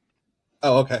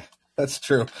 Oh, okay. That's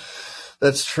true.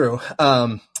 That's true.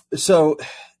 So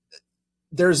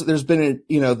there's been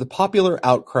the popular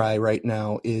outcry right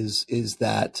now is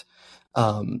that,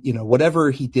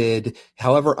 whatever he did,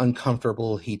 however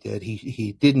uncomfortable he did,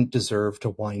 he didn't deserve to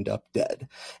wind up dead.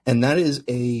 And that is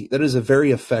a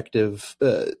very effective,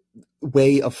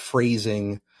 way of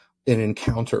phrasing an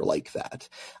encounter like that.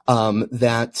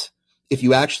 That if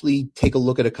you actually take a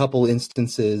look at a couple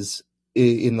instances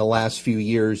in the last few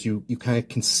years, you kind of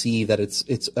can see that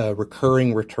it's a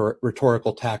recurring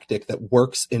rhetorical tactic that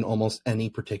works in almost any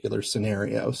particular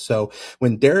scenario. So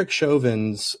when Derek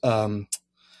Chauvin's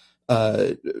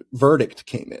verdict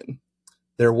came in,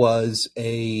 there was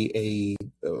a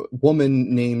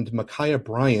woman named Ma'Khia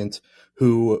Bryant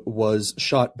who was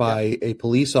shot by a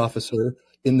police officer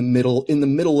in the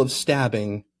middle of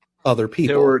stabbing other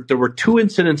people. There were two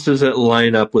incidences that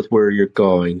line up with where you're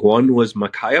going. One was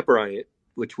Ma'Khia Bryant,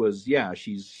 which was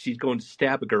she's going to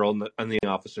stab a girl and the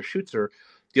officer shoots her.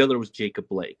 The other was Jacob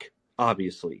Blake,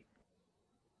 obviously.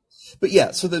 But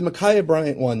yeah, so the Ma'Khia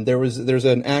Bryant one, there's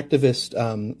an activist,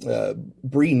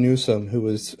 Bree Newsom, who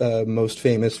was most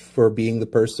famous for being the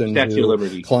person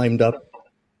who climbed up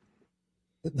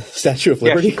the Statue of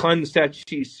Liberty. Yeah, she climbed the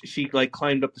statue. She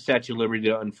climbed up the Statue of Liberty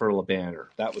to unfurl a banner.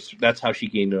 That's how she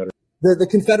gained notoriety. The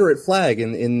Confederate flag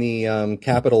in the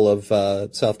capital of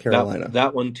South Carolina.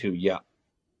 That one too. Yeah.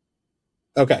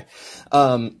 Okay.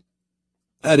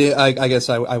 I guess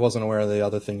I wasn't aware of the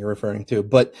other thing you're referring to,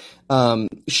 but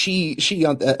she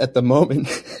at the moment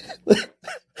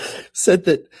said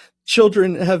that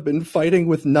children have been fighting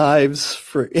with knives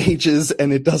for ages,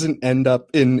 and it doesn't end up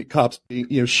in cops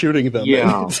shooting them.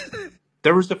 Yeah,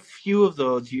 there was a few of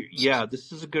those. Yeah,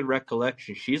 this is a good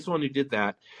recollection. She's the one who did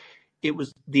that.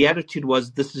 The attitude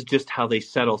was, this is just how they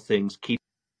settle things.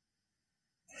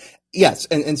 Yes,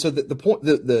 and so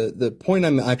the point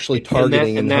I'm actually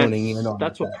targeting and honing in on.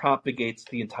 That's what propagates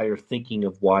the entire thinking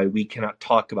of why we cannot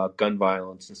talk about gun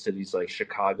violence in cities like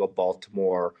Chicago,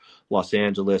 Baltimore, Los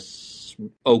Angeles,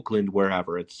 Oakland,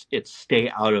 wherever. It's stay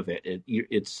out of it.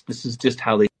 This is just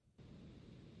how they.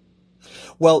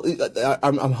 Well,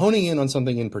 I'm honing in on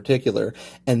something in particular,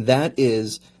 and that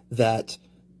is that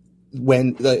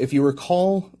if you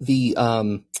recall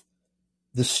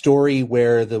the story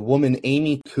where the woman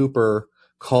Amy Cooper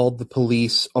called the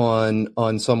police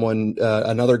on someone,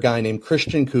 another guy named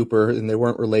Christian Cooper, and they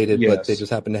weren't related, yes, but they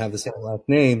just happened to have the same last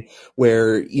name,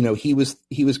 where, he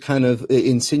was kind of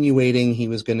insinuating he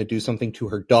was going to do something to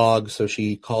her dog. So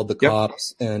she called the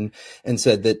cops and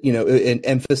said that, and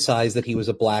emphasized that he was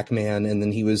a black man. And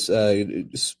then he was,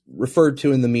 referred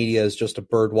to in the media as just a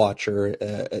bird watcher,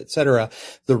 et cetera.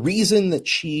 The reason that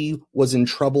she was in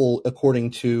trouble,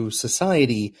 according to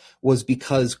society, was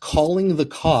because calling the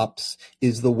cops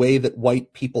is the way that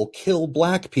white people kill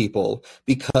black people,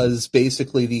 because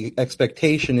basically the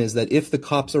expectation is that if the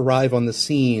cops arrive on the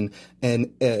scene,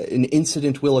 and an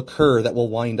incident will occur that will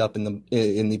wind up in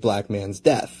the black man's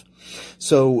death.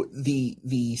 So the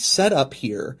setup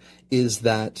here is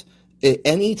that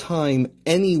anytime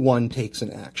anyone takes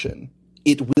an action,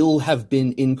 it will have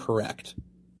been incorrect,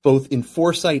 both in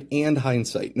foresight and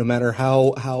hindsight, no matter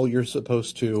how you're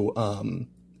supposed to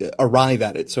arrive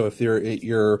at it. So if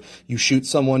you shoot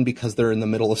someone because they're in the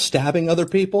middle of stabbing other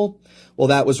people, well,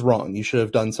 that was wrong. You should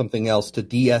have done something else to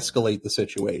de-escalate the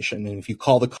situation. And if you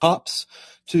call the cops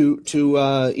to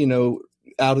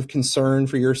out of concern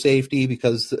for your safety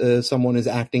because someone is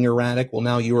acting erratic, well,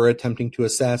 now you are attempting to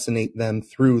assassinate them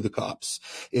through the cops.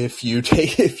 If you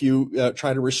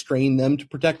try to restrain them to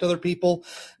protect other people,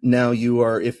 now you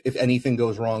are, if anything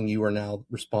goes wrong, you are now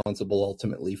responsible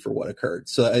ultimately for what occurred.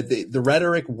 So the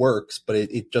rhetoric works, but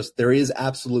it just, there is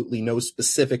absolutely no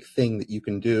specific thing that you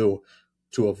can do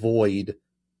to avoid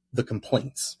the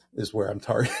complaints, is where I'm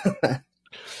targeting.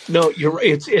 No, you're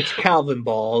right. It's Calvin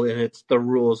Ball, and it's the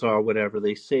rules are whatever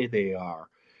they say they are.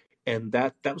 And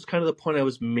that was kind of the point I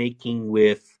was making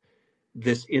with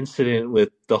this incident with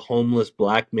the homeless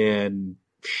black man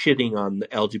shitting on the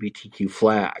LGBTQ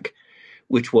flag,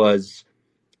 which was,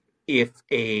 if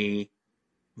a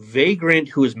vagrant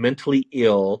who is mentally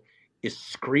ill is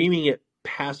screaming at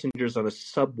passengers on a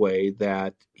subway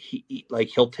that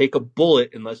he'll take a bullet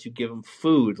unless you give him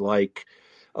food,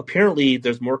 apparently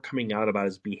there's more coming out about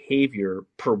his behavior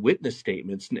per witness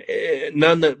statements,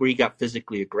 none that where he got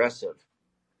physically aggressive.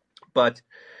 But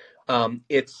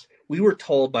we were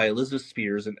told by Elizabeth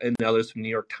Spears and others from New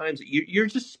York Times that you're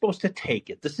just supposed to take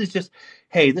it. This is just,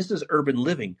 hey, this is urban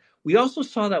living. We also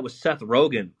saw that with Seth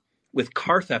Rogen with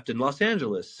car theft in Los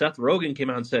Angeles. Seth Rogen came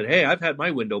out and said, hey, I've had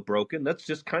my window broken. That's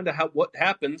just kind of what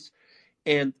happens.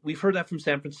 And we've heard that from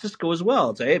San Francisco as well.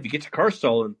 It's like, hey, if you get your car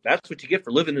stolen, that's what you get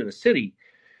for living in a city.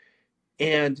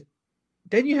 And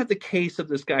then you have the case of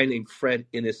this guy named Fred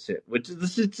Innocent, which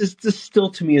this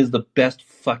still to me is the best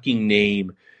fucking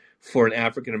name for an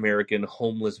African-American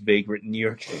homeless vagrant in New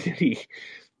York City.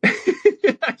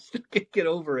 I still can't get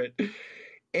over it.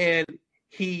 And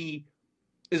he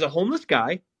is a homeless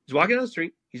guy. He's walking down the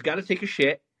street. He's got to take a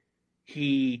shit.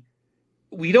 There's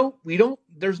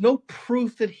no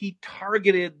proof that he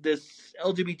targeted this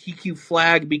LGBTQ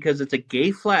flag because it's a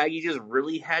gay flag. He just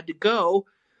really had to go,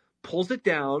 pulls it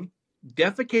down,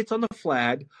 defecates on the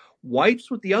flag,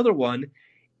 wipes with the other one,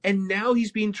 and now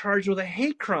he's being charged with a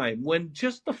hate crime when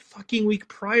just the fucking week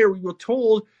prior we were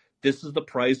told this is the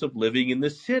price of living in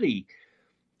this city.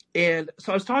 And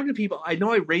so I was talking to people. I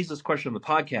know I raised this question on the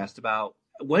podcast about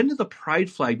when did the pride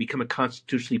flag become a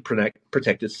constitutionally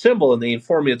protected symbol? And they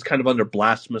informed me it's kind of under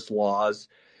blasphemous laws.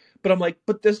 But I'm like,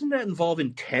 but doesn't that involve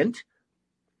intent?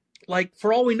 Like,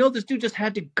 for all we know, this dude just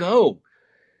had to go.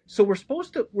 So we're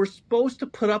supposed to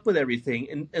put up with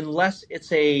everything unless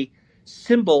it's a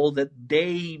symbol that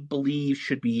they believe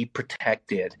should be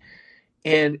protected.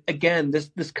 And again,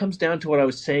 this comes down to what I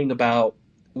was saying about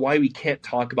why we can't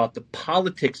talk about the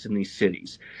politics in these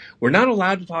cities. We're not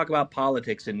allowed to talk about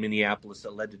politics in Minneapolis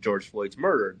that led to George Floyd's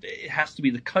murder. It has to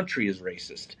be the country is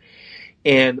racist.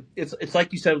 And it's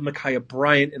like you said with Ma'Khia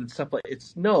Bryant and stuff like it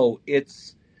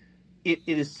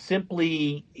is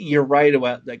simply, you're right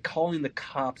about that, calling the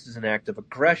cops is an act of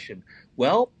aggression.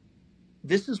 Well,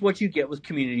 this is what you get with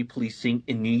community policing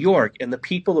in New York. And the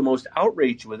people the most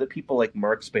outraged with it, people like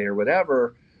Mark Spay or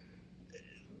whatever,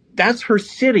 that's her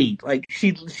city. Like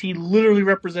she literally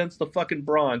represents the fucking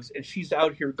Bronx, and she's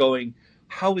out here going,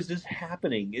 how is this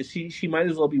happening? She might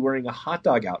as well be wearing a hot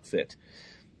dog outfit.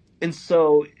 And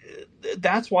so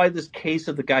that's why this case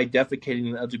of the guy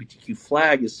defecating the LGBTQ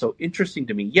flag is so interesting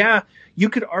to me. Yeah, you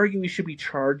could argue he should be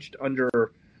charged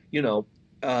under,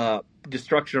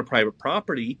 destruction of private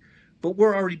property, but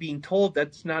we're already being told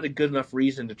that's not a good enough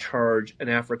reason to charge an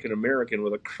African American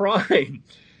with a crime.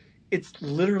 It's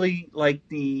literally like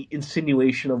the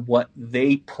insinuation of what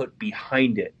they put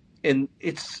behind it. And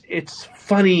it's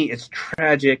funny, it's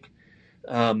tragic.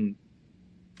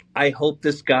 I hope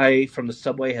this guy from the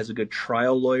subway has a good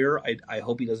trial lawyer. I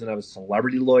hope he doesn't have a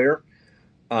celebrity lawyer.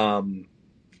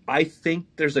 I think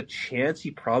there's a chance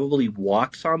he probably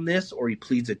walks on this or he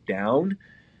pleads it down.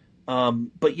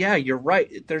 But yeah, you're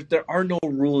right. There are no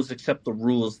rules except the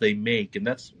rules they make. And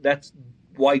that's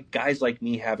why guys like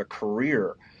me have a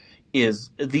career.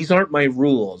 These aren't my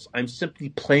rules. I'm simply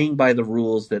playing by the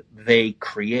rules that they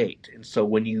create. And so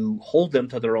when you hold them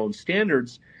to their own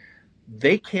standards,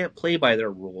 they can't play by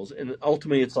their rules. And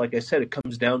ultimately, it's like I said, it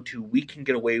comes down to we can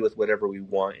get away with whatever we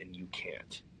want and you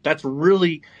can't. That's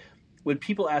really, when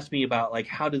people ask me about like,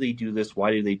 how do they do this?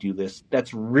 Why do they do this?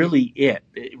 That's really it.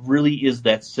 It really is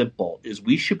that simple, is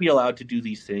we should be allowed to do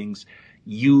these things.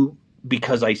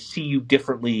 Because I see you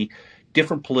differently,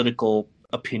 different political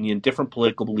opinion, different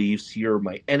political beliefs, you're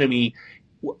my enemy,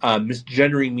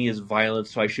 misgendering me as violent,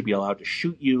 so I should be allowed to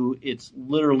shoot you. It's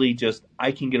literally just,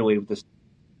 I can get away with this.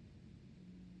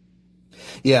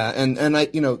 Yeah, and I,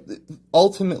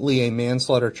 ultimately a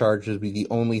manslaughter charge would be the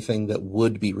only thing that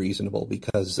would be reasonable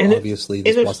because obviously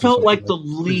this it felt like the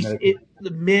least.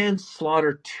 The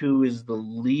manslaughter too is the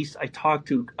least. I talked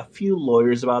to a few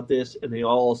lawyers about this, and they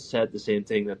all said the same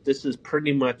thing, that this is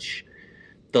pretty much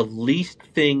the least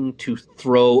thing to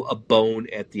throw a bone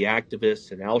at the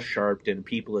activists and Al Sharpton and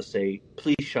people to say,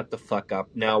 please shut the fuck up.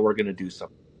 Now we're going to do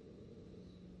something.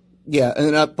 Yeah,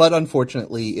 and but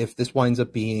unfortunately, if this winds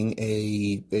up being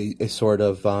a sort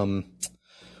of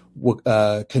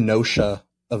Kenosha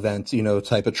event,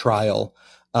 type of trial,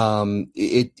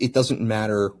 it doesn't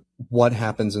matter what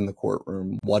happens in the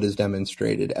courtroom, what is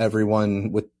demonstrated.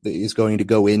 Everyone is going to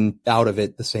go out of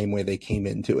it the same way they came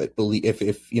into it.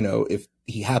 If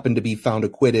he happened to be found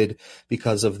acquitted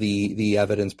because of the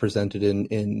evidence presented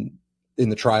in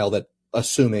the trial, that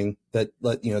assuming that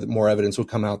that more evidence would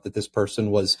come out that this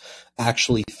person was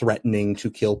actually threatening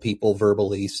to kill people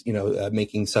verbally,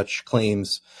 making such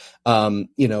claims, and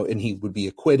he would be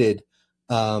acquitted.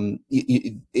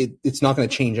 It's not going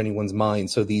to change anyone's mind.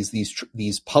 So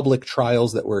these public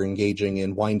trials that we're engaging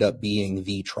in wind up being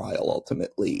the trial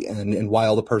ultimately. And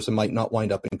while the person might not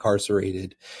wind up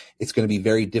incarcerated, it's going to be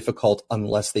very difficult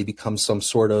unless they become some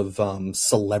sort of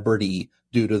celebrity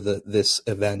due to this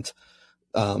event,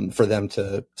 for them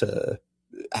to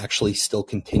actually still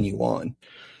continue on.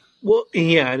 Well,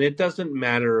 yeah, and it doesn't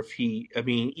matter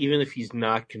even if he's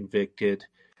not convicted,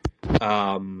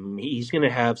 He's going to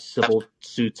have civil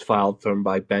suits filed from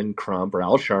by Ben Crump or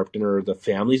Al Sharpton or the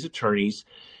family's attorneys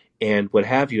and what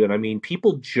have you. And I mean,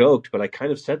 people joked, but I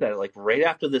kind of said that like right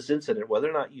after this incident, whether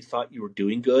or not you thought you were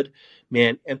doing good,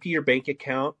 man, empty your bank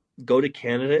account, go to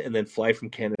Canada, and then fly from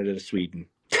Canada to Sweden.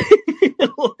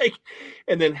 Like,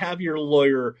 and then have your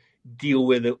lawyer deal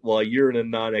with it while you're in a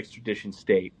non-extradition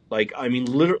state. Like, I mean,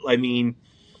 literally, I mean,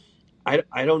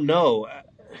 I don't know.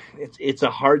 It's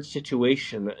a hard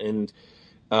situation, and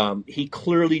he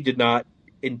clearly did not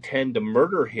intend to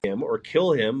murder him or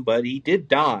kill him, but he did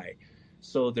die.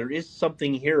 So there is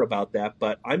something here about that.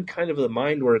 But I'm kind of of the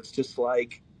mind where it's just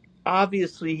like,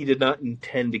 obviously he did not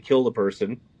intend to kill the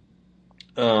person.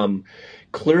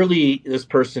 Clearly this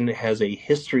person has a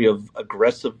history of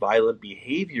aggressive, violent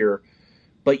behavior.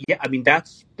 But yeah, I mean,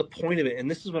 that's the point of it. And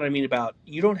this is what I mean about,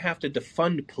 you don't have to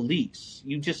defund police.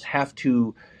 You just have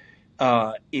to,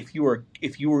 if you were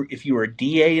a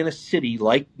DA in a city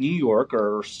like New York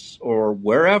or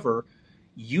wherever,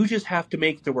 you just have to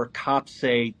make it where cops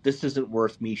say, this isn't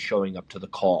worth me showing up to the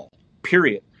call,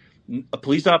 period. A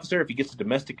police officer, if he gets a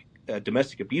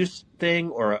domestic abuse thing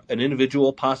or an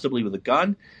individual possibly with a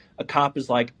gun, a cop is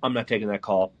like, I'm not taking that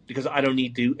call because I don't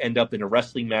need to end up in a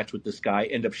wrestling match with this guy,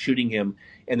 end up shooting him,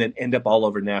 and then end up all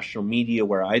over national media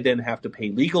where I then have to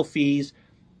pay legal fees.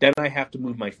 Then I have to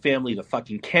move my family to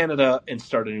fucking Canada and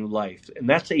start a new life. And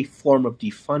that's a form of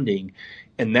defunding.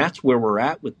 And that's where we're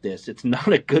at with this. It's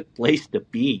not a good place to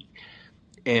be.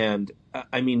 And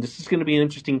I mean, this is going to be an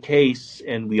interesting case.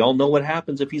 And we all know what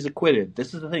happens if he's acquitted.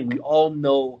 This is the thing. We all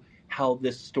know how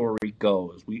this story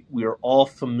goes. We are all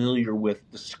familiar with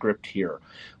the script here,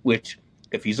 which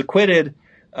if he's acquitted,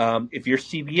 if you're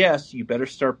CBS, you better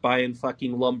start buying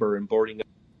fucking lumber and boarding up.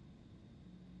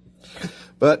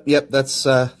 But yep, that's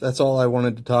all I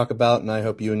wanted to talk about, and I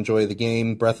hope you enjoy the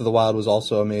game. Breath of the Wild was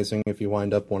also amazing. If you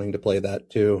wind up wanting to play that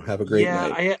too, have a great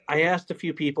night. Yeah, I asked a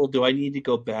few people, do I need to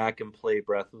go back and play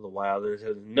Breath of the Wild? And they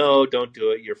said, no, don't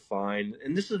do it. You're fine.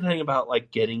 And this is the thing about like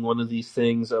getting one of these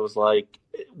things. I was like,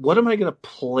 what am I going to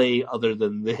play other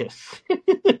than this?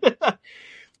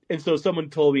 And so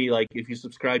someone told me, like, if you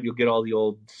subscribe, you'll get all the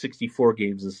old 64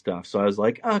 games and stuff. So I was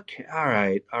like, okay, all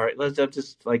right. Let's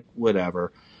just like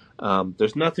whatever.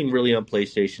 There's nothing really on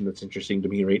PlayStation that's interesting to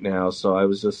me right now, so I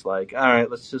was just like, all right,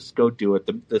 let's just go do it.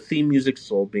 The theme music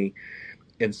sold me,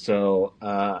 and so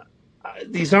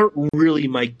these aren't really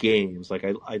my games. Like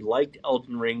I liked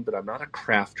Elden Ring, but I'm not a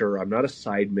crafter. I'm not a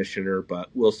side missioner, but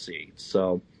we'll see.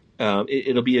 So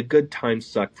it'll be a good time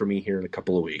suck for me here in a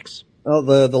couple of weeks. Oh,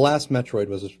 the last Metroid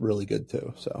was really good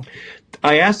too. So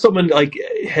I asked someone like,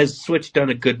 has Switch done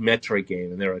a good Metroid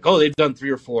game? And they're like, oh, they've done 3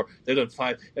 or 4, they've done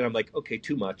 5, and I'm like, okay,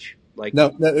 too much. Like,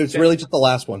 no, it's really just the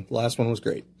last one. The last one was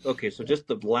great. Okay, so just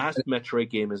the last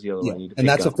Metroid game is the other one I need to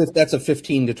and pick that's a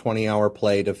 15 to 20 hour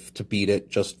play to beat it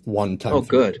just one time. Oh,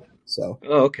 good. Me, so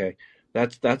okay,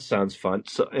 that sounds fun.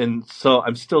 So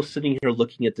I'm still sitting here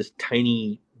looking at this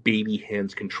tiny baby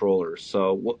hands controller.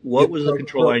 So what was the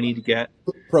controller I need to get?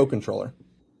 Pro controller.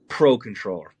 Pro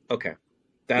controller. Okay.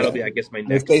 That'll be, I guess, my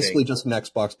next It's basically thing. just an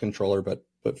Xbox controller, but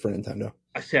for Nintendo.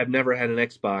 I say I've never had an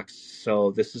Xbox,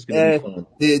 so this is going to be fun.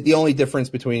 The only difference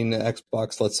between the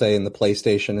Xbox, let's say, and the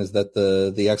PlayStation is that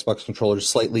the Xbox controller is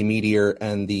slightly meatier,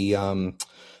 and the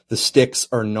sticks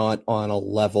are not on a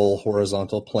level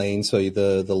horizontal plane. So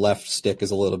the left stick is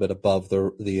a little bit above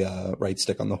the right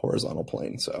stick on the horizontal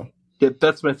plane. So yeah,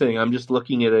 that's my thing. I'm just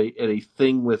looking at a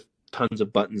thing with tons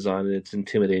of buttons on it. It's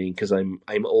intimidating because I'm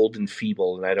old and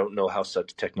feeble, and I don't know how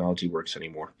such technology works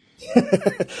anymore. All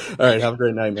right, have a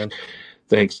great night, man.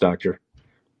 Thanks, Doctor.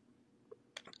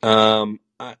 I'm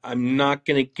not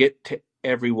going to get to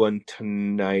everyone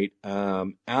tonight.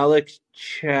 Alex,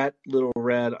 Chat, Little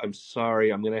Red, I'm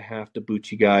sorry. I'm going to have to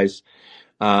boot you guys.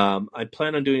 I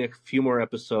plan on doing a few more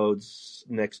episodes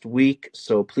next week,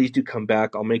 so please do come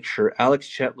back. I'll make sure Alex,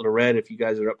 Chat, Little Red, if you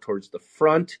guys are up towards the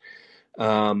front,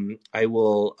 I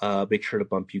will make sure to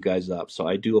bump you guys up. So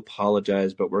I do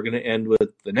apologize, but we're going to end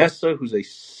with Vanessa, who's a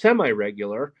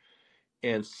semi-regular,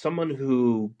 and someone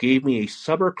who gave me a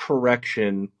subber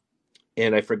correction,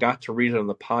 and I forgot to read it on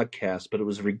the podcast, but it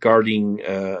was regarding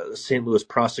the St. Louis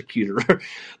prosecutor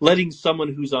letting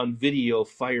someone who's on video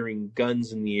firing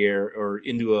guns in the air or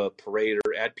into a parade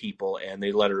or at people, and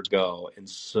they let her go. And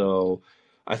so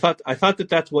I thought that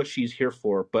that's what she's here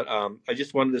for. But I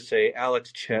just wanted to say,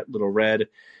 Alex, Chet, Little Red,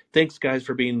 thanks, guys,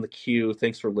 for being in the queue.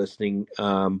 Thanks for listening.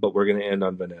 But we're going to end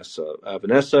on Vanessa.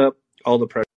 Vanessa, all the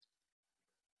pressure.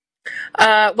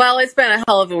 Well, it's been a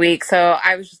hell of a week, so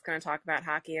I was just going to talk about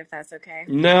hockey, if that's okay.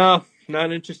 No,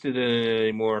 not interested in it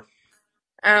anymore.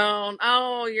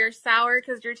 Oh, you're sour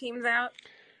because your team's out?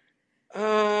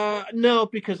 No,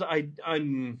 because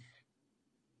I'm.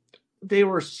 They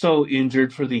were so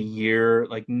injured for the year.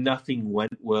 Like nothing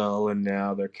went well, and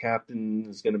now their captain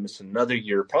is going to miss another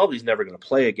year. Probably he's never going to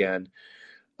play again.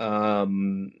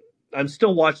 I'm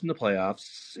still watching the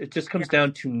playoffs. It just comes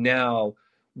down to now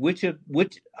which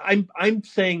I'm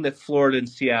saying that Florida and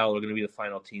Seattle are going to be the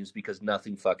final teams because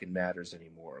nothing fucking matters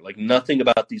anymore. Like nothing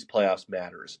about these playoffs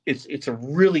matters. It's a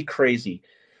really crazy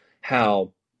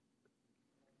how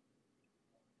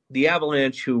the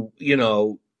Avalanche, who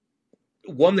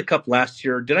won the cup last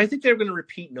year. Did I think they were going to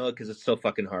repeat? No, because it's so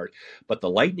fucking hard. But the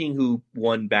Lightning, who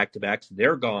won back-to-backs,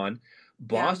 they're gone.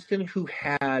 Boston, who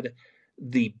had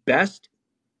the best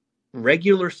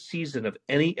regular season of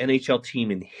any NHL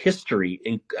team in history.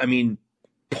 And I mean,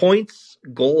 points,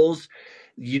 goals,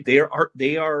 they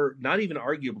are not even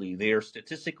arguably, they are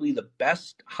statistically the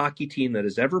best hockey team that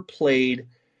has ever played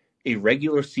a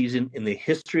regular season in the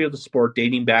history of the sport,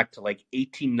 dating back to like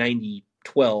 1890,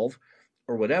 12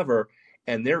 or whatever.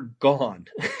 And they're gone.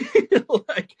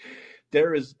 Like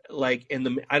there is like,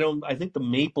 and I think the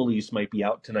Maple Leafs might be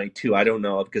out tonight too. I don't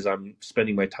know because I'm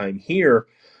spending my time here.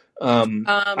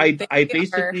 I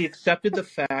basically accepted the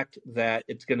fact that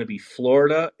it's going to be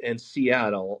Florida and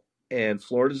Seattle, and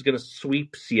Florida's going to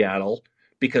sweep Seattle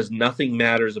because nothing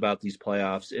matters about these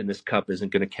playoffs, and this cup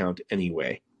isn't going to count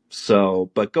anyway.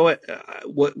 So, but go ahead.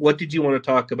 What did you want to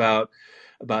talk about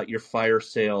your fire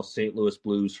sale St. Louis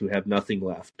Blues who have nothing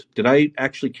left? Did I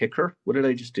actually kick her? What did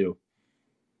I just do?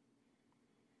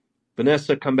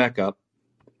 Vanessa, come back up.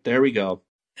 There we go.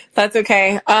 That's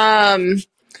okay.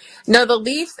 No, the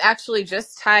Leafs actually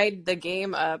just tied the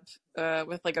game up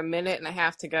with like a minute and a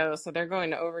half to go, so they're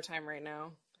going to overtime right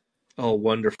now. Oh,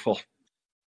 wonderful.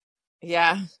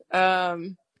 Yeah. I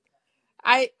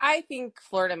think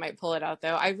Florida might pull it out,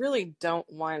 though. I really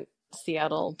don't want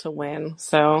Seattle to win.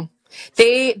 So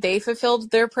they fulfilled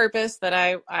their purpose that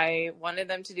I wanted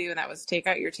them to do, and that was take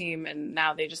out your team, and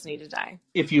now they just need to die.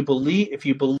 If you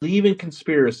believe in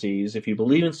conspiracies, if you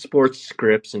believe in sports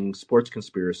scripts and sports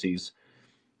conspiracies,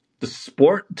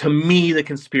 the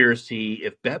conspiracy,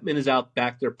 if Bettman is out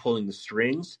back there pulling the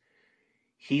strings,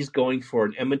 he's going for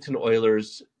an Edmonton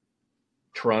Oilers,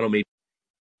 Toronto Maple.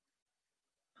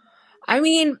 I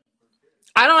mean,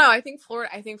 I don't know. I think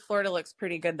Florida looks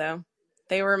pretty good, though.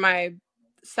 They were my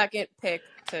second pick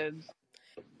to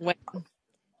win.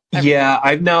 Yeah,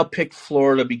 I've now picked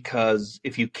Florida because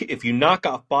if you knock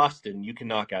off Boston, you can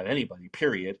knock out anybody,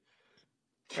 period.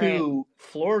 Right. Two,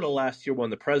 Florida last year won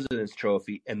the President's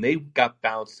Trophy, and they got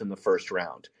bounced in the first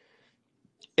round.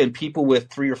 And people with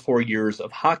 3 or 4 years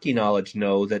of hockey knowledge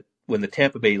know that when the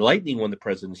Tampa Bay Lightning won the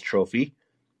President's Trophy,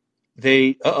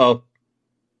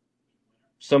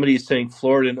 somebody is saying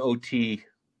Florida and OT.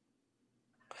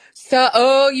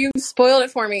 So, you spoiled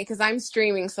it for me because I'm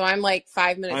streaming, so I'm like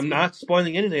 5 minutes. I'm not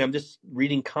spoiling anything. I'm just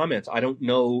reading comments. I don't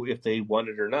know if they won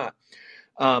it or not.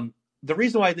 The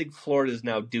reason why I think Florida is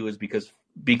now due is because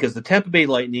the Tampa Bay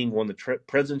Lightning won the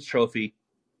President's Trophy.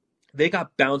 They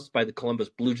got bounced by the Columbus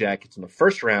Blue Jackets in the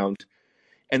first round,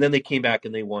 and then they came back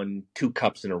and they won 2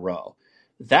 cups in a row.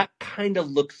 That kind of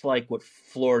looks like what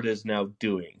Florida is now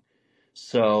doing.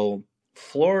 So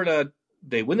Florida,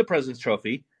 they win the President's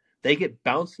Trophy. They get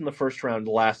bounced in the first round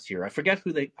last year. I forget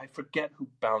who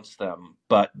bounced them,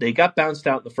 but they got bounced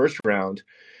out in the first round.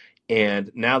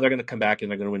 And now they're going to come back and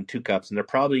they're going to win 2 cups, and they're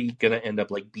probably going to end up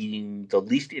like beating the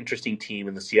least interesting team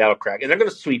in the Seattle Kraken. And they're going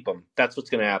to sweep them. That's what's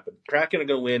going to happen. Kraken are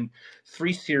going to win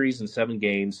 3 series in 7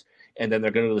 games, and then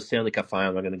they're going to go to the Stanley Cup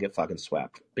final. They're going to get fucking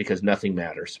swept because nothing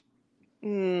matters. I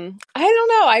don't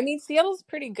know. I mean, Seattle's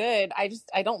pretty good.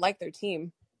 I don't like their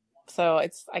team, so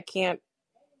I can't.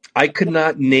 I could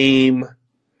not name.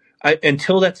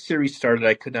 Until that series started,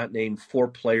 I could not name 4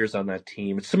 players on that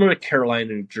team. It's similar to Carolina,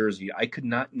 New Jersey. I could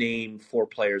not name 4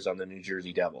 players on the New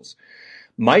Jersey Devils.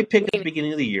 My pick at the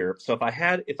beginning of the year. So if I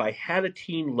had a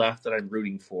team left that I'm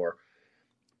rooting for,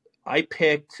 I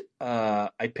picked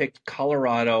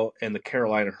Colorado and the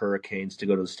Carolina Hurricanes to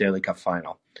go to the Stanley Cup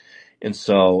final. And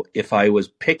so if I was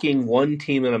picking one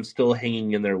team that I'm still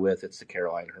hanging in there with, it's the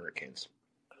Carolina Hurricanes.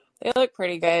 They look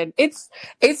pretty good. It's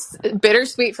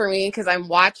bittersweet for me because I'm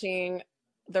watching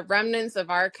the remnants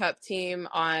of our cup team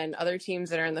on other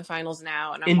teams that are in the finals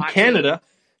now, and I'm watching Canada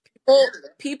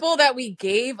people that we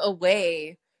gave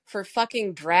away for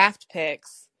fucking draft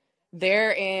picks.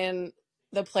 They're in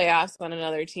the playoffs on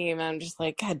another team, and I'm just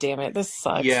like, God damn it, this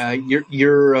sucks. Yeah,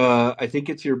 you're I think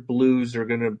it's your Blues you're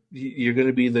gonna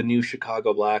be the new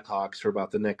Chicago Blackhawks for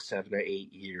about the next 7 to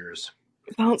 8 years.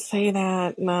 Don't say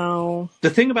that, no. The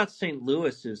thing about St.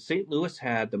 Louis is St. Louis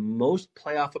had the most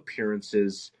playoff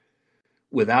appearances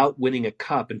without winning a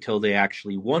cup until they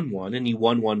actually won one. And he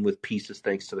won one with pieces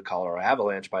thanks to the Colorado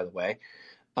Avalanche, by the way.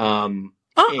 And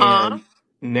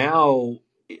now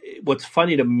what's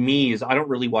funny to me is I don't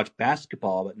really watch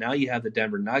basketball, but now you have the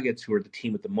Denver Nuggets, who are the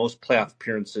team with the most playoff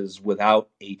appearances without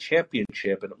a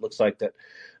championship. And it looks like that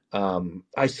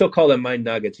I still call them my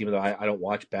Nuggets, even though I don't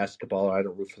watch basketball or I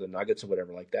don't root for the Nuggets or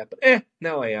whatever like that. But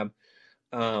now I am.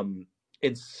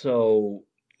 And so,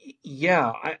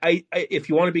 yeah, I if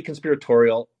you want to be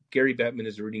conspiratorial, Gary Bettman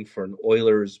is rooting for an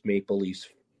Oilers Maple Leafs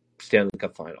Stanley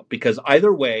Cup final, because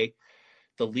either way,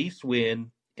 the Leafs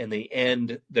win and they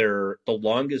end the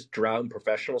longest drought in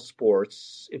professional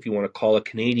sports, if you want to call a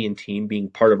Canadian team being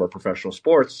part of our professional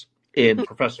sports. In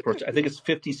professional sports, I think it's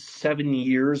 57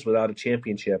 years without a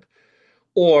championship,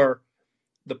 or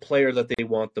the player that they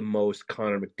want the most,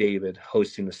 Connor McDavid,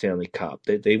 hosting the Stanley Cup.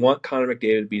 They want Connor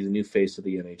McDavid to be the new face of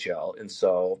the NHL. And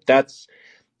so that's,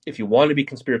 if you want to be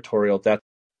conspiratorial, that's...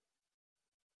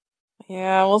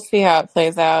 Yeah, we'll see how it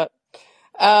plays out.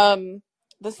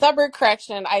 The suburb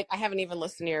correction, I haven't even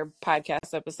listened to your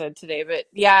podcast episode today, but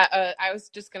yeah, I was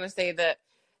just going to say that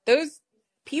those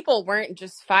people weren't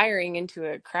just firing into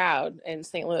a crowd in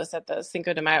St. Louis at the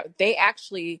Cinco de Mayo. They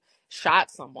actually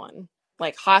shot someone,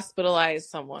 like hospitalized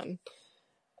someone.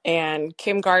 And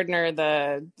Kim Gardner,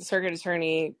 the circuit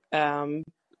attorney,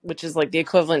 which is like the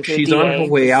equivalent to a DA. She's on her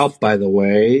way out, by the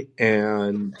way.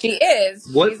 And she is.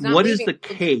 What is the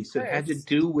case? It had to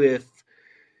do with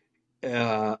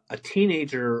a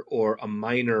teenager or a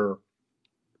minor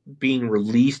being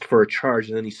released for a charge,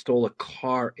 and then he stole a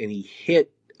car and he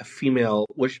hit a female.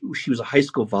 She was a high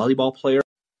school volleyball player.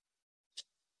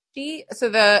 So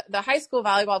the high school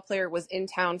volleyball player was in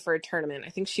town for a tournament. I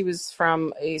think she was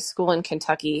from a school in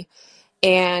Kentucky.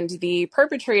 And the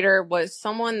perpetrator was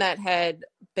someone that had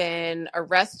been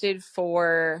arrested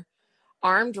for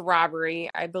armed robbery,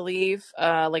 I believe,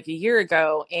 like a year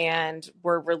ago, and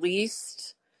were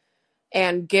released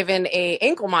and given a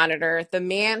ankle monitor. The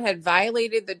man had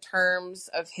violated the terms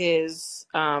of his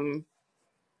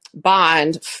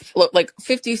bond like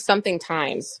 50 something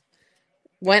times.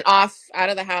 Went off out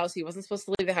of the house. He wasn't supposed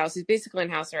to leave the house. He's basically in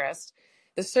house arrest.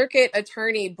 The circuit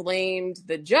attorney blamed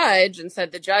the judge and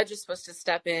said the judge is supposed to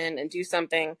step in and do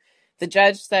something. The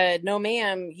judge said, no,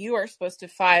 ma'am, you are supposed to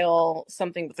file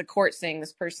something with the court saying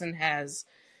this person has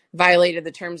violated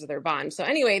the terms of their bond. So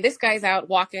anyway, this guy's out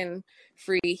walking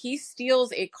free. He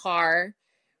steals a car,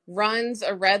 runs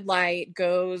a red light,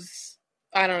 goes,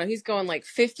 I don't know, he's going like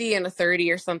 50 and a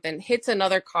 30 or something, hits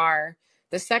another car.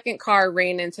 The second car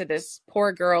ran into this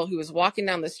poor girl who was walking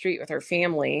down the street with her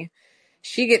family.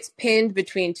 She gets pinned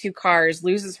between two cars,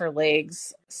 loses her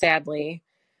legs, sadly,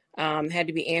 had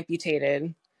to be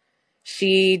amputated.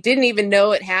 She didn't even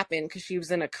know it happened because she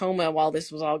was in a coma while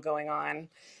this was all going on.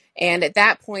 And at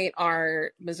that point,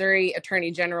 our Missouri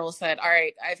Attorney General said, all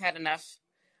right, I've had enough.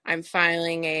 I'm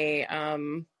filing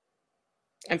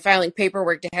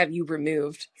paperwork to have you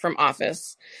removed from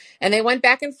office. And they went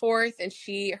back and forth, and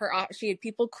she had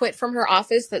people quit from her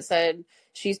office that said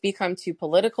she's become too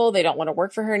political. They don't want to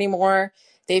work for her anymore.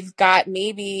 They've got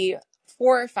maybe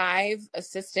 4 or 5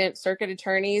 assistant circuit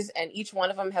attorneys, and each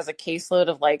one of them has a caseload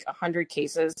of like 100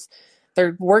 cases.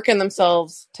 They're working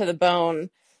themselves to the bone.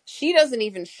 She doesn't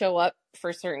even show up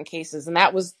for certain cases. And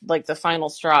that was like the final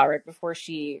straw right before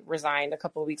she resigned a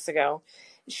couple of weeks ago.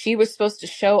 She was supposed to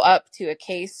show up to a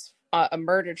case, a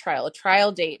murder trial, a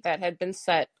trial date that had been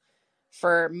set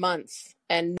for months,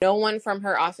 and no one from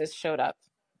her office showed up.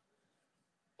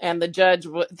 And the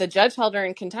judge held her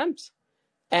in contempt.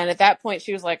 And at that point,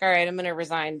 she was like, all right, I'm going to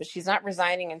resign. But she's not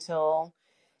resigning until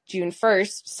June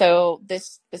 1st. So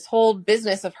this whole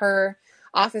business of her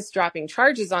office dropping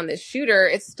charges on this shooter,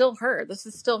 it's still her. This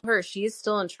is still her. She is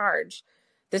still in charge.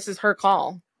 This is her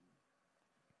call.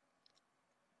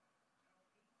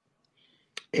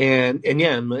 And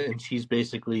she's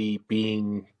basically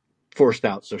being forced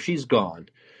out. So she's gone.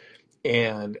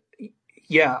 And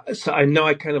yeah, so I know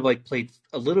I kind of like played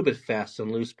a little bit fast and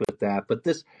loose with that, but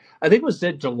this, I think it was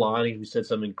Zed Jelani who said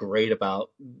something great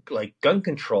about like gun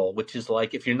control, which is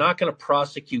like, if you're not going to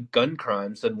prosecute gun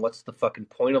crimes, then what's the fucking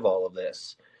point of all of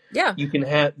this? Yeah. You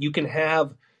can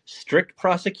have strict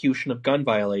prosecution of gun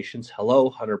violations. Hello,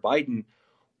 Hunter Biden.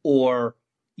 Or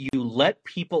you let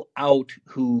people out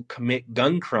who commit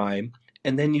gun crime,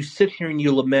 and then you sit here and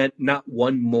you lament not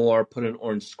one more, put an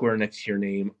orange square next to your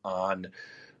name on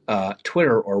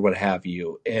Twitter or what have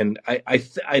you. And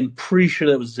I'm pretty sure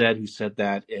that was Zed who said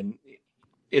that. And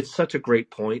it's such a great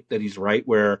point that he's right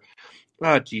where,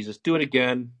 Jesus, do it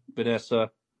again, Vanessa.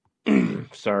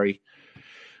 Sorry.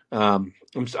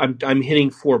 I'm hitting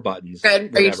 4 buttons. Good. Are you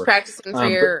Whatever. just practicing for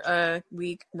But your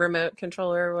weak remote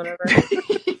controller or whatever?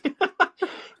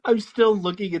 I'm still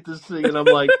looking at this thing and I'm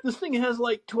like, this thing has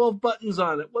like 12 buttons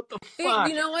on it. What the fuck?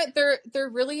 You know what? They're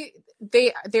really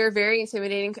they're very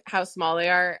intimidating how small they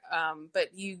are. But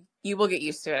you will get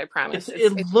used to it. I promise.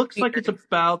 It looks like weird. it's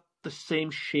about the same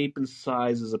shape and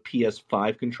size as a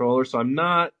PS5 controller. So I'm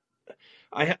not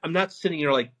sitting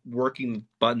here like working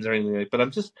buttons or anything like that. But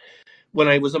I'm just, when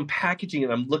I was unpackaging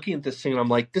it, I'm looking at this thing and I'm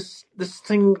like, this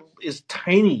thing is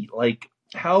tiny. Like,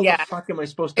 how the fuck am I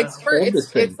supposed to hold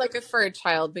this thing? It's like for a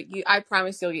child, but I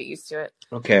promise you'll get used to it.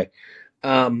 Okay.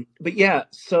 But yeah,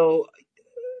 so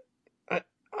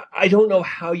I don't know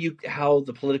how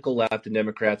the political left and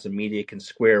Democrats and media can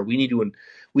square. We need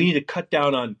to cut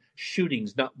down on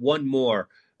shootings, not one more.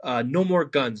 No more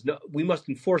guns. No, we must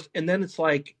enforce. And then it's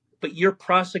like, but your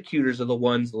prosecutors are the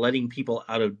ones letting people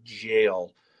out of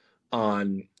jail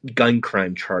on gun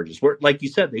crime charges. Where, like you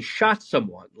said, they shot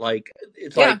someone. Like,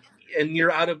 it's like, and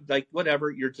you're out of, like, whatever.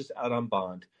 You're just out on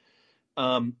bond.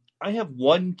 I have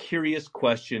one curious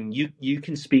question. You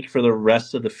can speak for the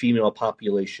rest of the female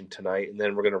population tonight, and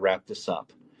then we're going to wrap this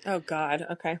up. Oh, God.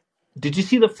 Okay. Did you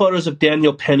see the photos of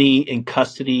Daniel Penny in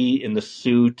custody in the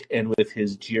suit and with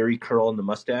his Jerry curl and the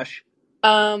mustache?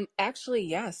 Actually,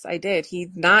 yes, I did. He's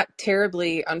not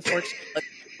terribly unfortunate.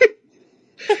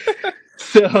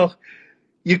 So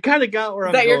you kind of got where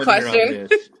I'm going your question? Here on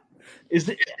this. Is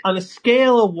it on a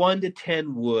scale of 1 to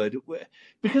 10 wood?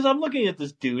 Because I'm looking at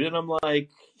this dude and I'm like,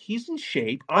 he's in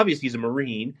shape. Obviously, he's a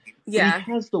Marine. Yeah.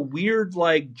 He has the weird,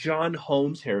 like, John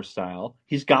Holmes hairstyle.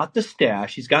 He's got the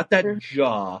stash. He's got that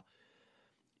jaw.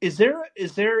 Is there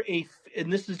a,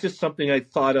 and this is just something I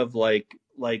thought of, like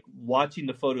watching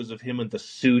the photos of him in the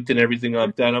suit and everything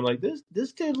like that. I'm like,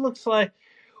 this dude looks like,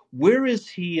 where is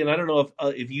he? And I don't know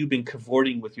if you've been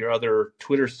cavorting with your other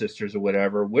Twitter sisters or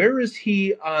whatever. Where is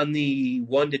he on the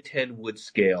 1 to 10 wood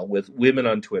scale with women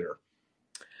on Twitter?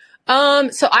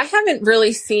 So I haven't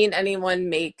really seen anyone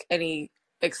make any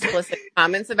explicit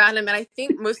comments about him, and I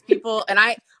think most people. And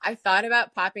I thought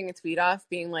about popping a tweet off,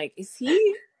 being like, "Is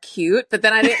he cute?" But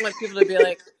then I didn't want people to be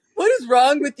like, "What is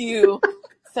wrong with you?"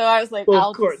 So I was like,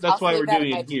 well, that's why we're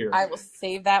doing it here. I will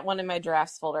save that one in my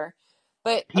drafts folder.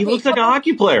 But he looks like a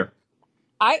hockey player.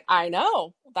 I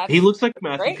know. He looks like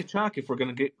Matthew Tkachuk, if we're going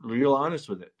to get real honest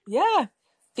with it. Yeah.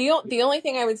 The only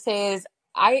thing I would say is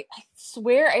I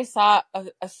swear I saw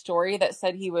a story that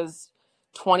said he was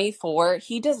 24.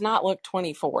 He does not look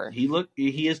 24.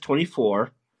 He is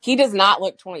 24. He does not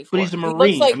look 24. But he's a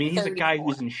Marine. Like, I mean, he's 34. A guy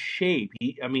who's in shape.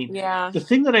 The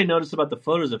thing that I noticed about the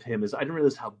photos of him is I didn't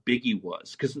realize how big he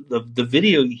was, because the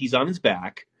video, he's on his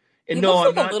back. And he no, looks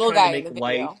I'm like not a little trying guy to make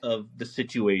light of the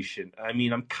situation. I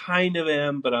mean, I'm kind of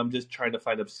am, but I'm just trying to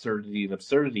find absurdity.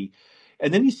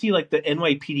 And then you see, like, the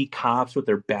NYPD cops with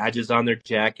their badges on their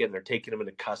jacket, and they're taking him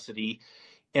into custody.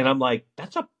 And I'm like,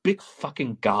 that's a big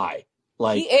fucking guy.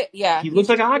 Like, he looks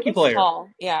like a hockey player. Tall.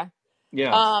 Yeah.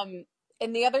 Yeah.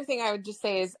 And the other thing I would just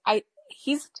say is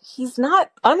he's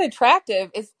not unattractive.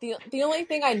 It's the only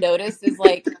thing I noticed is,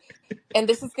 like, and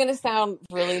this is going to sound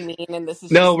really mean, and this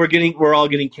is we're all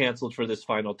getting canceled for this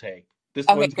final take. This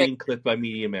one's getting clipped by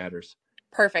Media Matters.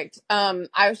 Perfect.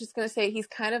 I was just going to say he's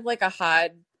kind of like a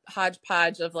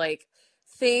hodgepodge of, like,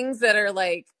 things that are,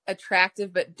 like,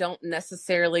 attractive but don't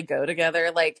necessarily go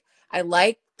together. Like, I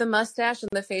like the mustache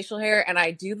and the facial hair, and I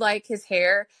do like his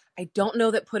hair. I don't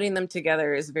know that putting them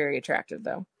together is very attractive,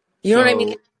 though. You know what I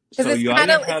mean? So you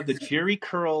either have the Jerry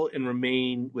curl and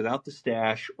remain without the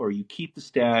stash, or you keep the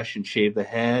stash and shave the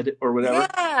head, or whatever.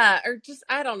 Yeah, or just,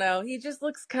 I don't know. He just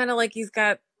looks kind of like he's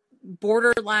got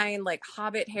borderline, like,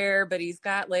 hobbit hair, but he's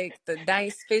got, like, the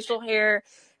nice facial hair,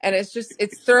 and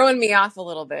it's throwing me off a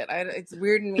little bit. It's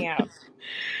weirding me out.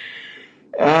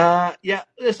 Yeah,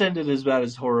 this ended about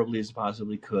as horribly as it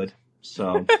possibly could.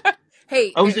 So.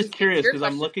 Hey, I was just curious because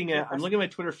I'm looking at my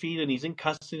Twitter feed and he's in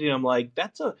custody. And I'm like,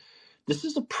 this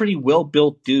is a pretty well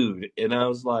built dude. And I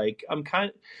was like,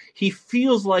 he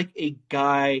feels like a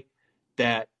guy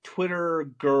that Twitter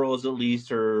girls at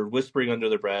least are whispering under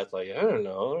their breath, like, I don't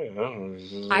know.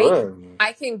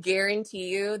 I can guarantee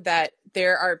you that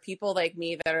there are people like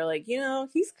me that are like,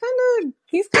 he's kind of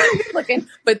good looking,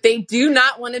 but they do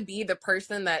not want to be the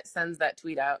person that sends that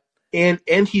tweet out.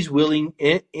 And he's willing,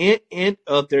 and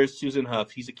there's Susan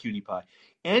Huff. He's a cutie pie.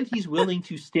 And he's willing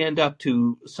to stand up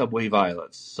to subway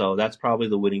violence. So that's probably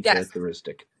the winning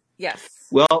characteristic. Yes.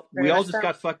 Well, we all just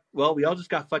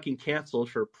got fucking canceled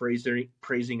for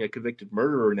praising a convicted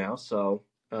murderer now. So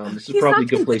this is probably a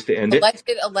good place to end it.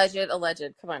 Alleged.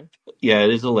 Come on. Yeah, it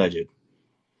is alleged.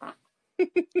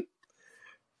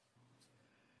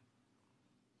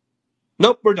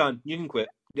 Nope, we're done. You can quit.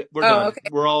 We're Oh, done. okay.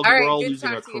 We're all All right, good losing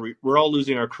talk our to you. career. We're all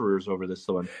losing our careers over this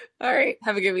one. All right.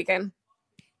 Have a good weekend.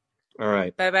 All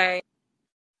right. Bye-bye.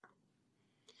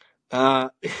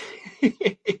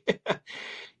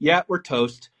 Yeah, we're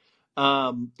toast.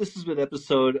 This has been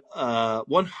episode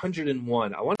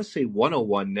 101. I want to say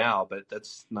 101 now, but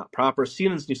that's not proper.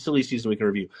 CNN's new silly season we can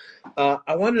review.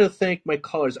 I wanted to thank my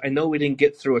callers. I know we didn't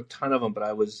get through a ton of them, but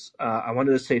I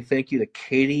wanted to say thank you to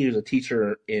Katie, who's a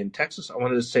teacher in Texas. I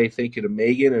wanted to say thank you to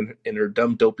Megan and her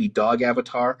dumb dopey dog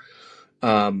avatar.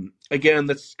 Again,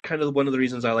 that's kind of one of the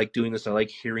reasons I like doing this. I like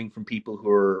hearing from people who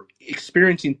are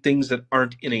experiencing things that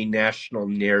aren't in a national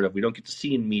narrative. We don't get to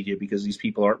see in media because these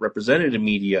people aren't represented in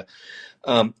media.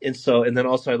 And then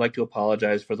also I'd like to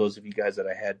apologize for those of you guys that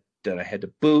I had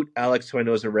to boot. Alex, who I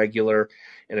know is a regular,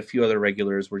 and a few other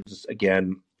regulars were just,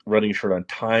 again, running short on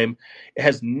time. It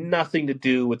has nothing to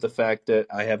do with the fact that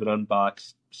I have an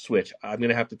unboxed Switch. I'm going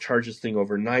to have to charge this thing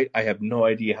overnight. I have no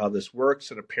idea how this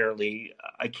works, and apparently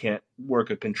I can't work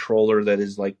a controller that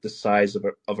is like the size of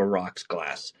a rocks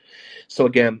glass. So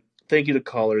again, thank you to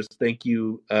callers. Thank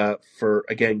you for,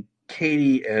 again,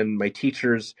 Katie and my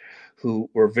teachers who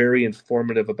were very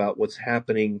informative about what's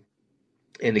happening.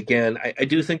 And again, I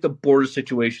do think the border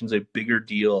situation is a bigger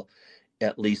deal,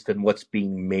 at least, than what's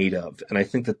being made of. And I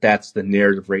think that that's the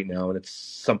narrative right now, and it's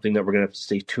something that we're going to have to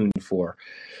stay tuned for.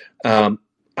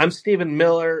 I'm Stephen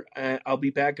Miller. I'll be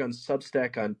back on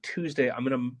Substack on Tuesday. I'm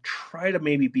going to try to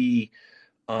maybe be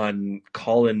on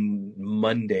call-in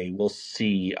Monday. We'll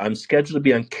see. I'm scheduled to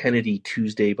be on Kennedy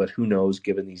Tuesday, but who knows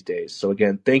given these days. So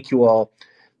again, thank you all.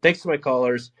 Thanks to my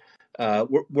callers.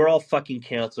 We're all fucking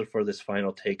canceled for this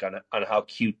final take on how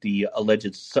cute the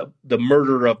alleged the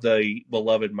murder of the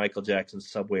beloved Michael Jackson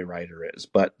subway rider is.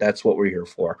 But that's what we're here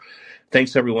for.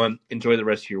 Thanks, everyone. Enjoy the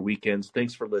rest of your weekends.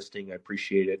 Thanks for listening. I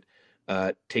appreciate it.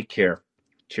 Take care.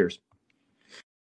 Cheers.